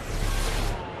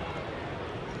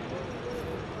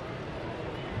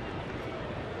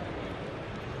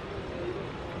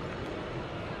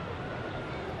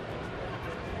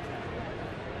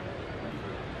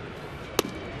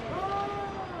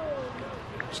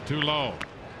 Too low.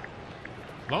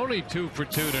 Loney 2 for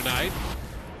 2 tonight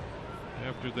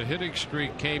after the hitting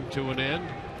streak came to an end.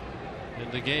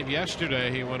 In the game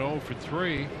yesterday, he went 0 for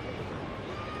 3.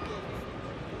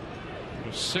 A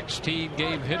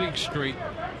 16-game hitting streak.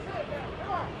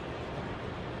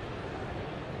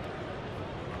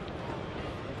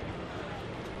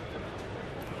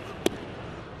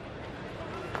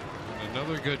 And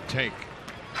another good take.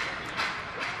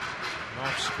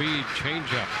 Off speed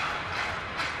changeup.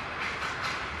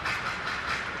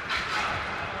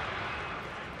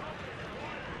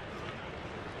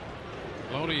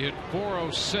 Loney hit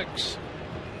 .406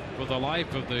 for the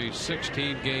life of the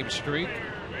 16-game streak.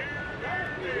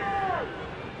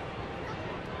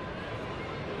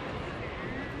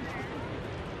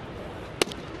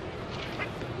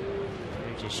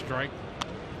 There's a strike.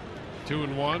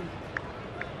 2-1.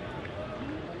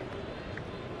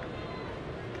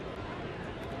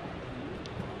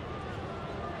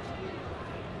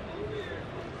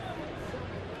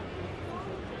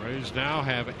 Rays now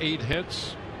have 8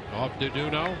 hits off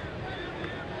Deduno.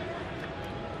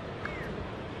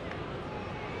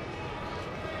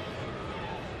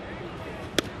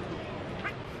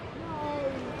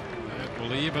 That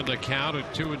will even the count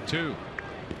at 2-2.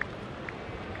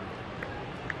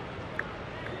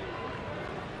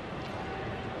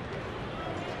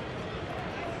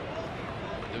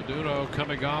 Deduno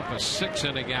coming off a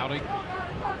 6-inning outing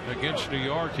against New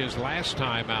York. His last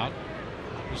time out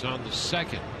was on the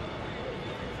 2nd.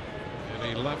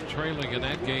 He left trailing in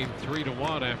that game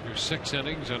 3-1 after 6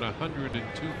 innings and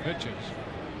 102 pitches.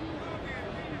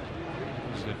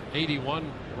 He's at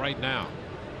 81 right now.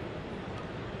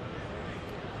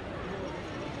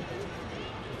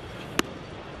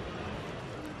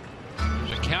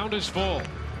 There's a count count is full.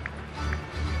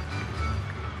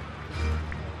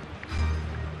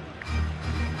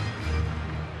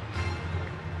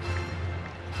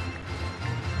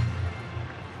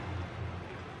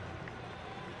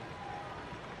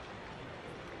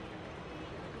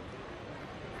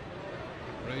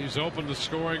 Rays opened the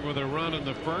scoring with a run in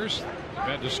the first.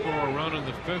 Had to score a run in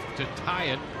the fifth to tie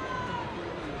it.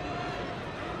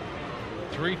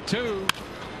 3-2.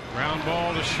 Ground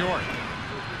ball to short.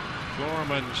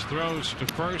 Gorman's throws to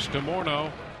first to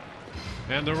Morneau.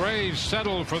 And the Rays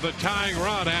settle for the tying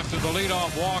run after the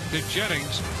leadoff walk to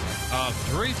Jennings. A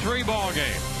 3-3 ball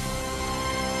game.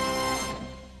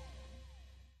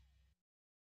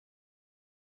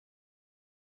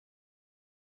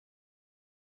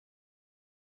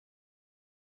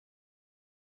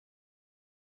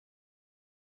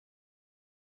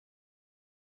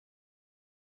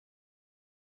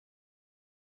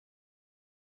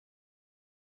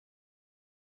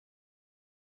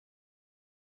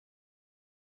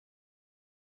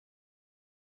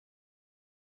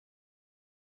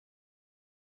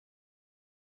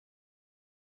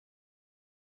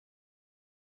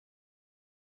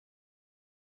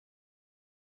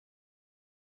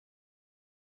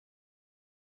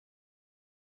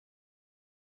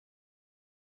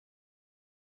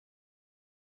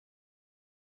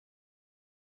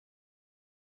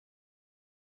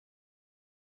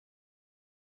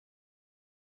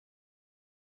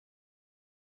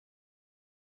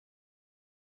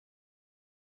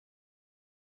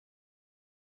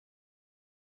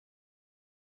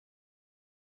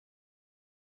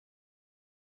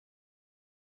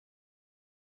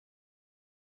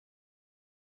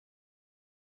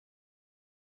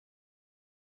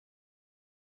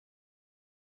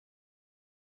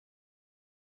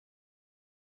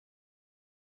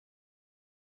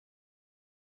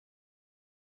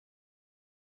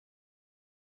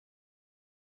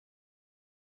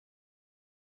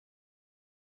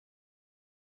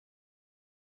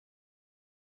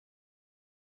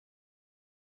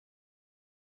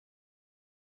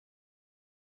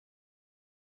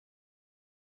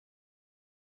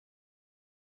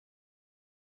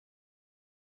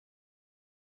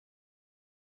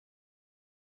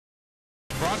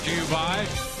 Brought to you by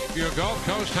your Gulf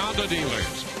Coast Honda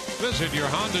dealers. Visit your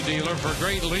Honda dealer for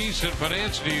great lease and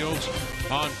finance deals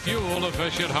on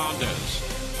fuel-efficient Hondas.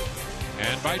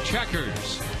 And by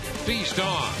Checkers. Feast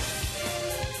on.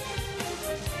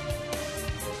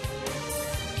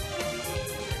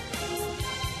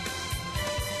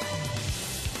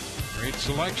 Great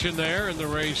selection there in the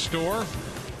Rays store.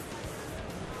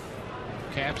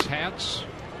 Caps, hats,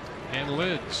 and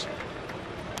lids.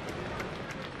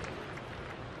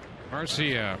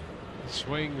 Garcia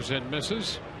swings and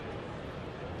misses.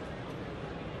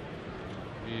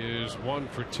 He is 1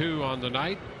 for 2 on the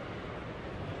night.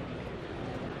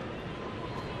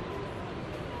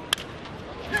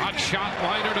 Hot shot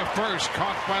liner to first,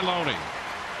 caught by Loney.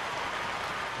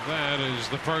 That is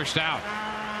the first out.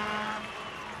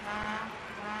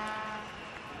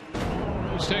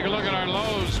 Let's take a look at our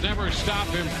lows. Never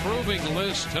stop improving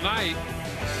list tonight.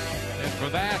 And for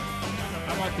that,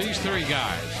 how about these three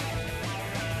guys?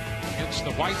 Against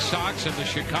the White Sox in the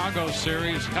Chicago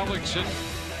series, Hellickson,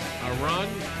 a run,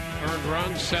 earned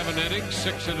runs, 7 innings,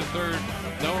 6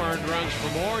 1/3, no earned runs for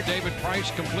more. David Price,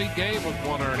 complete game with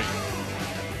 1 earning.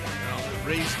 Well, the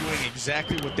Rays doing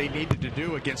exactly what they needed to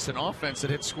do against an offense that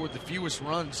had scored the fewest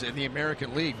runs in the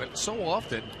American League. But so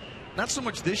often, not so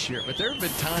much this year, but there have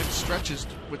been times, stretches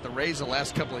with the Rays the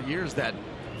last couple of years that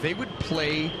they would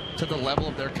play to the level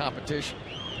of their competition.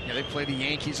 You know, they play the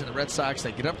Yankees and the Red Sox.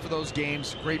 They get up for those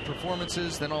games, great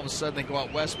performances. Then all of a sudden they go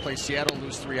out west, play Seattle,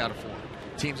 lose 3 out of 4.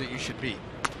 Teams that you should beat.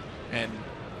 And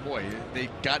boy, they've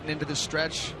gotten into this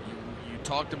stretch. You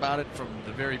talked about it from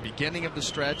the very beginning of the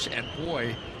stretch, and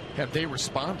boy, have they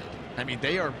responded. I mean,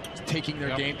 they are taking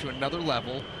their game to another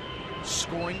level,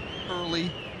 scoring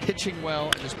early, pitching well,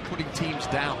 and just putting teams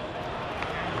down.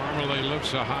 Normally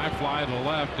looks a high fly to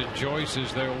left, and Joyce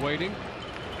is there waiting.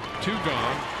 2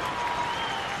 gone.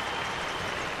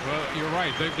 Well, you're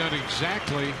right. They've done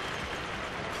exactly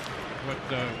what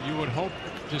you would hope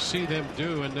to see them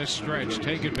do in this stretch.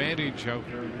 Take advantage of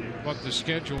what the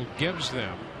schedule gives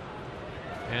them.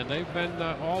 And they've been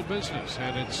all business.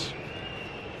 And it's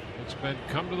been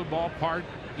come to the ballpark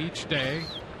each day,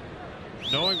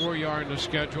 knowing where you are in the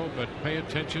schedule, but pay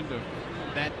attention to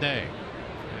that day.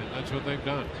 And that's what they've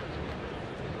done.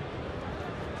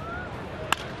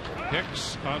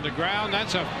 Hicks on the ground.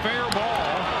 That's a fair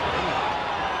ball.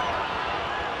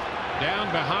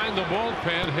 Down behind the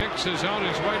bullpen. Hicks is on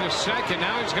his way to second.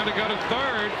 Now he's going to go to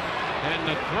third. And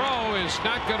the throw is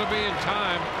not going to be in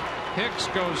time. Hicks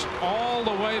goes all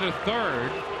the way to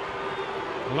third.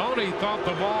 Loney thought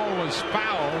the ball was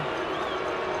foul.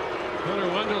 Hunter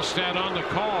Wendelstedt on the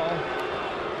call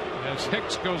as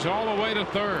Hicks goes all the way to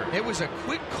third. It was a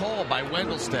quick call by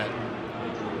Wendelstedt.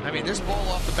 I mean, this ball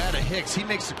off the bat of Hicks, he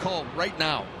makes the call right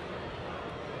now.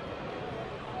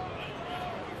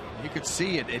 You could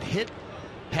see it. It hit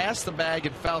past the bag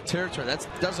in foul territory. That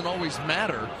doesn't always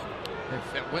matter.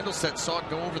 If Wendelstedt saw it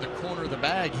go over the corner of the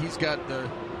bag, he's got the...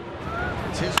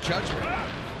 It's his judgment.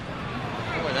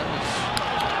 Boy, that was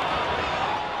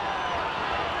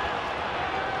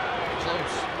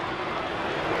close.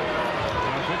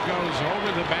 If it goes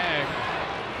over the bag,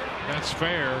 that's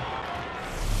fair.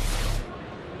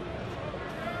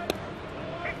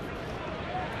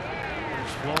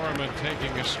 There's Florman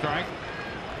taking a strike.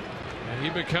 And he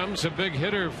becomes a big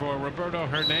hitter for Roberto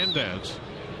Hernandez.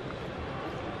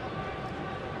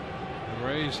 The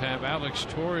Rays have Alex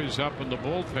Torres up in the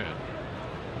bullpen.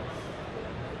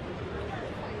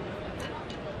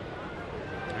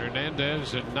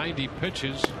 Hernandez at 90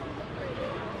 pitches,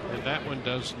 and that one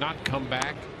does not come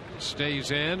back.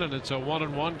 Stays in, and it's a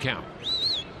 1-1 count.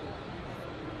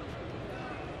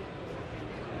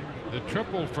 The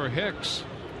triple for Hicks,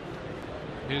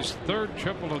 his third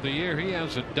triple of the year. He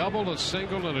has a double, a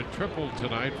single, and a triple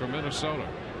tonight for Minnesota.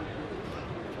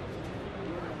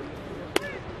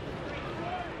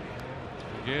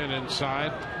 Again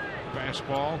inside,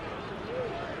 fastball.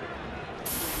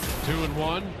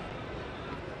 2-1.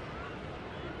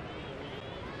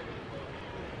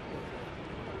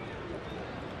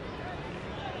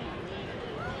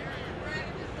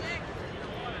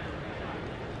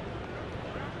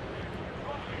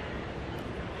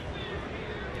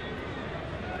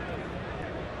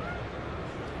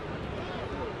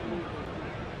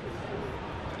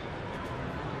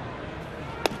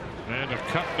 And a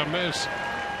cut and a miss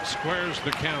squares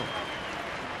the count.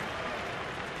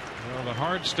 Well, the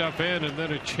hard stuff in, and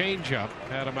then a changeup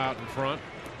had him out in front.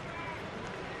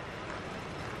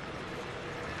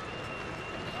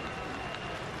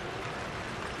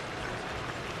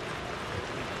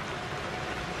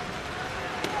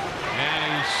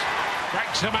 And he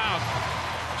strikes him out.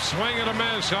 Swing and a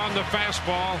miss on the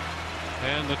fastball,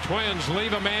 and the Twins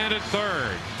leave a man at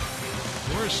third.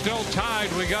 We're still tied.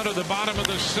 We go to the bottom of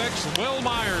the sixth. Will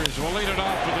Myers will lead it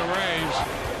off for the Rays,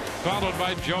 followed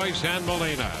by Joyce and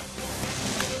Molina.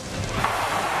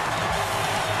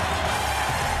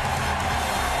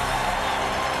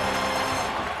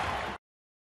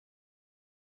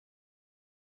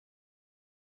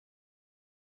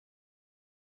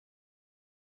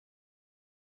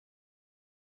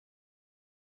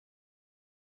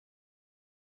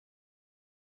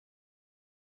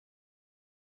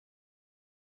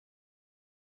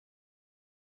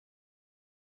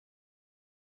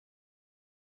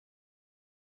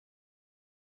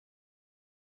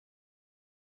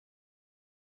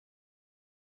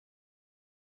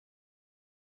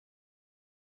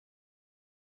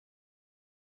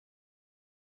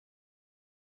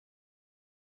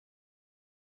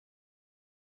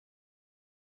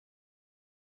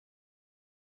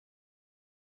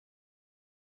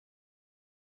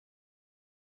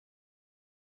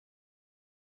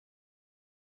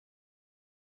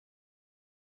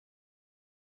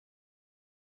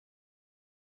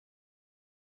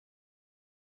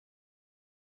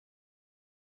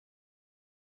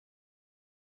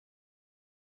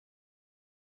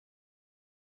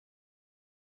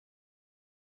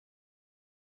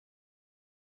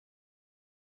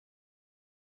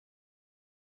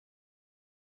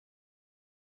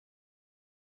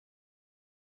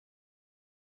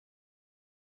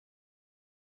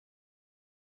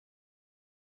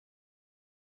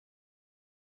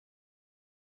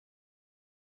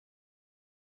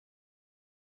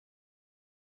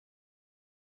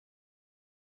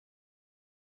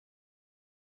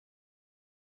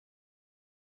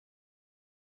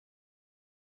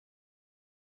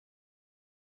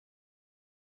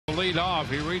 Lead off.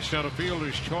 He reached on a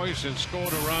fielder's choice and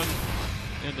scored a run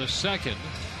in the second.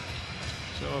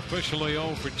 So officially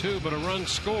 0 for 2, but a run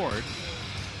scored.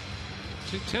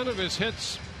 See, 10 of his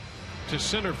hits to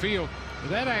center field.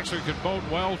 That actually could bode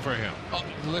well for him. Oh,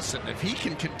 listen, if he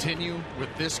can continue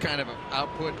with this kind of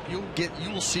output, you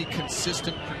will see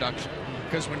consistent production.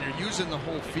 Because when you're using the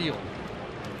whole field,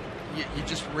 you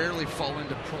just rarely fall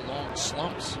into prolonged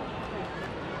slumps.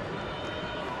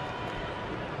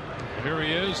 Here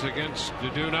he is against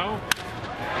Duduno,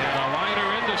 and a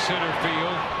liner into center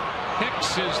field.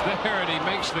 Hicks is there, and he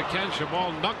makes the catch. The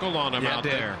ball knuckled on him out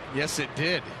there. Yes, it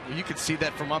did. You could see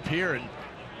that from up here. And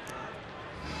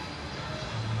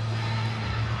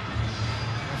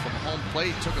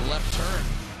plate, took a left turn.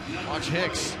 Watch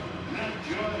Hicks.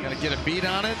 Got to get a beat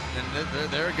on it, and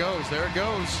there it goes. There it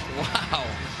goes. Wow.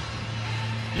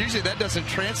 Usually that doesn't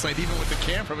translate even with the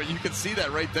camera, but you can see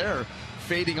that right there,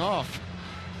 fading off.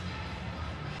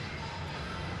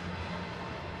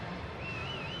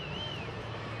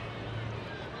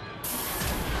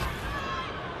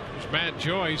 There's Matt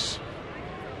Joyce.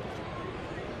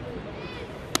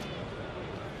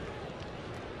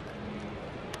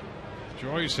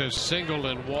 Joyce has singled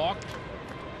and walked.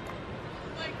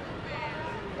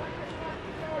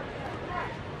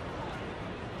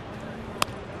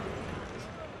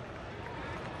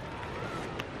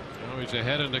 Now he's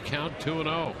ahead in the count,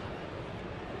 2-0.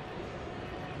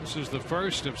 This is the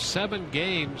first of 7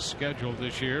 games scheduled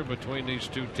this year between these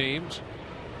two teams.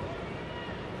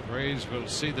 Rays will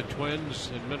see the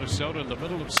Twins in Minnesota in the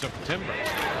middle of September.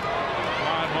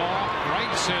 Fly ball,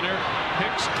 right center.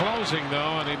 Hicks closing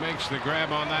though, and he makes the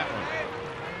grab on that one.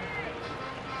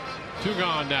 2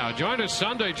 gone now. Join us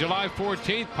Sunday, July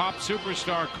 14th. Pop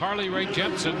superstar Carly Rae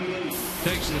Jepsen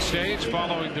takes the stage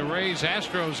following the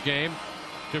Rays-Astros game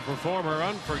to perform her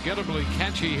unforgettably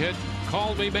catchy hit,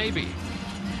 Call Me Maybe.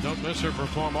 Don't miss her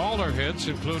perform all her hits,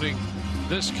 including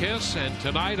This Kiss and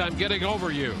Tonight I'm Getting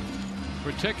Over You.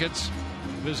 For tickets,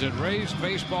 visit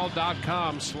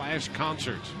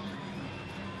raysbaseball.com/concerts.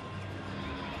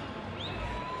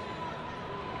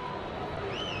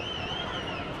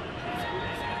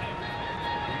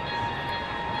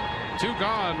 Two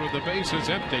gone with the bases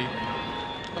empty.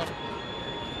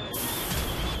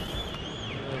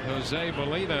 And Jose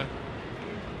Molina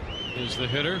is the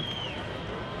hitter.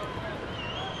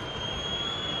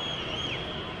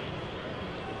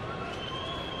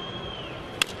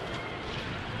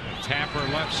 Tapper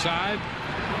left side.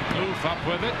 Oof up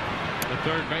with it. The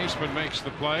third baseman makes the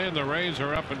play, and the Rays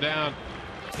are up and down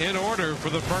in order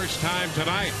for the first time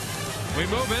tonight. We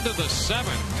move into the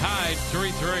 7th, tied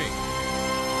 3-3.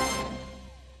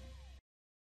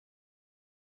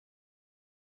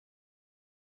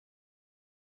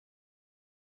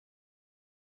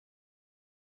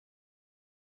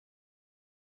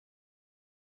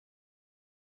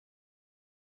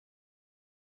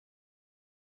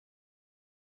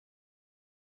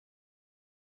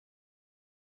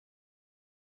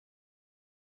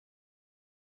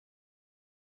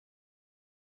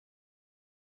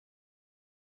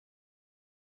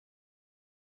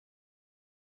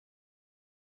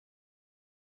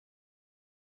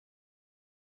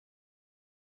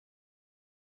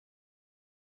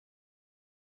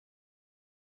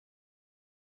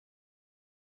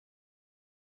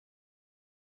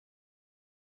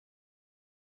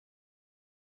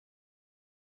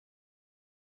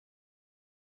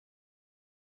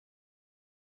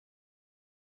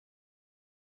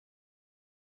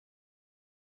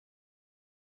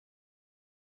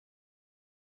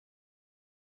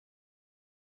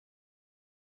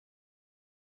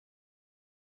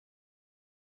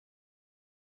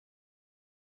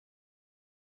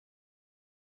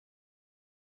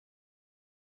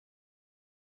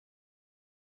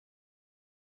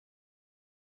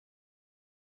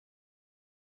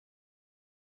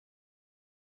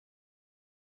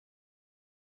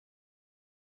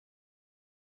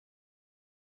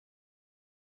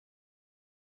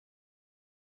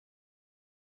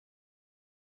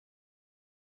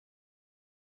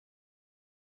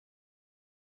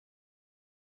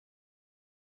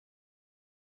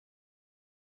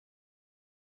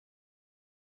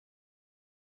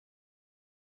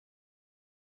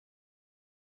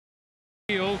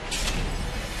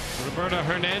 Roberto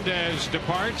Hernandez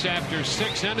departs after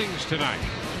 6 innings tonight.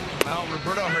 Well,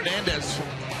 Roberto Hernandez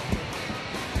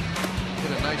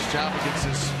did a nice job against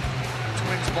his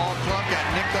Twins ball club.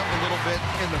 Got nicked up a little bit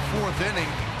in the 4th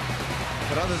inning.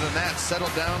 But other than that,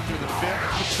 settled down through the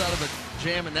 5th. Pitched out of a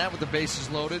jam in that with the bases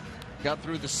loaded. Got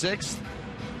through the 6th.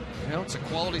 You know, it's a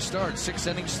quality start. 6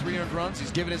 innings, 3 earned runs.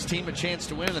 He's given his team a chance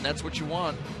to win, and that's what you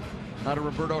want out of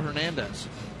Roberto Hernandez.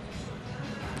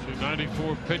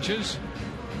 94 pitches.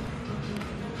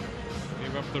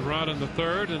 Gave up the run in the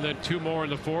 3rd, and then 2 more in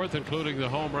the 4th, including the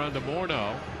home run to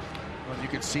Morneau. Well, you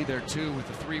can see there too with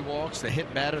the 3 walks, the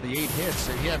hit batter, the 8 hits.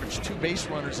 So he averaged 2 base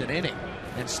runners an inning,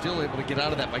 and still able to get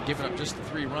out of that by giving up just the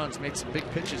 3 runs. Made some big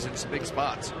pitches in some big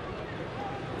spots.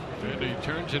 And he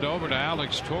turns it over to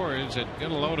Alex Torres, and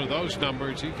get a load of those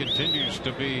numbers. He continues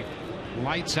to be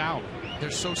lights out.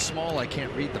 They're so small I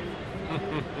can't read them.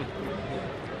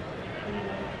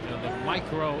 And the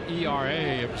micro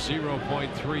ERA of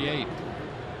 0.38.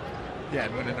 Yeah,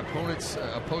 and when an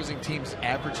opposing team's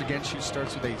average against you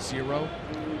starts with a 0,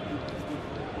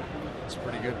 it's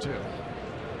pretty good too.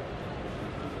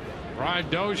 Brian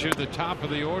Dozier, the top of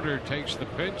the order, takes the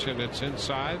pitch, and it's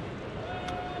inside.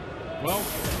 Well,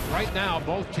 right now,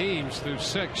 both teams through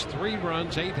 6, 3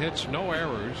 runs, 8 hits, no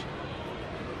errors.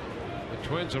 The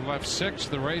Twins have left 6,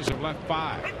 the Rays have left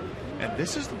 5. And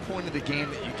this is the point of the game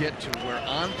that you get to where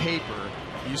on paper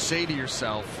you say to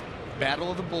yourself, battle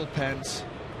of the bullpens.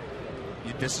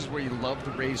 This is where you love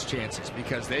the Rays' chances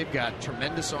because they've got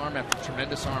tremendous arm after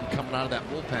tremendous arm coming out of that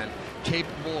bullpen,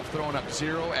 capable of throwing up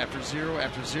 0 after 0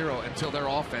 after 0 until their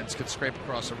offense could scrape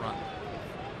across a run.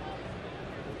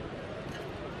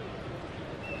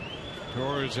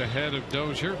 Torres ahead of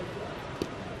Dozier.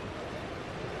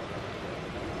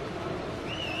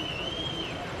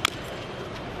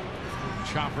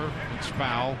 Chopper, it's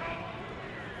foul.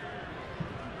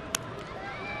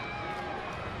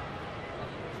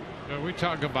 We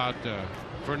talk about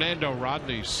Fernando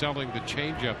Rodney selling the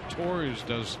changeup. Torres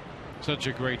does such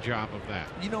a great job of that.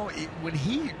 You know, when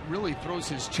he really throws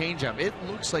his changeup, it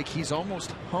looks like he's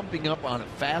almost humping up on a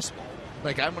fastball.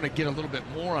 Like, I'm going to get a little bit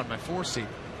more on my 4-seam.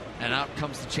 And out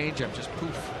comes the changeup, just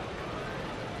poof.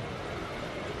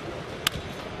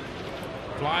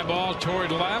 Fly ball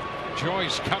toward left.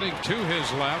 Joyce cutting to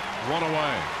his left. 1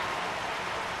 away.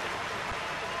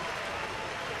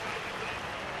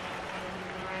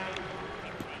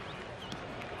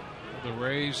 The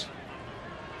Rays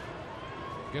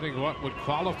getting what would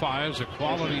qualify as a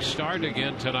quality start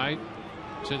again tonight.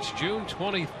 Since June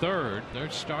 23rd,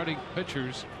 their starting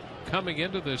pitchers coming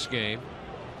into this game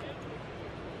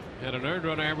had an earned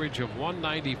run average of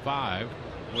 195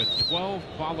 with 12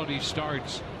 quality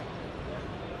starts.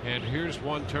 And here's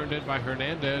one turned in by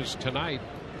Hernandez tonight.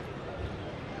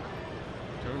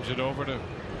 Turns it over to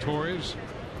Torres.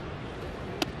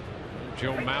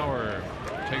 Joe Mauer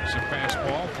takes a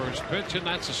fastball, first pitch, and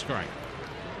that's a strike.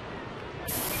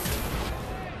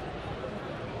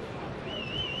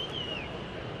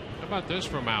 How about this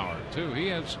for Mauer, too? He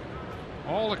has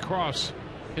all across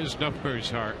his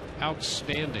numbers are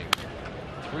outstanding.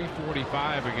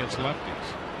 345 against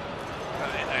lefties.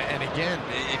 And again,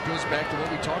 it goes back to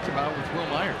what we talked about with Will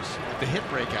Myers, with the hit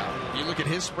breakout. You look at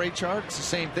his spray chart, it's the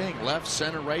same thing. Left,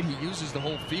 center, right, he uses the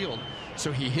whole field.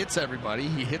 So he hits everybody,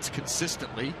 he hits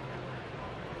consistently.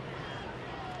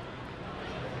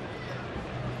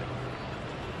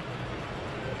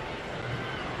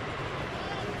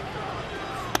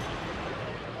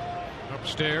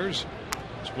 Upstairs,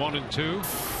 it's 1-2.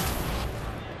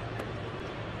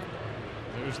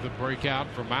 There's the breakout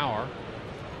for Mauer.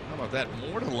 How about that?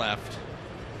 More to left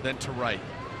than to right.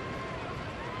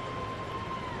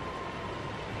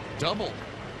 Double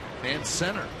and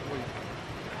center.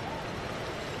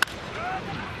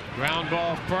 Ground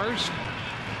ball first.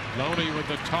 Loney with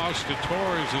the toss to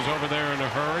Torres is over there in a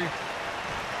hurry.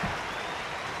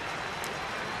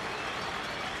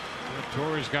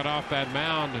 Torres got off that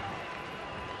mound and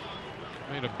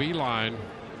made a beeline.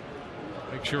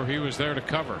 Make sure he was there to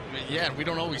cover. Yeah, we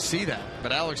don't always see that.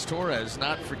 But Alex Torres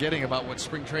not forgetting about what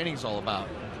spring training is all about.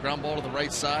 Ground ball to the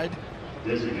right side.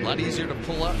 A lot easier to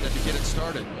pull up than to get it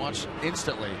started. Watch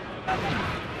instantly.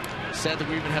 Sad that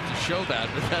we even have to show that,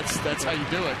 but that's how you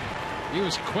do it. He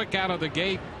was quick out of the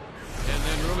gate and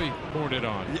then really poured it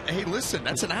on. Hey, listen,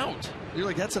 that's an out. You're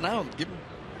like, that's an out. Give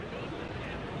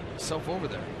himself over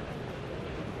there.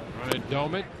 Ryan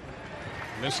Domit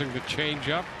missing the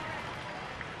changeup.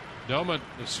 Domit,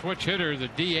 the switch hitter, the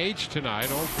DH tonight,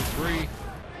 0 for 3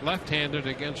 left-handed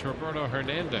against Roberto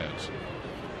Hernandez.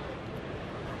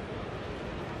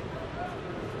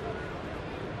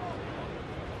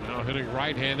 Now hitting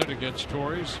right-handed against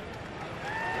Torres.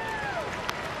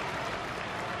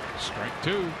 Strike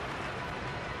 2.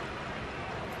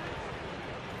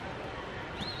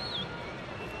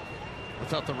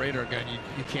 Without the radar gun,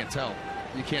 you can't tell.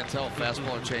 You can't tell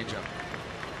fastball or changeup.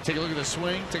 Take a look at the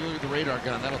swing. Take a look at the radar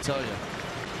gun. That'll tell you.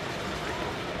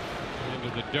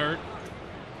 Into the dirt.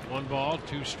 1 ball,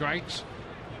 2 strikes.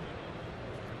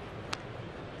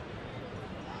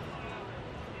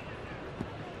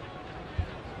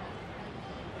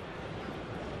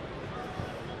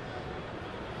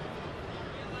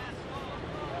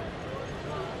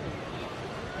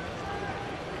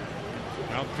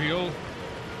 Outfield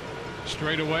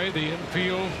straight away. The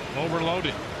infield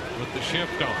overloaded with the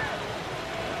shift on.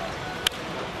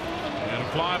 And a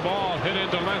fly ball hit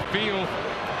into left field.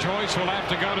 Joyce will have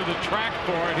to go to the track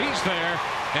for it. He's there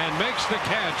and makes the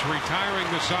catch, retiring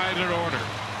the side in order.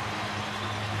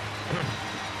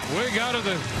 We go to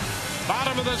the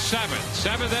bottom of the 7th.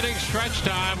 7th inning stretch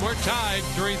time. We're tied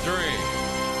 3-3.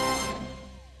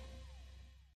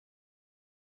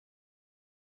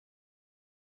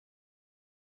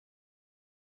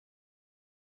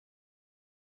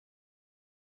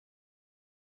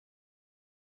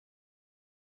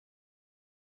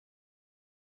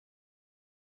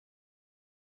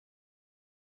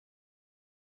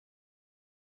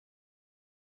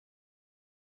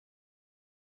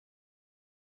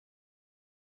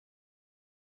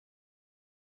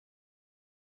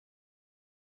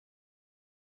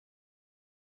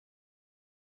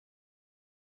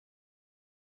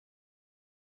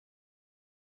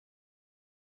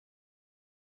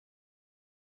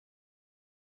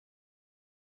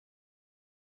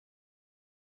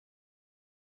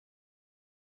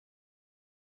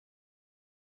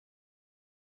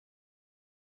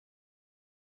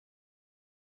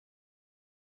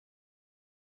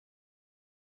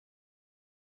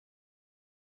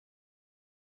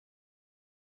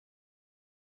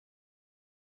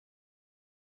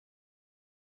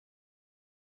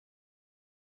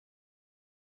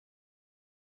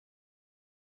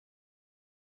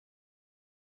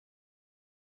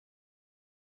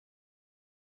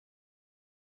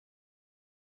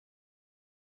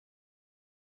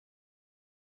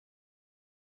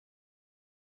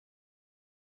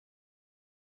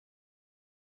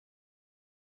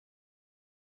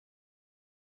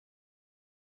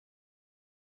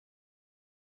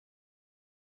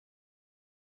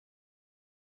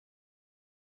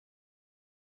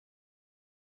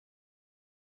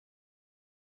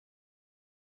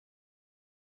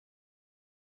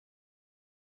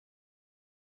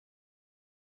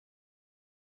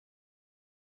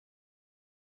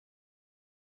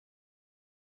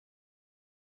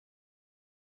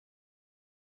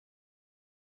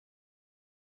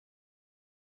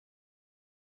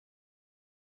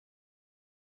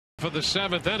 For the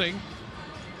 7th inning.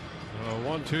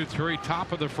 1, 2, 3,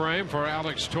 top of the frame for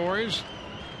Alex Torres.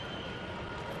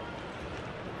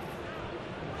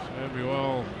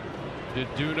 Samuel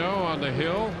Diduno on the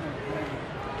hill.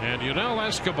 And Yunel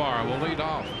Escobar will lead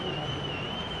off.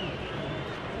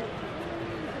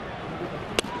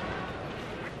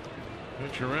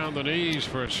 Pitch around the knees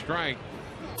for a strike.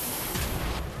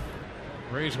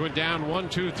 Rays went down 1,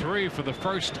 2, 3 for the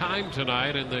first time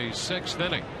tonight in the 6th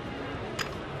inning.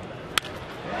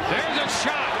 There's a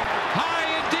shot high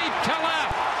and deep to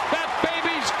left. That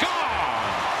baby's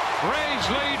gone. Rays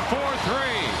lead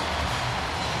 4-3.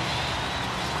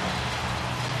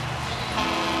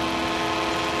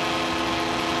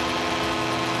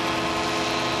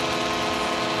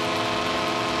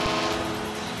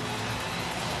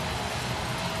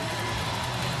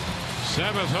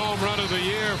 Seventh home run of the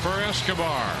year for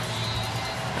Escobar.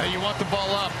 Now you want the ball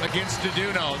up against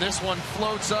Diduno. This one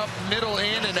floats up, middle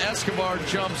in, and Escobar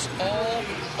jumps all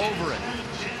over it.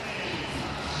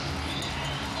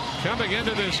 Coming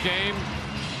into this game,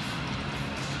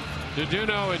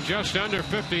 Diduno in just under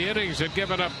 50 innings had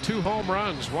given up 2 home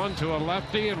runs, one to a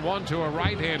lefty and one to a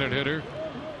right-handed hitter.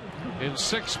 In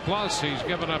 6+, he's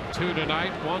given up 2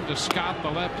 tonight, one to Scott,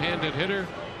 the left-handed hitter,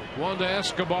 one to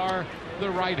Escobar, the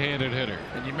right-handed hitter.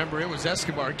 And you remember it was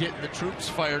Escobar getting the troops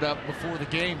fired up before the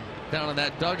game down in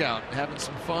that dugout, having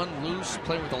some fun, loose,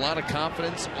 playing with a lot of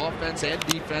confidence, offense and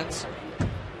defense.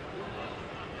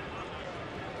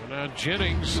 Now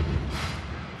Jennings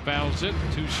fouls it,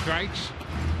 2 strikes.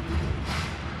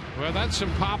 Well, that's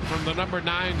some pop from the number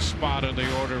 9 spot in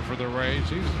the order for the Rays.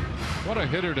 What a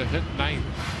hitter to hit 9th.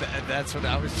 That's what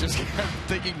I was just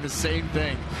thinking, the same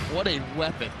thing. What a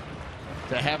weapon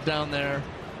to have down there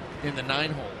in the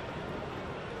 9 hole.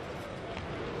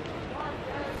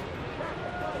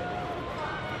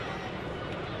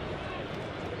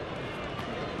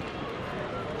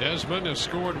 Desmond has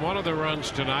scored one of the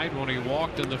runs tonight when he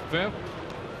walked in the 5th.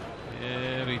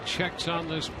 And he checks on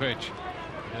this pitch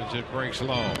as it breaks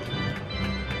low.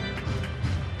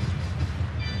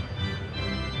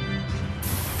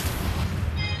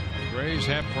 The Rays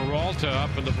have Peralta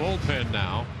up in the bullpen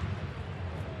now.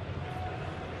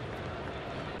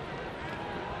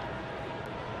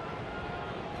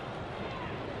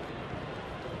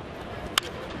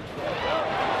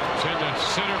 It's in the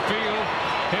center field.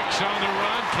 Hicks on the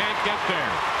run, can't get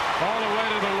there. All the way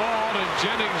to the wall, and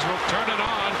Jennings will turn it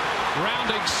on.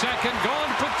 Rounding second,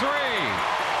 going for 3.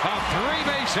 A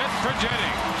 3-base hit for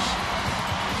Jennings.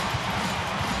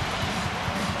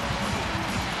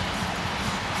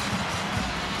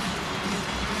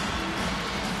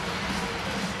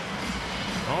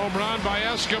 Home run by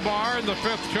Escobar in the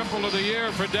 5th triple of the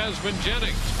year for Desmond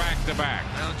Jennings, back to back.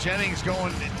 Now Jennings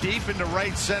going deep into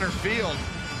right center field.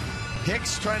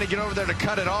 Hicks trying to get over there to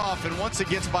cut it off, and once it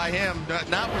gets by him,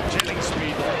 not with Jennings'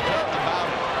 speed, about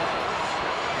it.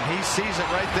 And he sees it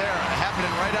right there,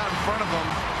 happening right out in front of him.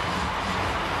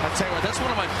 I tell you what, that's one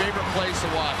of my favorite plays to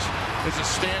watch, is a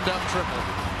stand-up triple.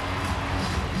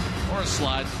 Or a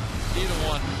slide, either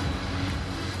one.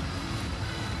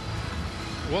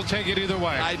 We'll take it either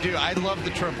way. I do. I love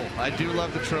the triple. I do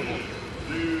love the triple.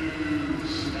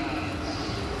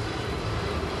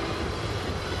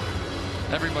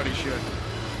 Everybody should.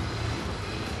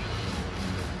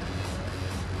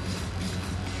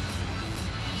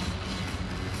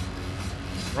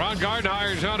 Ron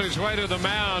Gardenhire's on his way to the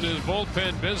mound. His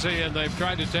bullpen busy, and they've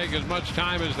tried to take as much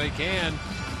time as they can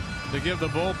to give the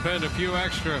bullpen a few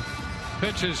extra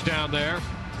pitches down there.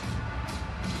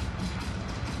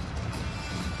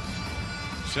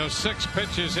 So 6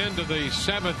 pitches into the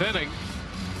 7th inning.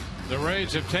 The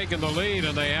Rays have taken the lead,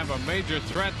 and they have a major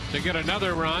threat to get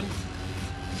another run.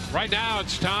 Right now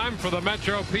it's time for the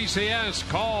Metro PCS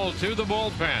call to the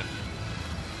bullpen.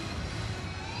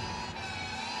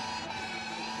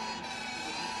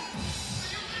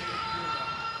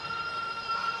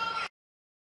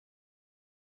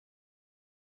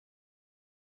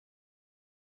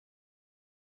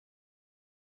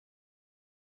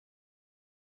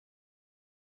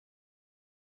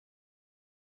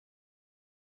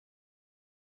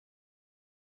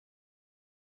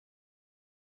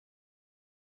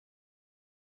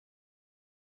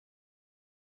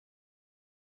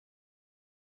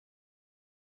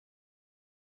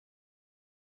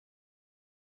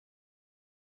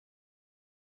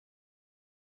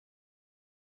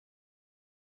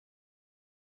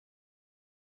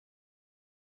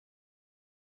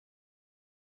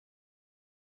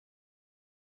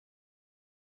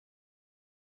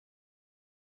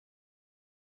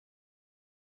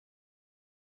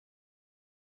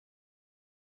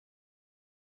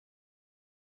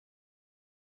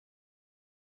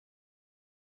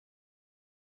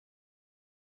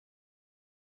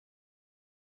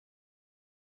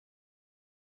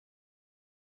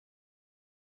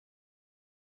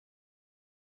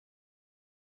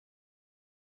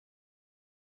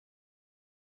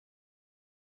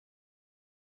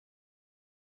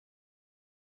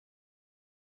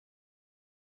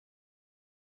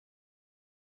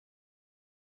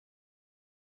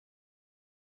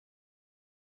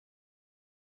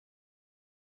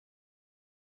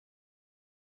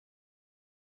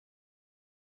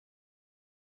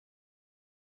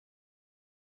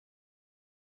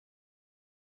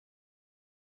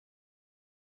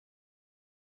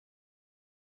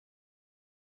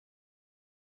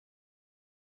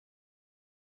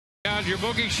 your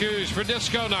boogie shoes for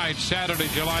disco night Saturday,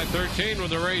 July 13, when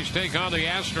the Rays take on the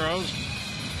Astros.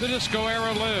 The disco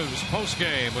era lives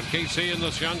post-game when KC and the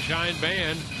Sunshine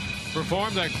Band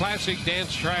perform their classic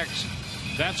dance tracks.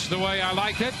 That's the way I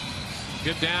like it.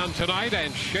 Get down tonight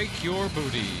and shake your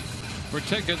booty. For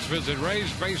tickets, visit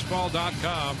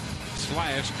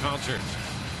RaysBaseball.com/concerts.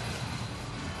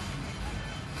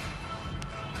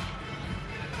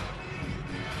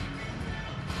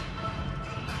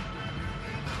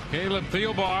 Caleb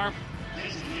Thielbar,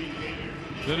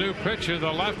 the new pitcher,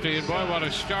 the lefty, and boy, what a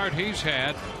start he's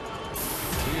had.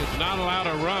 He is not allowed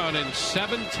a run in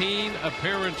 17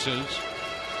 appearances.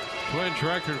 Twins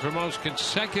record for most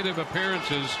consecutive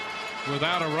appearances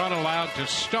without a run allowed to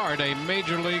start a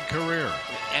major league career.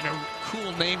 And a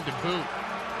cool name to boot,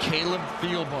 Caleb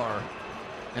Thielbar,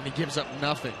 and he gives up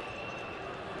nothing.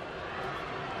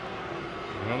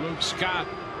 Well, Luke Scott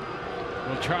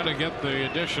will try to get the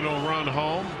additional run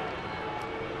home.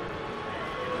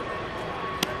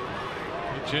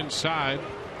 Pitch inside.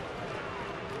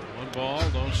 1 ball,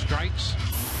 no strikes.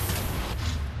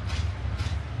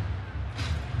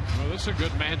 Well, this is a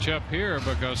good matchup here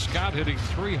because Scott hitting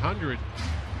 .300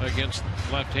 against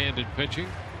left-handed pitching.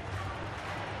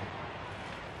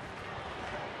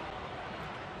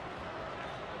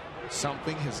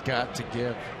 Something has got to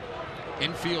give.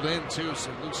 Infield in, too,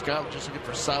 so Luke Scott just looking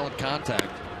for solid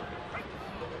contact.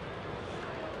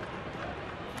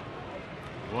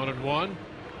 1-1.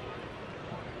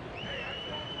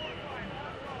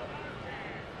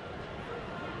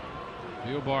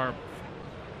 Thielbar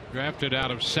drafted out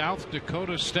of South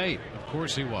Dakota State. Of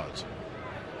course he was.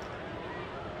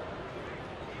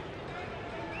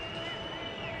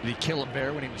 Did he kill a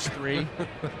bear when he was 3?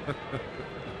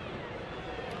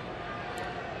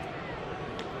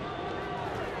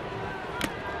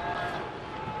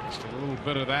 Just a little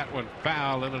bit of that went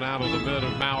foul in and out of the mid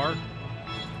of Mauer.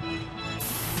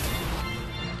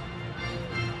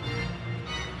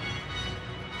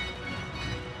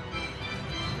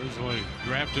 Originally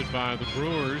drafted by the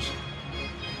Brewers,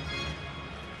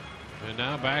 and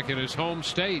now back in his home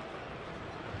state.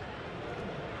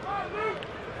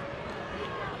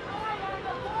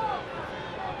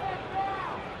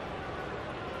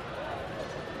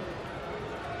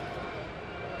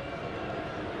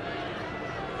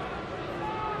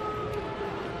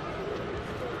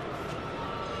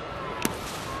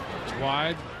 It's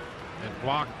wide and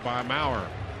blocked by Mauer.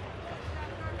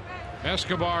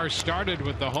 Escobar started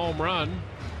with the home run.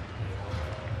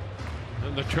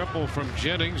 And the triple from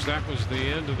Jennings. That was the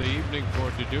end of the evening for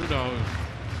Deduno.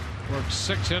 Worked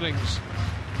 6 innings.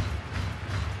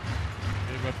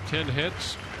 Gave up 10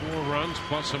 hits, 4 runs,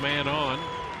 plus a man on.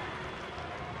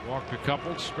 Walked a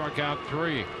couple, struck out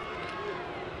 3.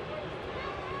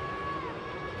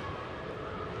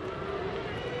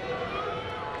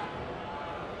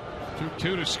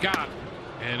 Two to Scott,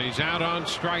 and he's out on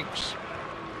strikes.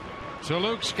 So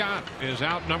Luke Scott is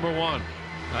out number 1.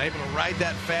 Able to ride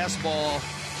that fastball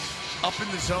up in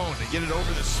the zone to get it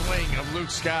over the swing of Luke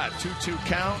Scott. 2-2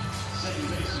 count.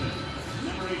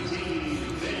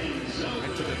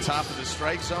 Right to the top of the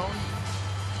strike zone.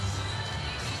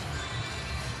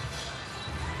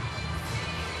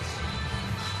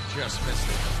 Just missed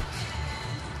it.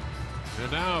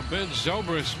 And now Ben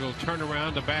Zobrist will turn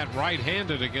around to bat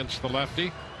right-handed against the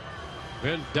lefty.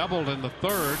 Ben doubled in the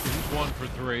 3rd. He's 1 for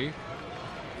 3.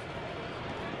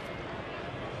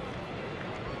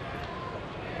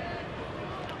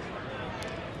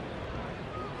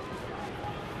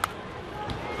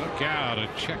 Look out, a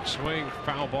check swing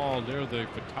foul ball near the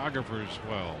photographer's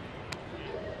well.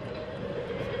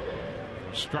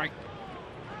 Strike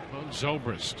on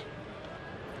Zobrist.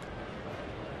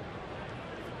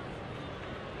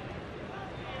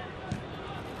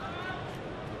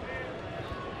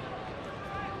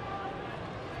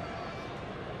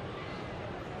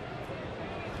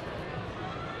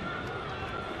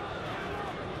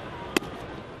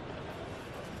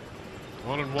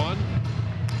 One and one.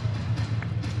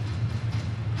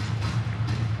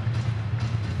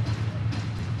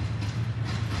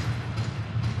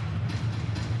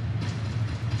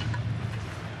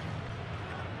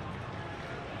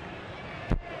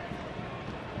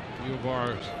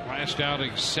 Thielbar's last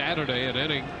outing Saturday, an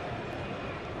inning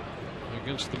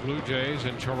against the Blue Jays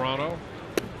in Toronto.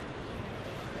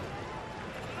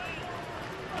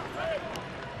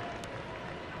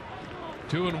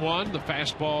 Two and one. The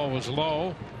fastball was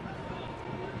low.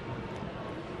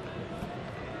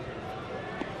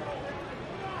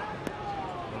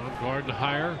 Gordon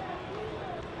Hire,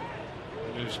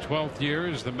 in his 12th year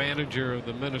as the manager of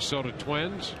the Minnesota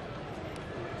Twins.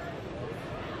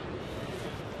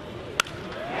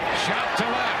 Shot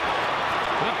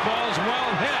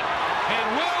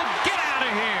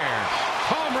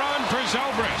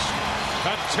Zobrist.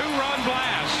 A 2-run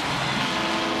blast.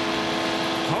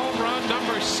 Home run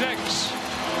number 6.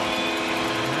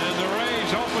 And the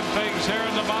Rays open things here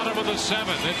in the bottom of the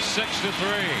 7th. It's 6-3.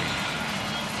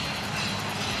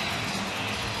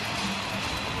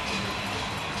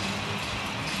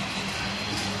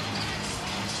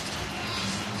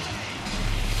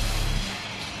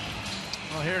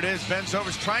 Well, here it is. Ben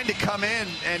Zobrist trying to come in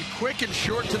and quick and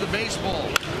short to the baseball.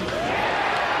 Look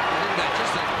at that.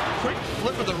 Just a quick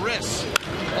flip of the wrist.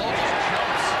 Ball just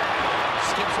jumps.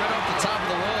 Skips right off the top of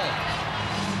the wall.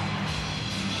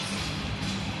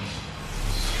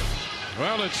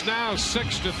 Well, it's now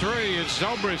 6-3. It's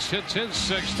Zobrist hits his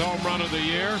 6th home run of the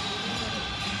year.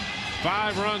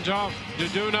 5 runs off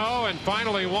Duduno and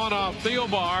finally 1 off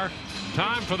Thielbar.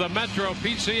 Time for the Metro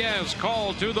PCS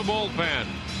call to the bullpen.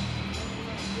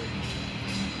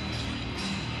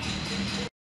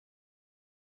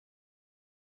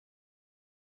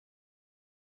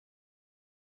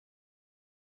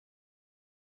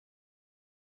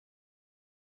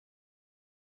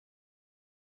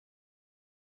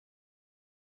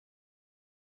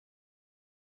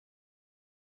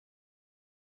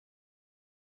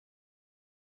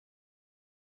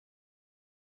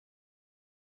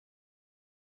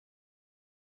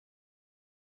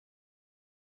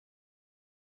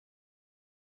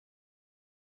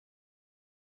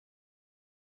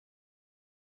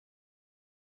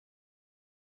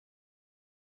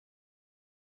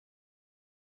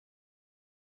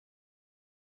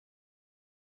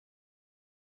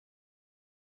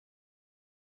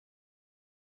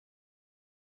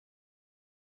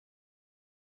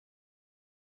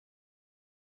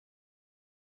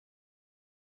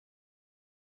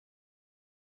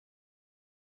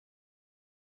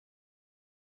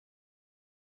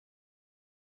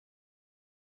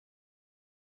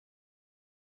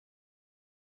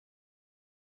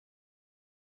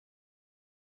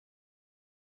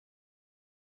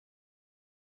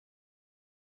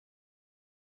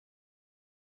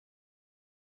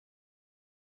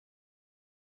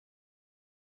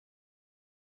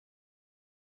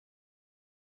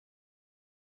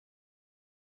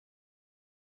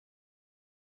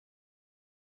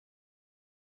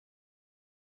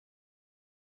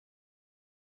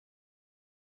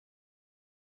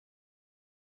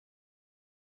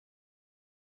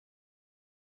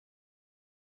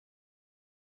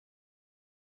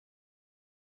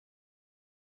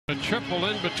 A triple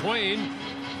in between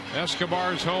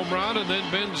Escobar's home run and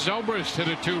then Ben Zobrist hit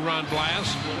a 2-run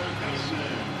blast.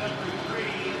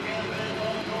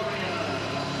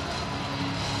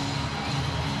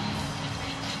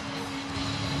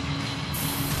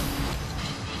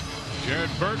 Jared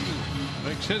Burton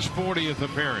makes his 40th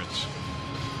appearance.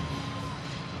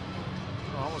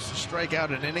 Almost a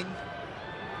strikeout an inning.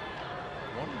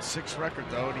 1-6 record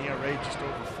though, and ERA just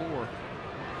over 4.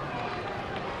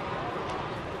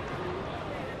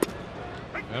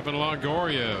 Evan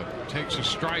Longoria takes a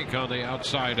strike on the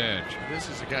outside edge. This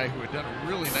is a guy who had done a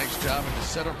really nice job in the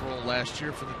setup role last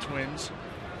year for the Twins.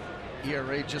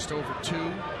 ERA just over 2.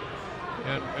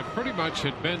 And pretty much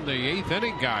had been the 8th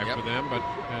inning guy for them, but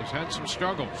has had some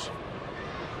struggles.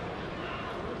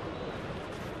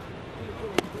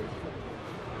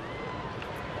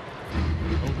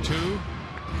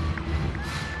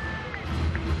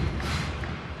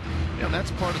 And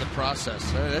that's part of the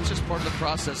process. That's just part of the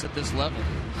process at this level.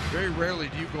 Very rarely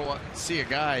do you go see a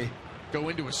guy go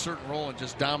into a certain role and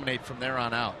just dominate from there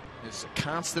on out. It's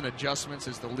constant adjustments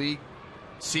as the league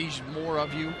sees more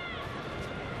of you.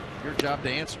 Your job to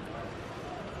answer.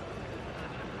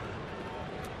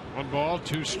 1 ball,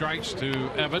 2 strikes to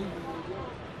Evan.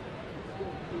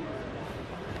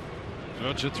 So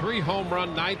it's a 3-home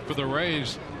run night for the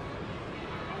Rays.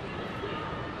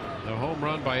 The home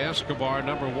run by Escobar,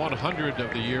 number 100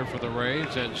 of the year for the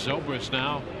Rays, and Zobrist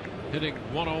now hitting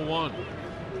 101. Evan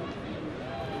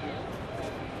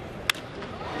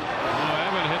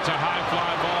hits a high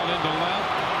fly ball into left.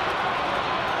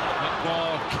 That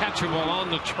ball catchable on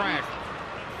the track.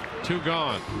 2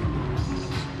 gone.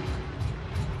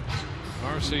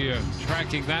 Garcia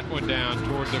tracking that one down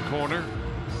toward the corner.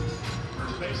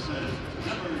 First baseman,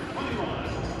 number 21,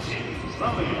 James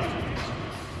Loney.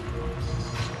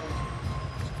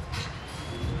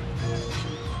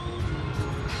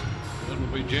 That will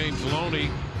be James Loney.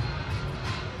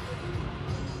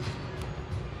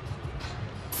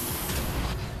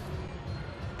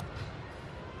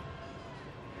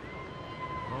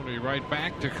 Loney right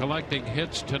back to collecting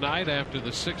hits tonight after the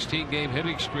 16-game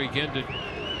hitting streak ended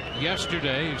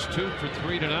yesterday. He's 2 for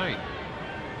 3 tonight.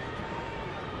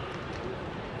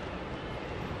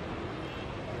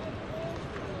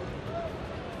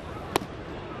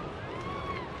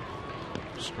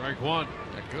 Strike one.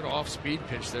 A good off-speed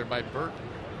pitch there by Burton.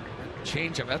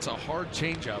 Changeup. That's a hard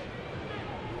changeup.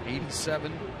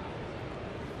 87.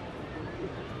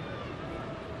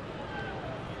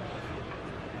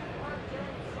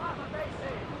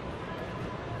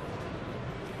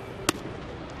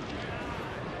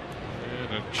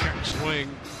 And a check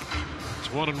swing. It's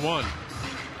 1-1.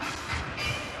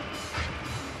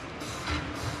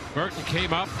 Burton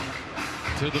came up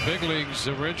to the big leagues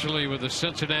originally with the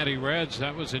Cincinnati Reds.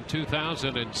 That was in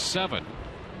 2007.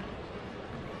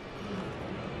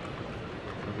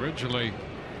 Originally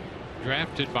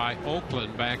drafted by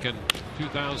Oakland back in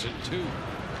 2002.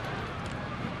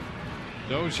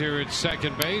 Dozier at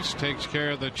second base takes care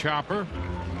of the chopper.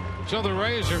 So the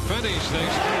Rays are finished. They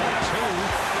scored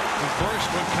 2. The first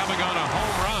one coming on a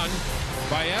home run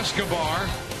by Escobar.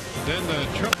 Then the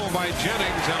triple by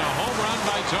Jennings and a home run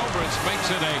by Zobrist makes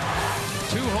it a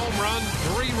 2-home run,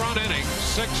 3-run inning.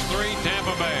 6-3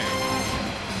 Tampa Bay.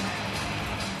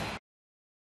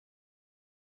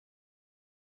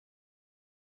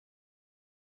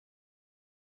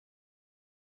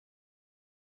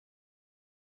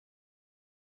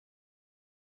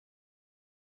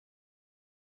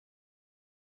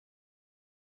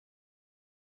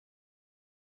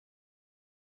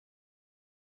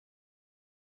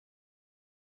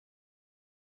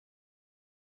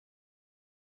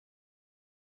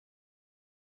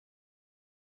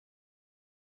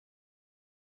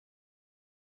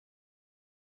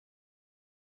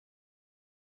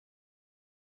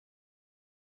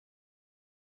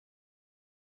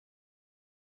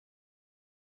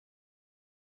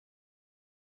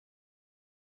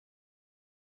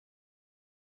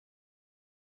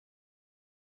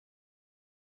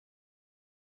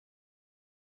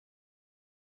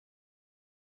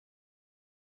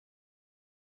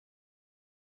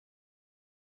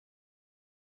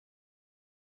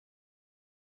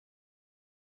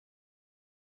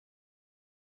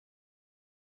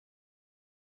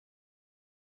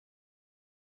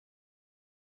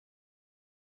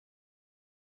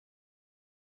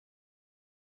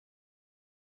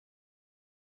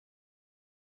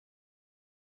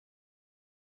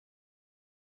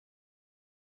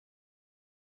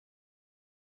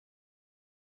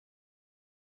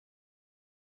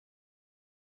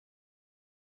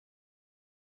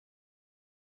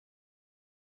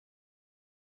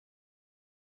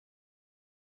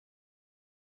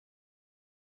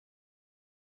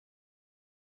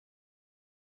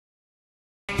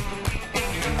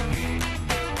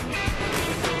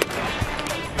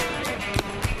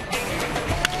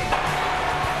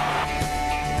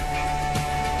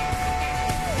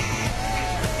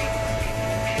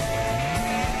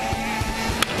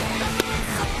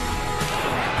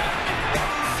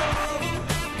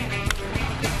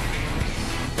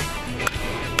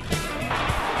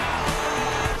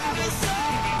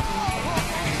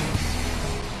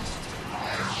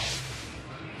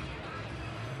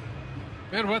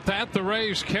 And with that, the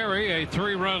Rays carry a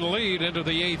 3-run lead into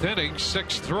the 8th inning,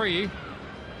 6-3.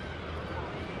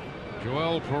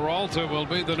 Joel Peralta will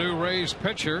be the new Rays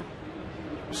pitcher.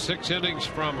 6 innings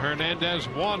from Hernandez,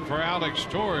 1 for Alex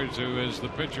Torres, who is the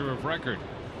pitcher of record.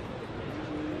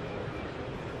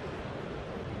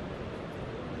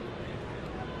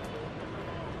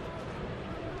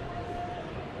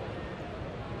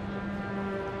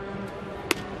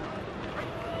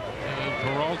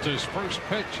 Peralta's first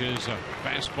pitch is a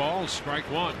fastball, strike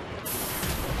one.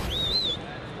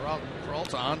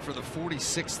 Peralta on for the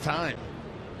 46th time.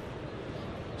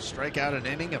 Strike out an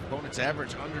inning, opponent's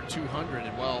average under 200,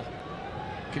 and while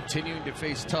continuing to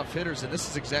face tough hitters, and this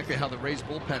is exactly how the Rays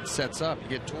bullpen sets up. You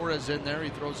get Torres in there, he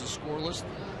throws a scoreless.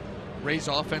 Rays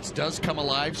offense does come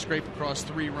alive, scrape across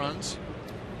 3 runs.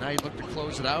 Now you look to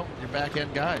close it out, your back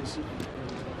end guys.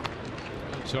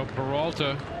 So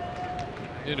Peralta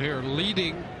in here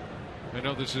leading, I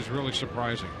know this is really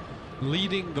surprising,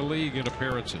 leading the league in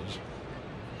appearances.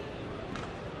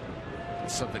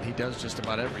 It's something he does just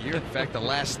about every year. In fact, the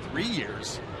last 3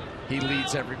 years he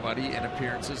leads everybody in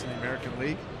appearances in the American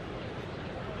League.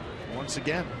 Once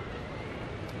again.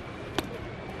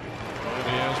 And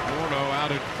he has Morneau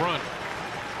out in front.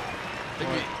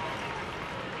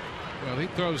 Well, he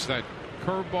throws that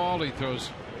curveball, he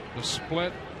throws the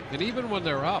split, and even when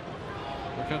they're up,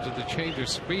 because of the change of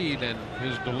speed and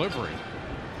his delivery,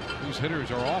 these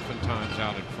hitters are oftentimes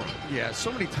out in front. Yeah,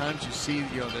 so many times you see,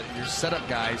 that your setup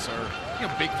guys are,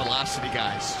 big velocity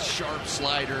guys, sharp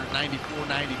slider, 94,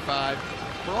 95.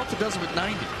 Peralta does it with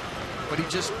 90, but he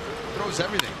just throws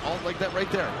everything, all like that right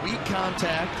there. Weak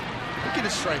contact. Look at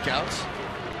his strikeouts.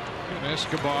 And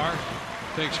Escobar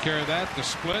takes care of that. The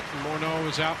split, and Morneau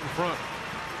is out in front.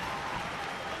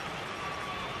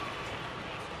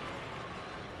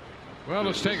 Well,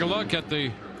 let's take a look at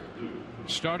the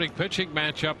starting pitching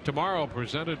matchup tomorrow,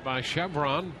 presented by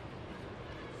Chevron.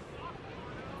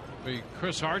 It'll be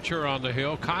Chris Archer on the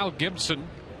hill. Kyle Gibson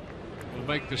will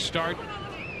make the start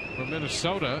for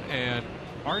Minnesota, and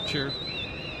Archer,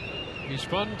 he's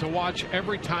fun to watch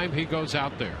every time he goes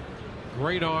out there.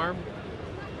 Great arm,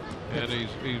 and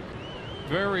he's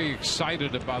very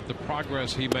excited about the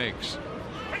progress he makes.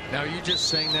 Now, are you just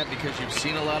saying that because you've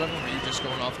seen a lot of them, or are you just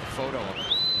going off the photo of them?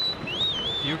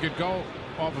 You could go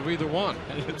off of either one.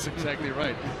 That's exactly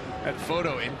right. That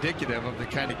photo indicative of the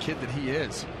kind of kid that he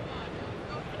is.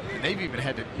 And they've even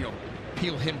had to,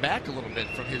 peel him back a little bit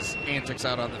from his antics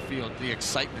out on the field, the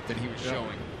excitement that he was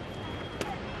showing.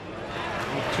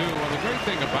 Well, the great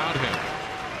thing about him,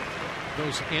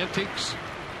 those antics,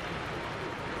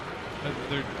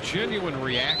 they're genuine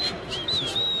reactions.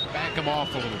 Just back him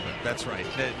off a little bit. That's right.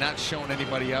 They're not showing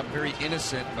anybody up. Very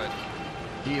innocent, but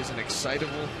he is an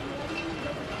excitable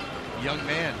young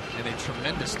man and a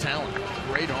tremendous talent.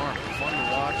 Great arm. Fun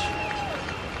to watch.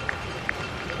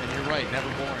 And you're right, never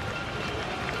boring.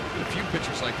 A few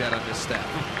pitchers like that on this staff.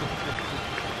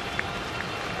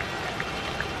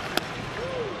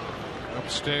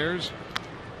 Upstairs.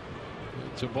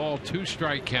 It's a ball,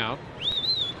 2-strike count.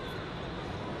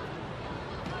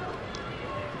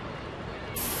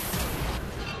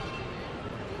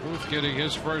 Booth getting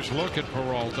his first look at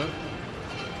Peralta.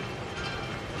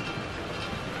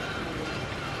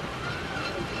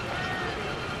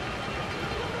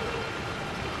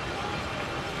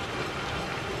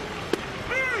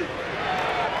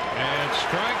 And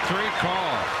strike 3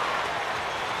 call.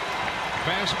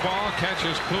 Fastball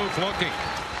catches Booth looking.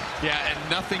 Yeah, and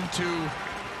nothing to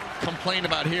complain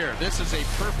about here. This is a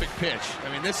perfect pitch.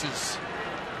 I mean, this is,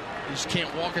 you just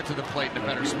can't walk it to the plate in a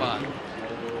better spot.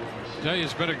 I tell you,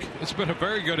 it's been a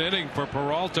very good inning for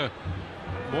Peralta.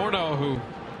 Morneau, who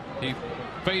he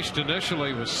faced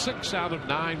initially, was 6 out of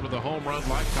 9 with a home run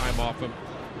lifetime off him,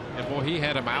 and boy, he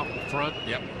had him out in front.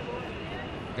 Yep.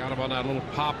 Got him on that little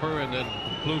popper, and then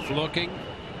Plouffe looking.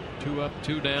 2 up,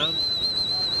 2 down.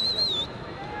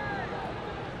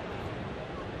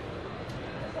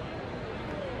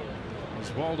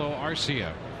 Oswaldo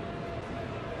Arcia.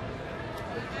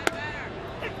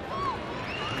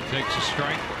 He takes a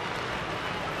strike.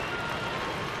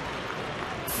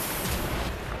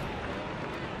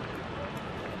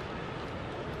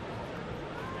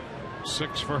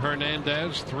 Six for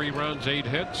Hernandez, 3 runs, 8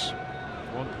 hits,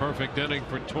 1 perfect inning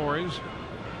for Torres.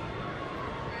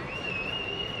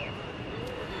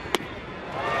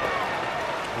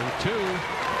 And 2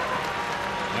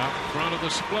 out in front of the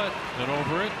split and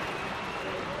over it.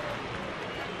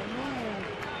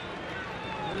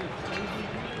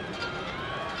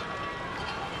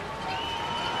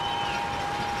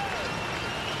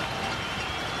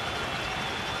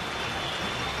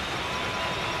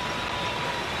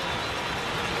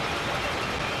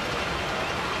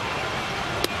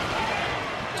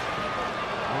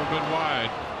 Wide.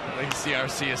 You can see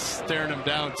Arcia staring him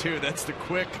down too. That's the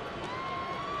quick,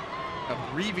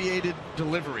 abbreviated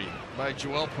delivery by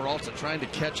Joel Peralta, trying to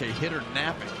catch a hitter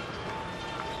napping.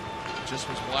 Just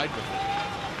was wide with it.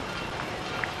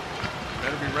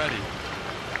 Better be ready.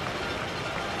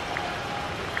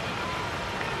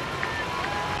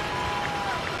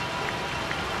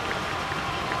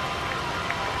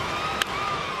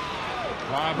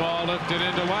 Fly ball lifted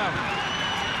into left.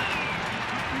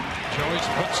 Joyce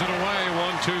puts it away.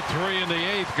 1, 2, 3 in the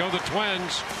 8th. Go the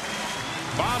Twins.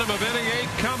 Bottom of inning 8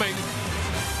 coming.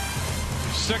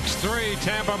 6-3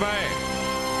 Tampa Bay.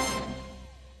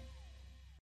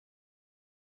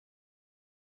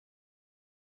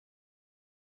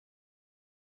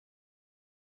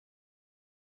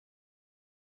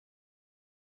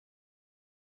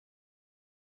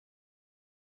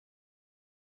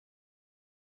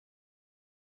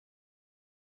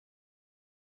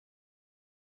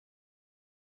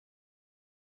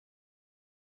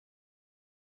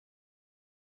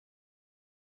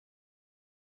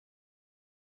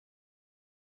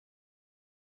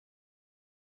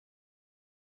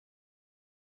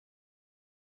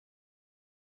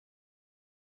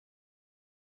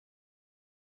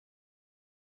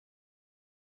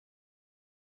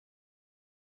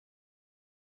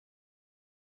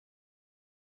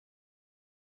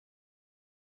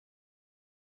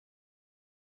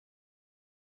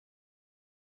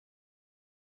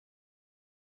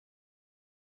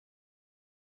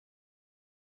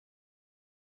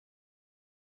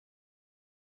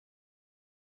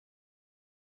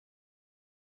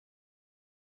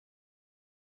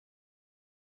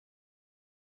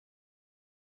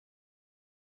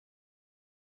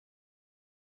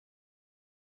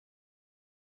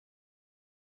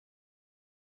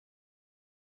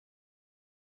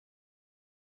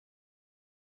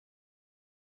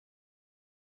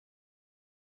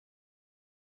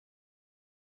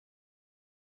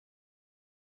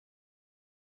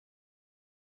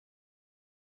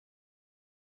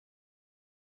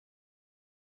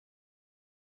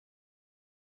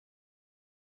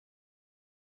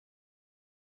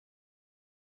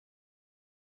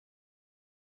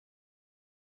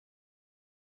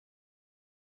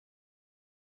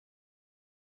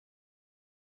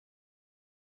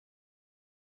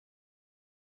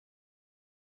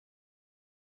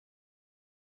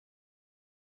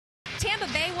 Tampa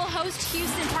Bay will host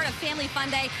Houston, part of Family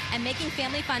Fun Day, and making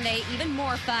Family Fun Day even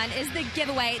more fun is the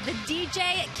giveaway, the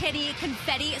DJ Kitty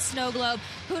Confetti Snow Globe.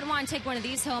 Who would want to take one of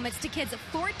these home? It's to kids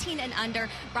 14 and under,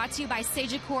 brought to you by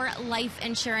Sagicor Life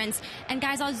Insurance. And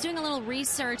guys, I was doing a little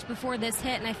research before this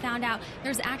hit, and I found out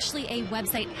there's actually a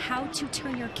website, How to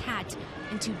Turn Your Cat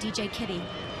into DJ Kitty.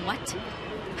 What?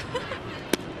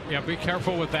 Yeah, be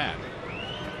careful with that.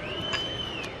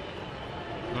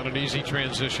 Not an easy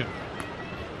transition.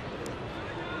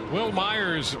 Will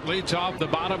Myers leads off the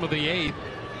bottom of the 8th.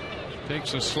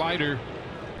 Takes a slider.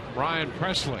 Brian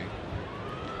Presley.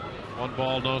 1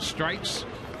 ball, no strikes.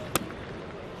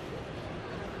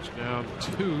 It's down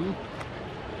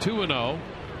 2-0.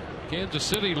 Kansas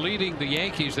City leading the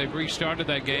Yankees. They've restarted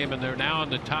that game, and they're now on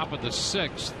the top of the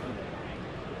 6th.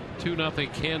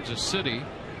 2-0 Kansas City.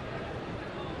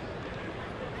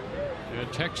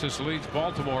 And Texas leads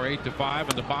Baltimore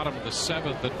 8-5 in the bottom of the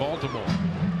 7th at Baltimore.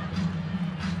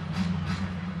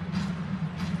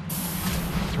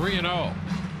 3-0.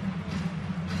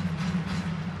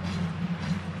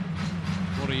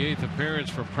 28th appearance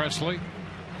for Presley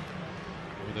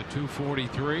with a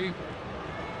 243.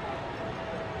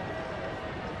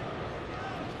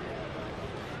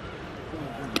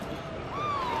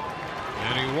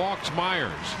 And he walks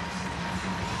Myers.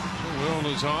 So Will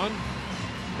is on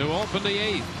to open the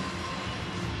 8th.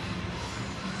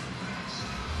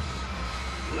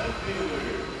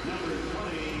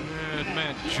 And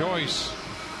Matt Joyce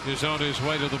is on his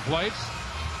way to the plate.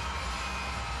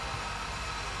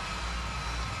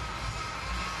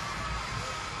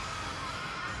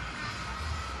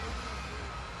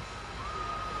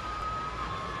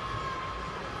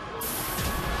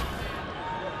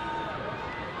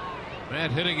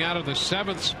 Matt hitting out of the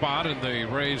 7th spot in the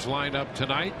Rays lineup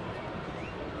tonight.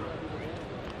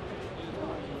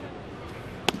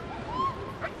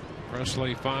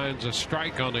 Presley finds a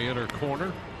strike on the inner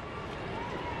corner.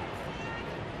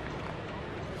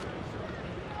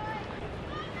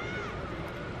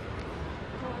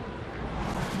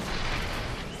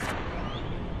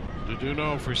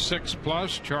 DeDuno for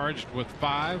 6+, charged with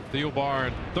 5. Thielbar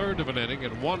in 3rd of an inning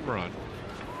and 1 run.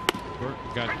 Burke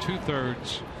got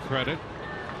 2/3 credit.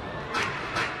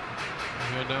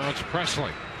 And now it's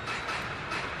Presley.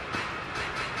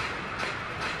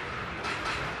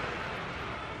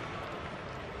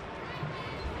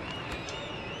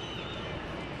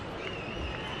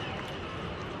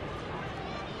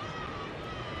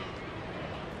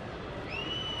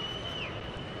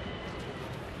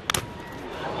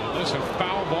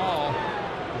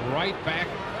 Back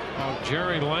of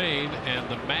Jerry Lane, and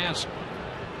the mask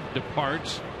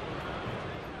departs.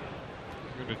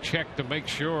 We're going to check to make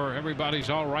sure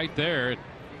everybody's all right there.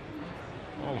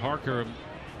 Paul Harker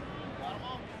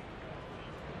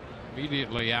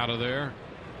immediately out of there.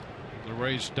 The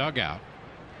Rays dugout.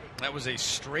 That was a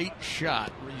straight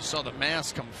shot where you saw the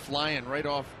mask come flying right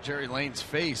off Jerry Lane's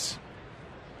face.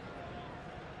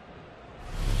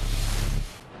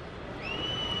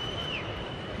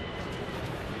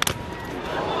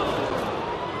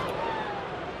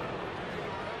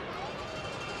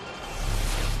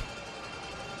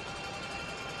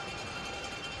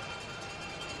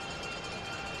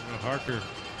 Harker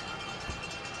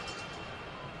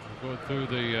will go through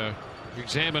the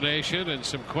examination and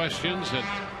some questions, and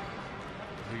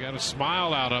you got a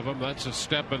smile out of him. That's a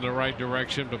step in the right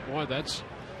direction, but boy, that's,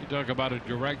 you talk about a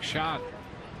direct shot.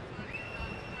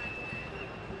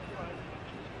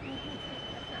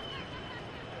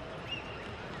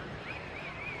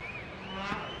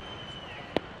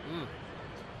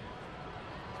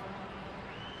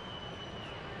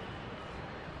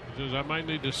 I might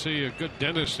need to see a good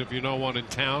dentist if you know one in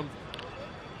town,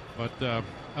 but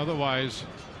otherwise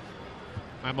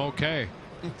I'm okay.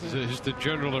 Is the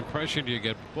general impression you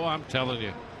get. Boy, I'm telling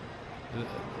you,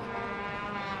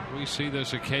 we see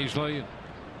this occasionally.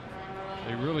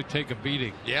 They really take a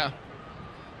beating. Yeah.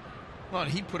 Well,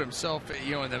 he put himself,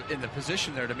 you know, in the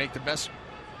position there to make the best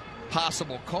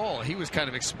possible call. He was kind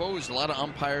of exposed. A lot of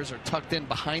umpires are tucked in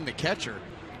behind the catcher.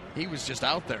 He was just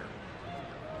out there.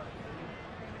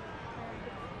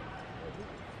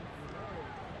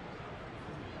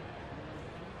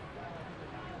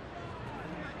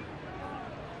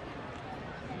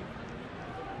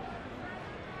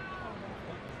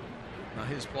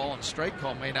 His ball and strike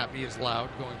call may not be as loud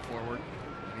going forward,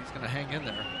 but he's going to hang in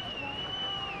there.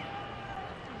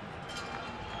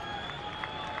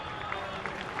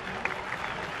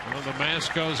 Well, the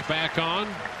mask goes back on,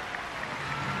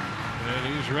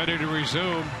 and he's ready to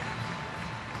resume.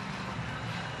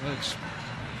 It's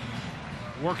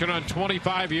working on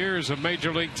 25 years of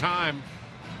Major League time,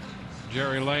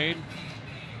 Jerry Lane.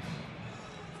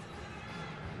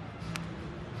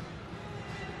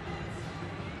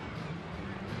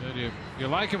 You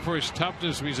like him for his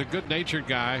toughness. He's a good-natured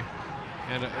guy,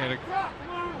 and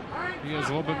he has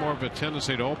a little bit more of a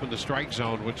tendency to open the strike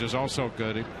zone, which is also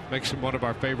good. It makes him one of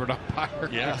our favorite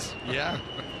umpires. Yes, yeah.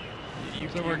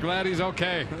 So we're glad he's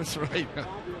okay. That's right.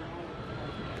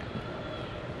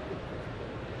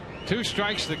 2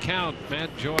 strikes to count.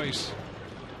 Matt Joyce,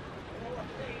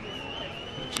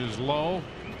 which is low.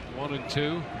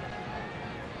 1-2.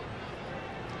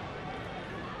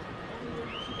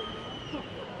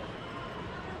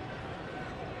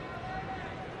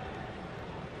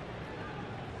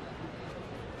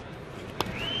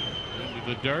 Into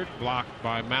the dirt, blocked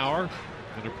by Maurer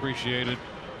and appreciated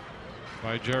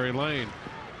by Jerry Lane.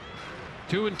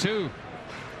 2-2.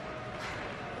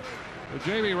 Well,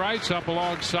 Jamie Wright's up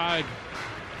alongside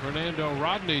Fernando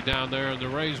Rodney down there in the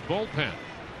Rays bullpen.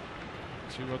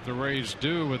 See what the Rays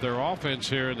do with their offense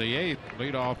here in the 8th.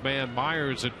 Leadoff man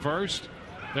Myers at first.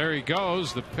 There he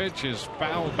goes. The pitch is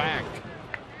fouled back.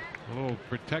 A little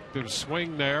protective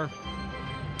swing there.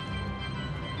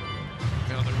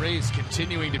 Now the Rays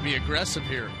continuing to be aggressive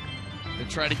here. They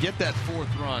try to get that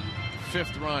 4th run,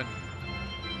 5th run.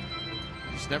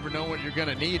 You just never know what you're going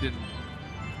to need. And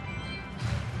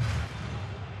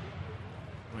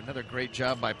another great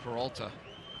job by Peralta.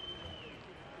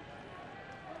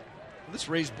 This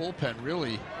Rays bullpen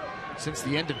really, since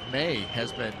the end of May,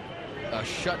 has been a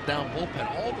shutdown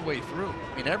bullpen all the way through.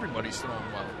 I mean, everybody's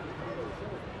throwing well.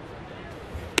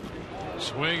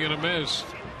 Swing and a miss.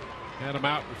 Had him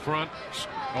out in front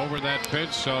over that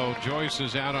pitch, so Joyce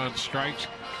is out on strikes.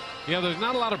 Yeah, there's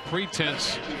not a lot of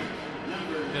pretense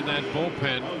in that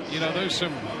bullpen. You know, there's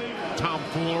some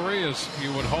tomfoolery, as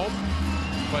you would hope,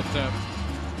 but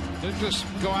they just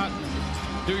go out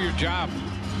and do your job,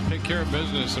 take care of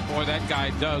business, and boy, that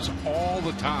guy does all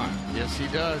the time. Yes, he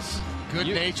does.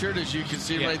 Good-natured, as you can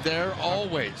see right there,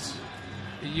 always.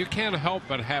 You can't help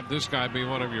but have this guy be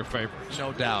one of your favorites.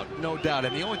 No doubt, no doubt.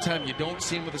 And the only time you don't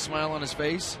see him with a smile on his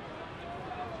face,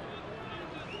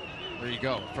 there you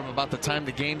go, from about the time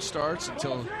the game starts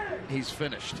until he's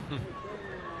finished.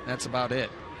 That's about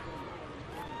it.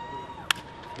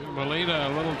 Molina,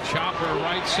 a little chopper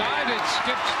right side. It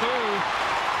skips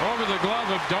through over the glove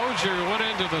of Dozier, who went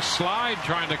into the slide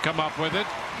trying to come up with it.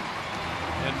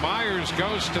 And Myers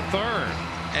goes to 3rd.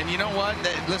 And you know what?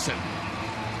 Listen,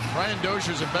 Brian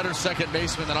Dozier's a better second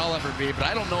baseman than I'll ever be, but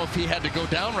I don't know if he had to go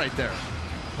down right there.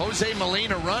 Jose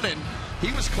Molina running, he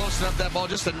was close enough that ball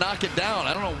just to knock it down.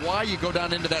 I don't know why you go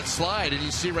down into that slide, and you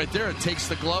see right there, it takes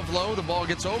the glove low, the ball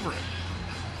gets over it.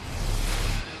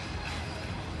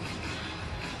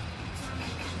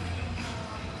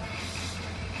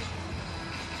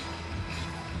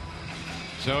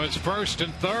 So it's 1st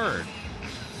and 3rd.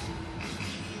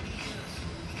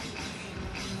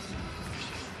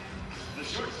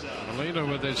 Molina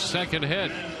with his 2nd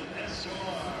hit.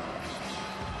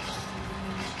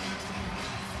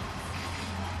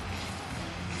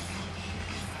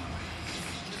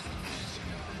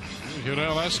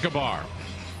 Yudel Escobar.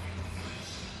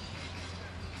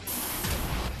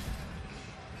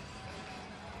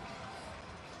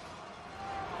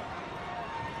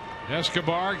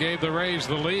 Escobar gave the Rays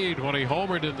the lead when he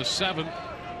homered in the 7th.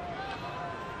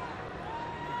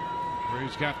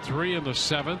 Rays got 3 in the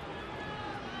 7th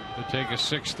to take a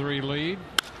 6-3 lead.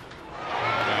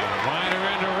 Liner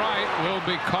into right will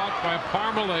be caught by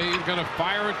Parmalee. He's going to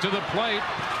fire it to the plate.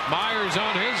 Myers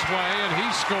on his way, and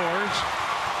he scores.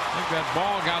 I think that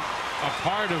ball got a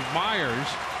part of Myers.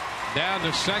 Down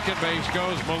to second base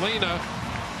goes Molina.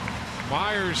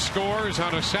 Myers scores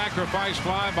on a sacrifice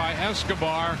fly by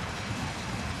Escobar.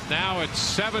 Now it's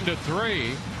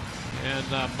 7-3,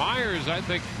 and Myers, I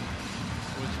think,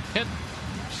 was hit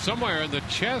somewhere in the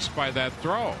chest by that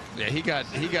throw. Yeah, he got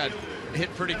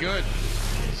hit pretty good.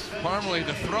 Parmalee,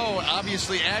 the throw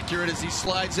obviously accurate as he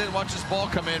slides in. Watch this ball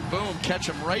come in. Boom, catch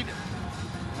him right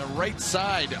in the right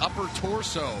side, upper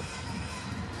torso.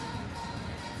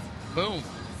 Boom.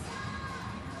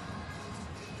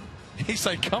 He's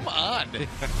like, come on.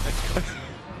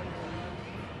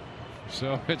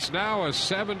 So it's now a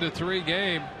 7-3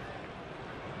 game.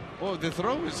 Well, the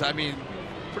throw is, I mean,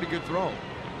 pretty good throw.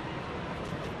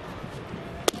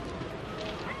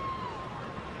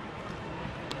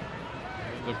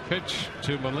 The pitch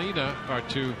to Molina, or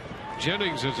to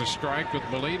Jennings, is a strike with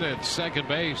Molina at second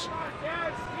base.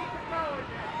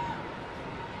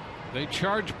 They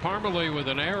charge Parmalee with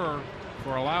an error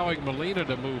for allowing Molina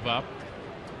to move up.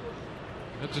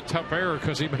 That's a tough error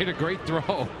because he made a great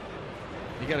throw.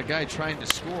 You got a guy trying to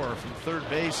score from third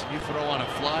base, and you throw on a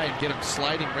fly and get him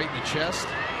sliding right in the chest.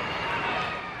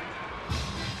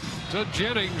 So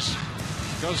Jennings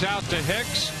goes out to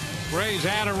Hicks. Rays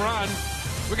add a run.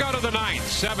 We go to the ninth,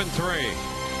 7-3.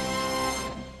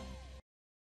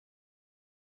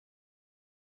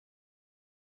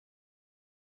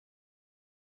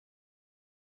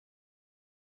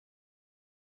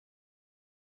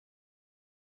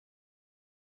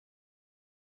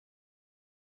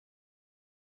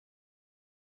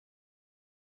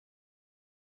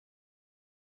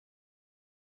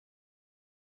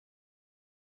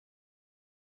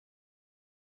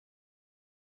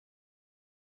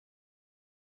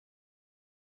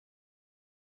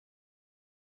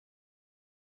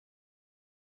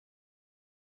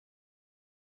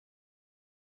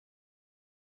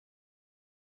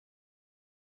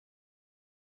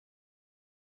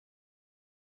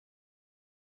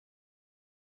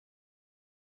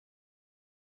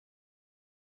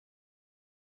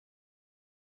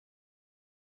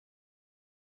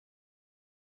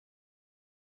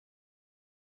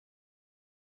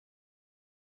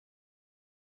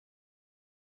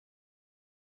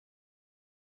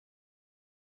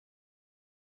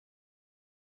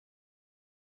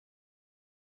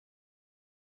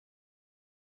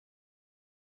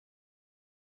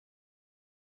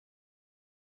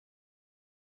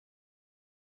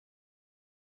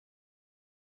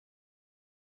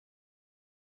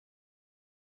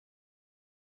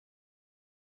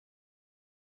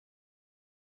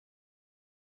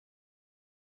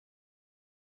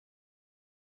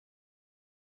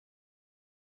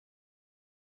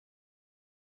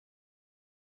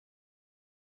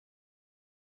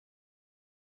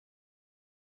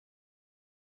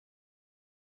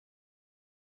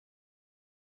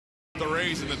 The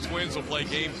Rays and the Twins will play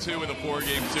Game 2 of the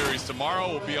 4-game series tomorrow.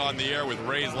 We'll be on the air with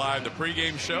Rays Live, the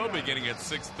pregame show, beginning at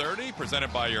 6:30,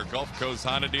 presented by your Gulf Coast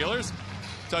Honda dealers.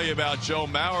 Tell you about Joe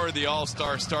Mauer, the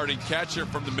all-star starting catcher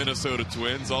from the Minnesota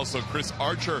Twins. Also, Chris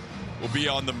Archer will be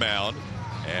on the mound,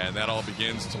 and that all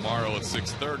begins tomorrow at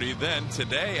 6:30. Then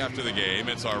today, after the game,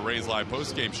 it's our Rays Live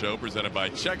postgame show presented by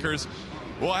Checkers.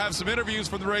 We'll have some interviews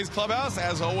from the Rays clubhouse.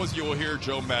 As always, you will hear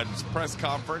Joe Maddon's press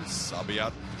conference. I'll be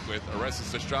out with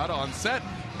Orestes Estrada on set,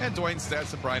 and Dwayne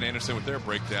Stats and Brian Anderson with their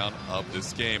breakdown of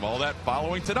this game. All that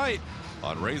following tonight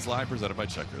on Rays Live, presented by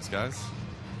Checkers, guys.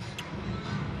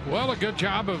 Well, a good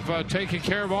job of taking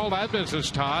care of all that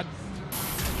business, Todd.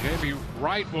 Jamie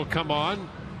Wright will come on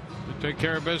to take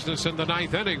care of business in the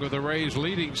ninth inning with the Rays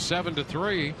leading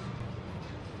 7-3.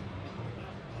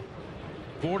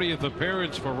 40th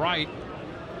appearance for Wright.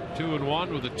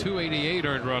 2-1 with a .288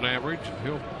 earned run average.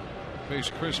 He'll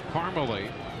face Chris Parmalee,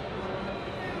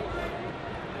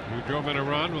 who drove in a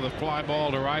run with a fly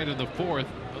ball to right in the fourth.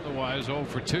 Otherwise 0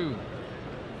 for 2.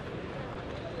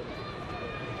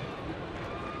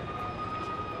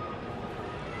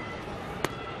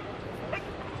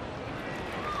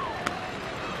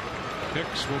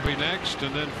 Hicks will be next,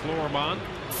 and then Florimon.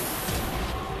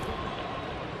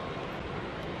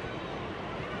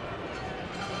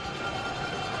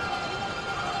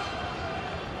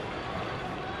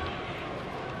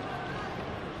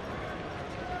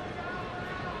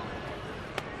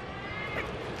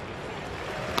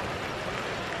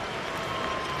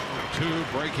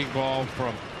 Breaking ball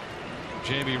from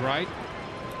Jamie Wright.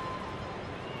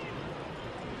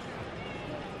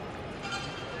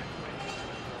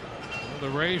 The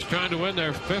Rays trying to win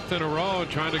their 5th in a row,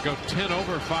 trying to go 10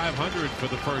 over 500 for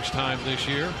the first time this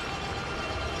year.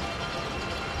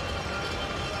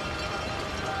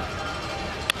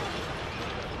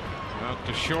 Out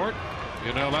to short.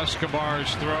 You know,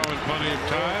 Escobar's throwing plenty of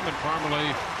time, and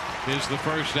Parmalee is the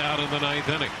first out in the ninth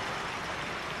inning.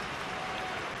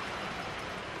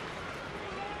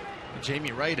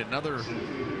 Jamie Wright, another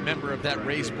member of that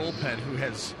Rays bullpen who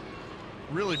has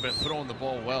really been throwing the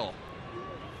ball well.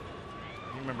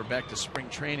 You remember back to spring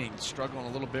training, struggling a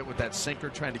little bit with that sinker,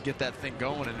 trying to get that thing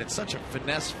going, and it's such a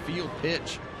finesse field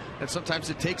pitch that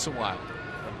sometimes it takes a while.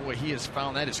 But boy, he has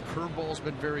found that. His curveball's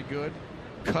been very good.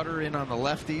 Cutter in on the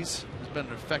lefties has been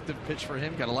an effective pitch for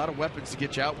him. Got a lot of weapons to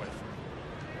get you out with,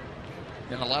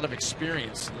 and a lot of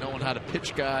experience knowing how to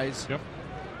pitch guys. Yep.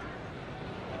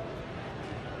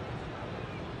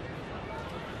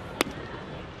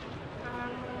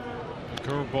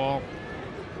 Curveball a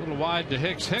little wide to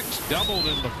Hicks. Hicks doubled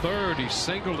in the third. He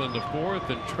singled in the fourth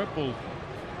and tripled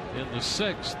in the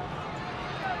sixth. So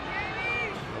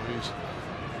he's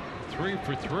 3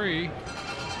 for 3.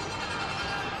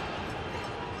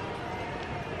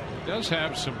 He does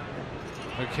have some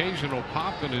occasional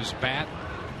pop in his bat.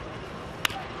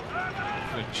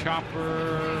 The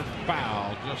chopper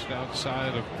foul just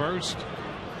outside of first.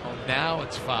 Oh, now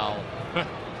it's foul.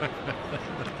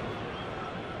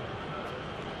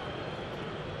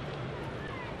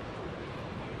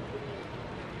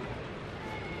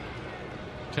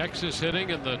 Texas hitting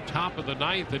in the top of the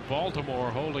ninth at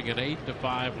Baltimore, holding an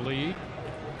 8-5 lead.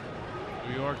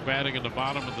 New York batting in the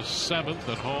bottom of the seventh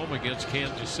at home against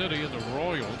Kansas City, and the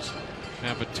Royals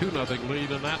have a 2-0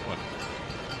 lead in that one.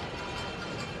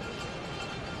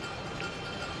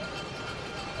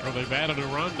 Well, they've added a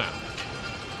run now.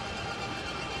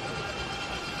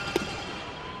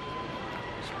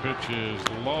 This pitch is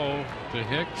low to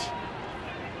Hicks.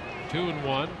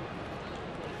 2-1.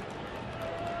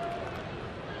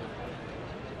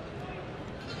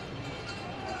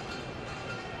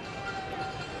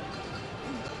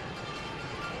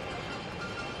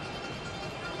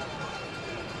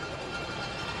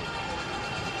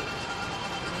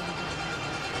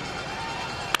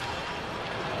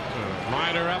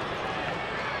 Liner up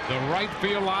the right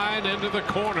field line into the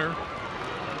corner.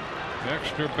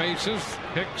 Extra bases.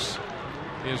 Hicks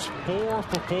is 4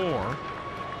 for 4.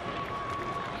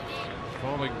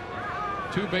 Falling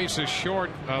 2 bases short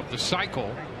of the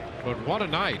cycle, but what a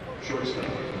night.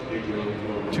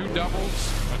 2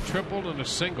 doubles, a triple, and a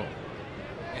single.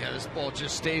 Yeah, this ball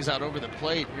just stays out over the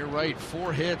plate. You're right,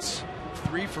 4 hits,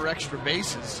 3 for extra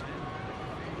bases.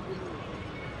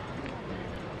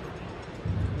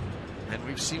 And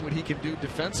we've seen what he can do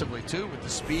defensively too, with the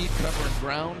speed, covering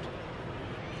ground.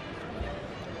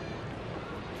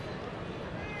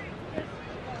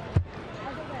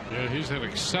 Yeah, he's an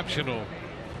exceptional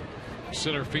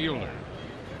center fielder.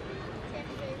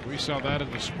 We saw that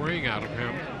in the spring out of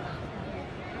him.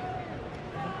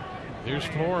 Here's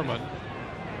Foreman.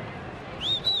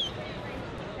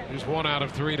 He's 1 out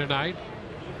of 3 tonight.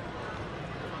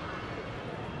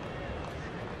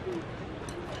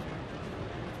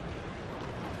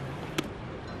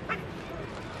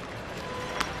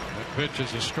 That pitch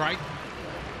is a strike.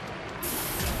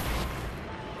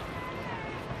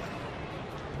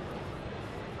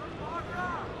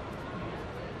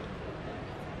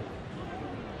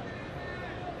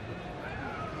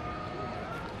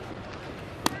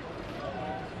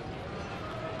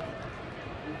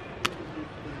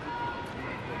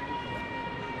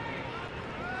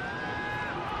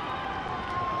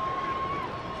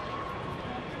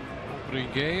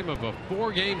 Game of a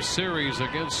 4-game series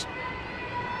against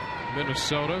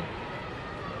Minnesota.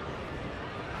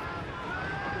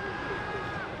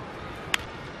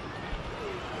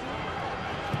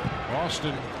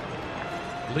 Boston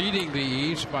leading the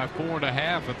East by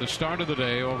 4.5 at the start of the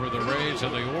day over the Rays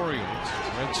and the Orioles.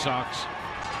 Red Sox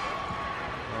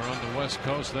are on the West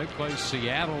Coast. They play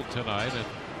Seattle tonight, and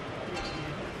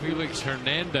Felix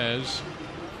Hernandez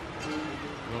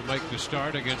will make the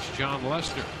start against John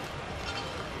Lester.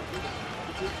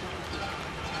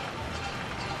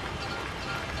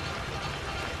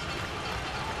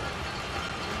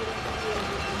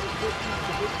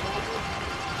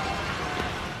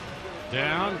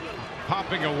 Down,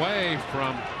 popping away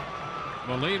from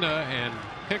Molina, and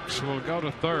Hicks will go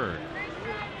to third.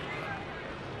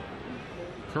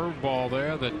 Curveball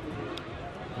there that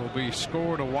will be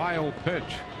scored, a wild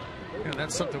pitch. And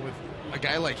that's something with a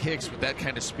guy like Hicks with that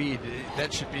kind of speed,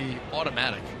 that should be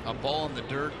automatic. A ball in the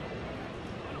dirt.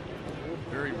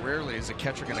 Very rarely is a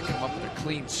catcher going to come up with a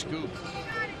clean scoop.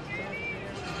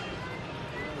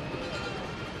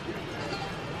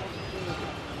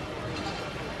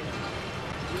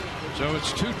 So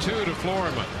it's 2-2 to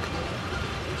Florimon.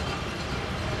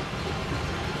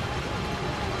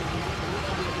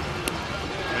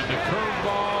 And the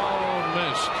curveball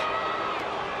missed.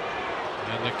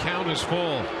 And the count is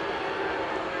full.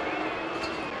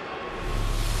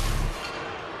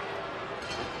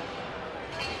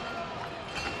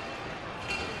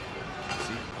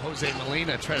 See Jose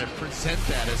Molina try to present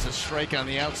that as a strike on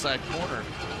the outside corner.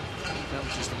 That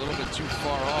was just a little bit too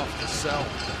far off to sell.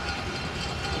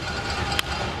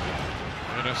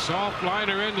 And a soft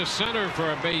liner into center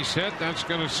for a base hit. That's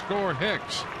going to score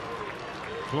Hicks.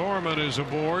 Florimon is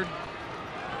aboard.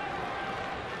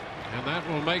 And that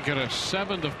will make it a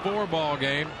 7-4 ball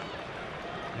game.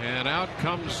 And out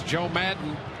comes Joe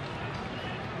Madden.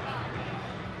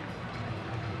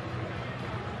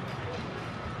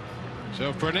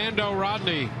 So Fernando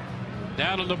Rodney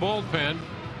down in the bullpen.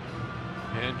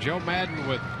 And Joe Madden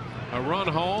with a run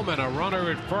home and a runner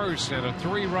at first and a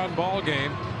 3-run ball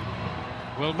game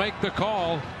will make the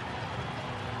call.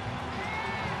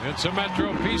 It's a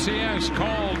Metro PCS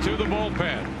call to the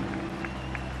bullpen.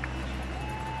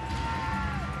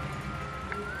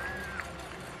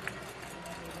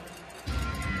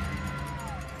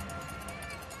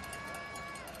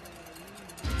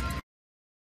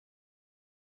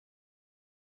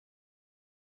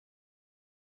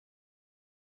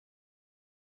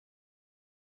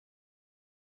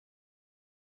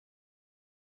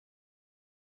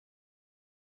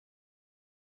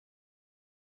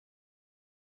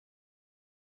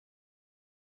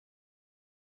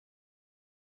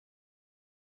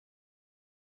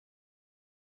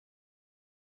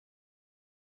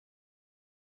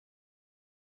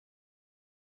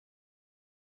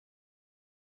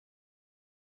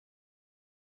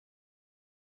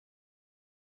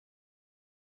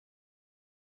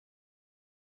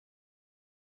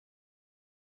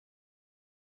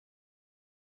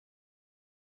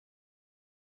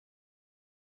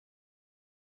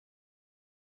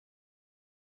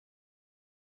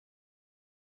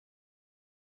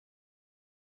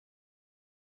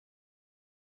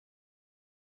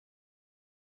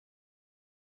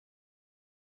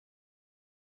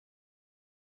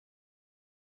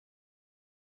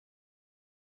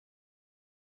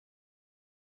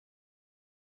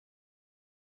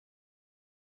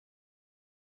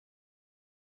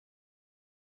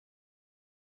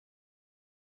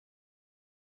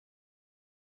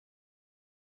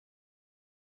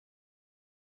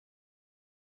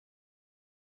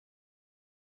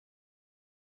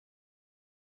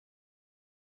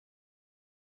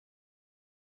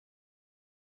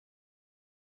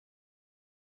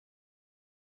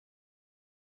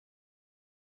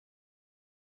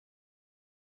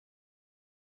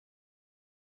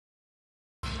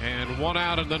 1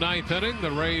 out in the 9th inning. The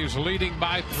Rays leading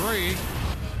by 3.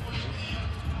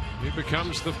 He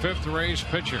becomes the 5th Rays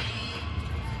pitcher.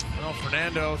 Well,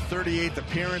 Fernando, 38th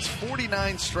appearance,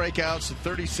 49 strikeouts, and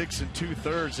 36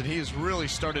 2/3, and he has really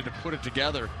started to put it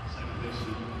together.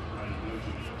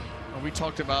 And we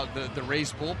talked about the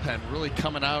Rays bullpen really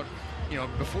coming out. You know,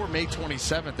 before May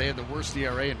 27th, they had the worst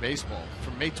ERA in baseball.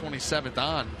 From May 27th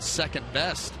on, second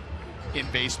best in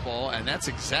baseball, and that's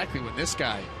exactly when this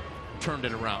guy turned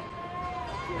it around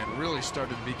and really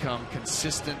started to become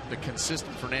consistent, the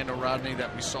consistent Fernando Rodney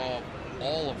that we saw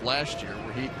all of last year,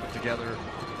 where he put together,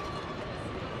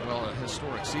 well, a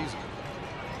historic season.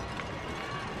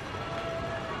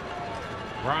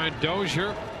 Brian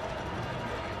Dozier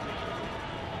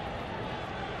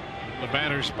in the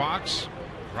batter's box.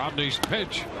 Rodney's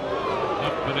pitch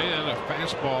up and in, a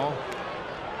fastball.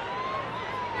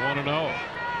 1-0.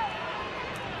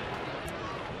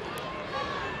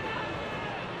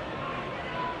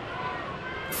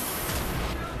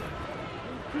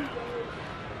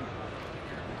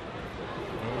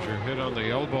 Dozier hit on the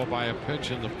elbow by a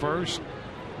pitch in the first.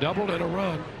 Doubled in a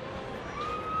run.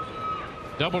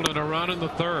 Doubled in a run in the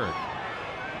third.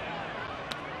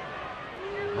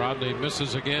 Rodney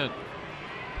misses again.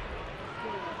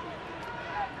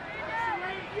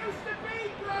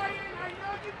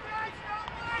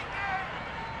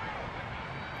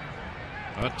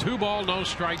 A 2-ball, no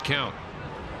strike count.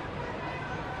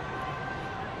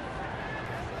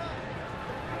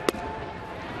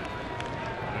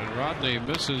 And Rodney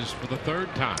misses for the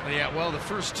 3rd time. Yeah, well, the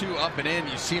first 2 up and in,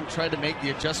 you see him try to make the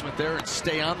adjustment there and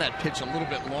stay on that pitch a little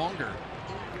bit longer.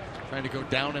 Trying to go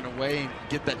down and away and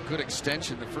get that good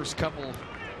extension. The first couple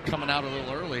coming out a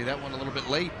little early, that one a little bit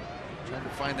late. Trying to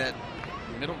find that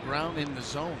middle ground in the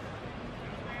zone.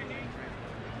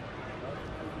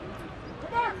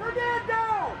 Come on,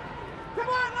 Fernando! Come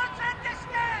on, let's hit this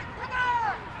game! Come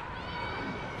on!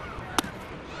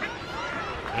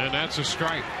 And that's a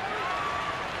strike.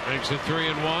 Makes it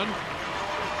 3-1.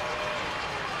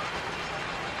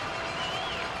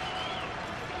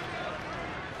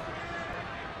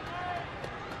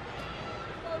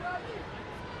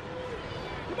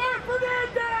 Come on,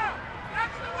 Fernando!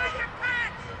 That's the way you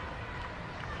pitch!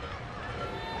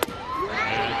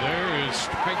 And there is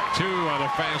strike 2 on a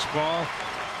fastball.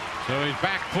 So he's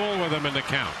back full with him in the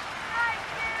count.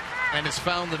 And has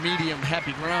found the medium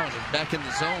happy ground and back in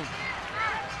the zone.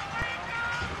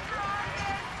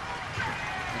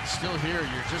 And still here,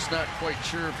 you're just not quite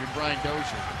sure if you're Brian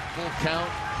Dozier. Full count.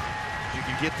 You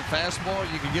can get the fastball,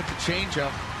 you can get the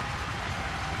changeup.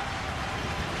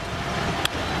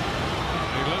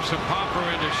 He lifts a popper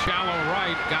into shallow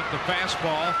right. Got the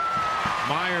fastball.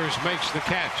 Myers makes the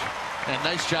catch. And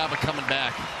nice job of coming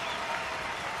back.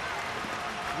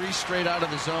 3 straight out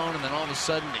of the zone, and then all of a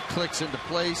sudden it clicks into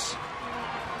place.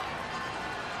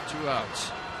 2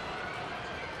 outs.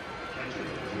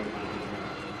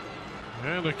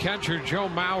 And the catcher, Joe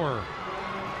Mauer,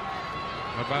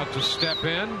 about to step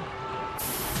in.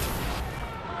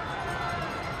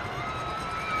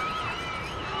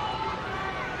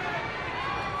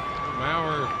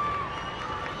 Mauer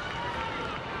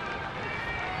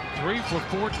 3 for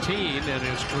 14 in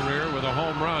his career with a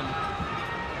home run.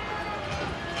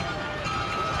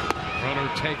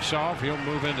 Runner takes off. He'll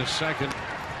move into second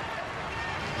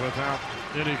without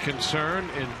any concern,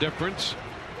 indifference.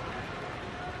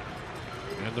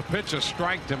 And the pitch, a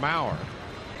strike to Mauer.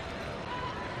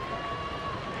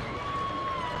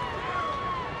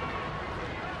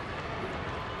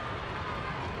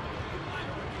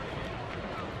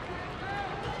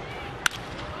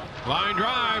 Line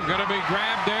drive, going to be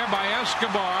grabbed there by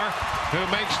Escobar, who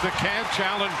makes the catch.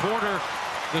 Alan Porter,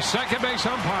 the second base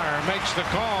umpire, makes the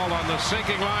call on the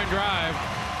sinking line drive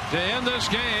to end this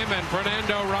game, and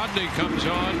Fernando Rodney comes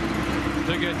on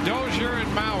to get Dozier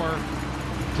and Mauer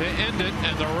to end it,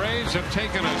 and the Rays have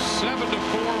taken a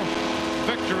 7-4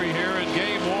 victory here in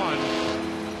Game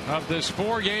 1 of this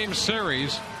 4-game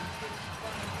series,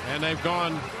 and they've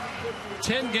gone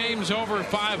 10 games over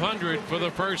 500 for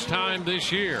the first time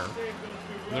this year.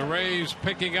 The Rays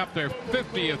picking up their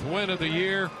 50th win of the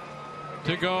year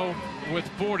to go with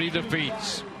 40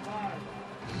 defeats.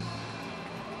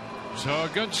 So a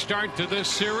good start to this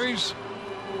series.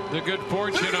 The good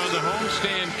fortune on the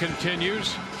homestand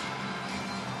continues.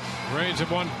 Rays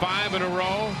have won 5 in a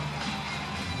row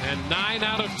and 9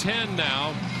 out of 10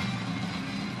 now.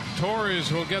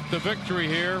 Torres will get the victory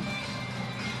here.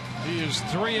 He is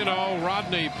 3-0.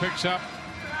 Rodney picks up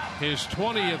his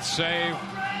 20th save.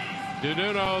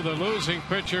 DeNuno, the losing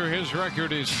pitcher, his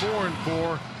record is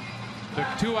 4-4. Took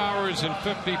 2 hours and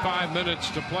 55 minutes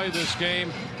to play this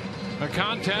game. A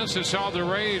contest that saw the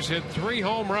Rays hit 3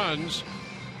 home runs.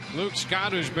 Luke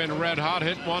Scott, who's been red hot,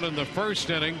 hit one in the first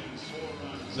inning.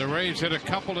 The Rays hit a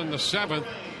couple in the 7th.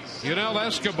 Yunel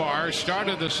Escobar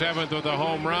started the 7th with a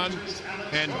home run,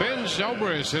 and Ben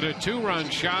Zobrist hit a 2-run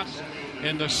shot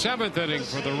in the 7th inning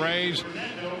for the Rays.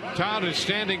 Todd is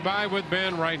standing by with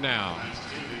Ben right now.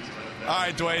 All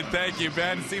right, Dwayne, thank you,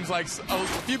 Ben. It seems like a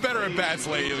few better at-bats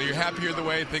lately. You're happier the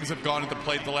way things have gone at the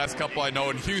plate the last couple. I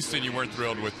know in Houston you weren't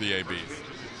thrilled with the ABs.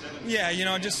 Yeah,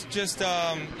 just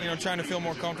trying to feel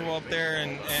more comfortable up there,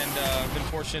 and been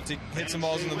fortunate to hit some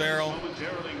balls in the barrel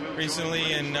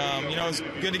recently, and it's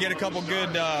good to get a couple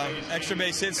good extra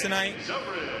base hits tonight.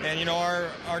 And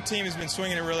our team has been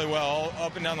swinging it really well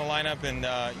up and down the lineup, and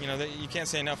you can't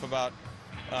say enough about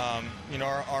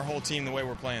our whole team, the way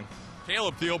we're playing.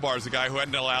 Caleb Thielbar is a guy who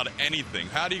hadn't allowed anything.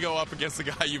 How do you go up against a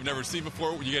guy you've never seen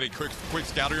before? Would you get a quick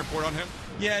scouting report on him?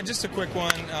 Yeah, just a quick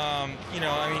one. A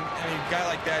guy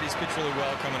like that, he's pitched really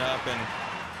well coming up, and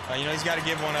he's got to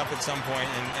give one up at some point.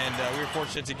 And we were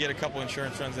fortunate to get a couple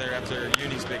insurance runs there after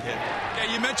Uni's big hit.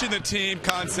 Yeah, you mentioned the team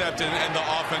concept and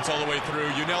the offense all the way through.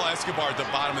 Yunel Escobar at the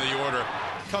bottom of the order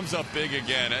comes up big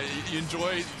again. You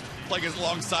enjoy playing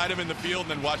alongside him in the field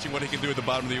and then watching what he can do at the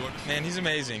bottom of the order. Man, he's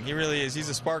amazing. He really is. He's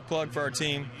a spark plug for our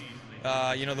team.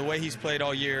 The way he's played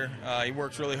all year, he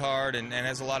works really hard and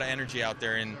has a lot of energy out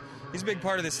there. And he's a big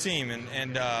part of this team.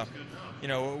 And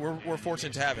we're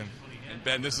fortunate to have him. And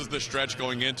Ben, this is the stretch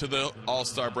going into the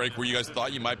All-Star break where you guys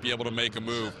thought you might be able to make a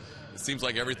move. It seems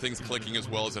like everything's clicking as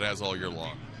well as it has all year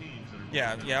long.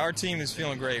 Yeah, our team is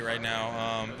feeling great right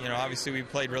now. Obviously we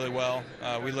played really well.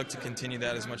 We look to continue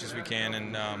that as much as we can,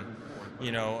 and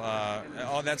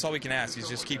that's all we can ask is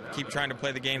just keep trying to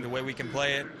play the game the way we can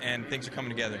play it, and things are coming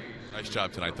together. Nice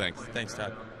job tonight. Thanks. Thanks,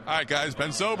 Todd. All right, guys. Ben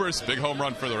Zobrist, big home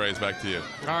run for the Rays. Back to you.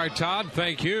 All right, Todd.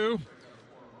 Thank you.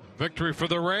 Victory for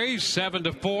the Rays,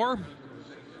 7-4,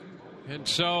 and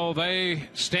so they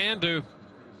stand to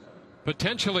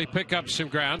potentially pick up some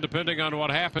ground depending on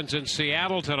what happens in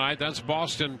Seattle tonight. That's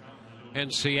Boston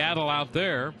and Seattle out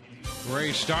there.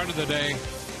 Rays started the day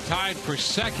tied for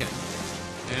second,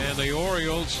 and the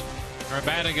Orioles are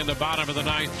batting in the bottom of the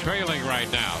 9th, trailing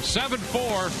right now.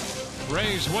 7-4.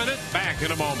 Rays win it. Back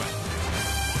in a moment.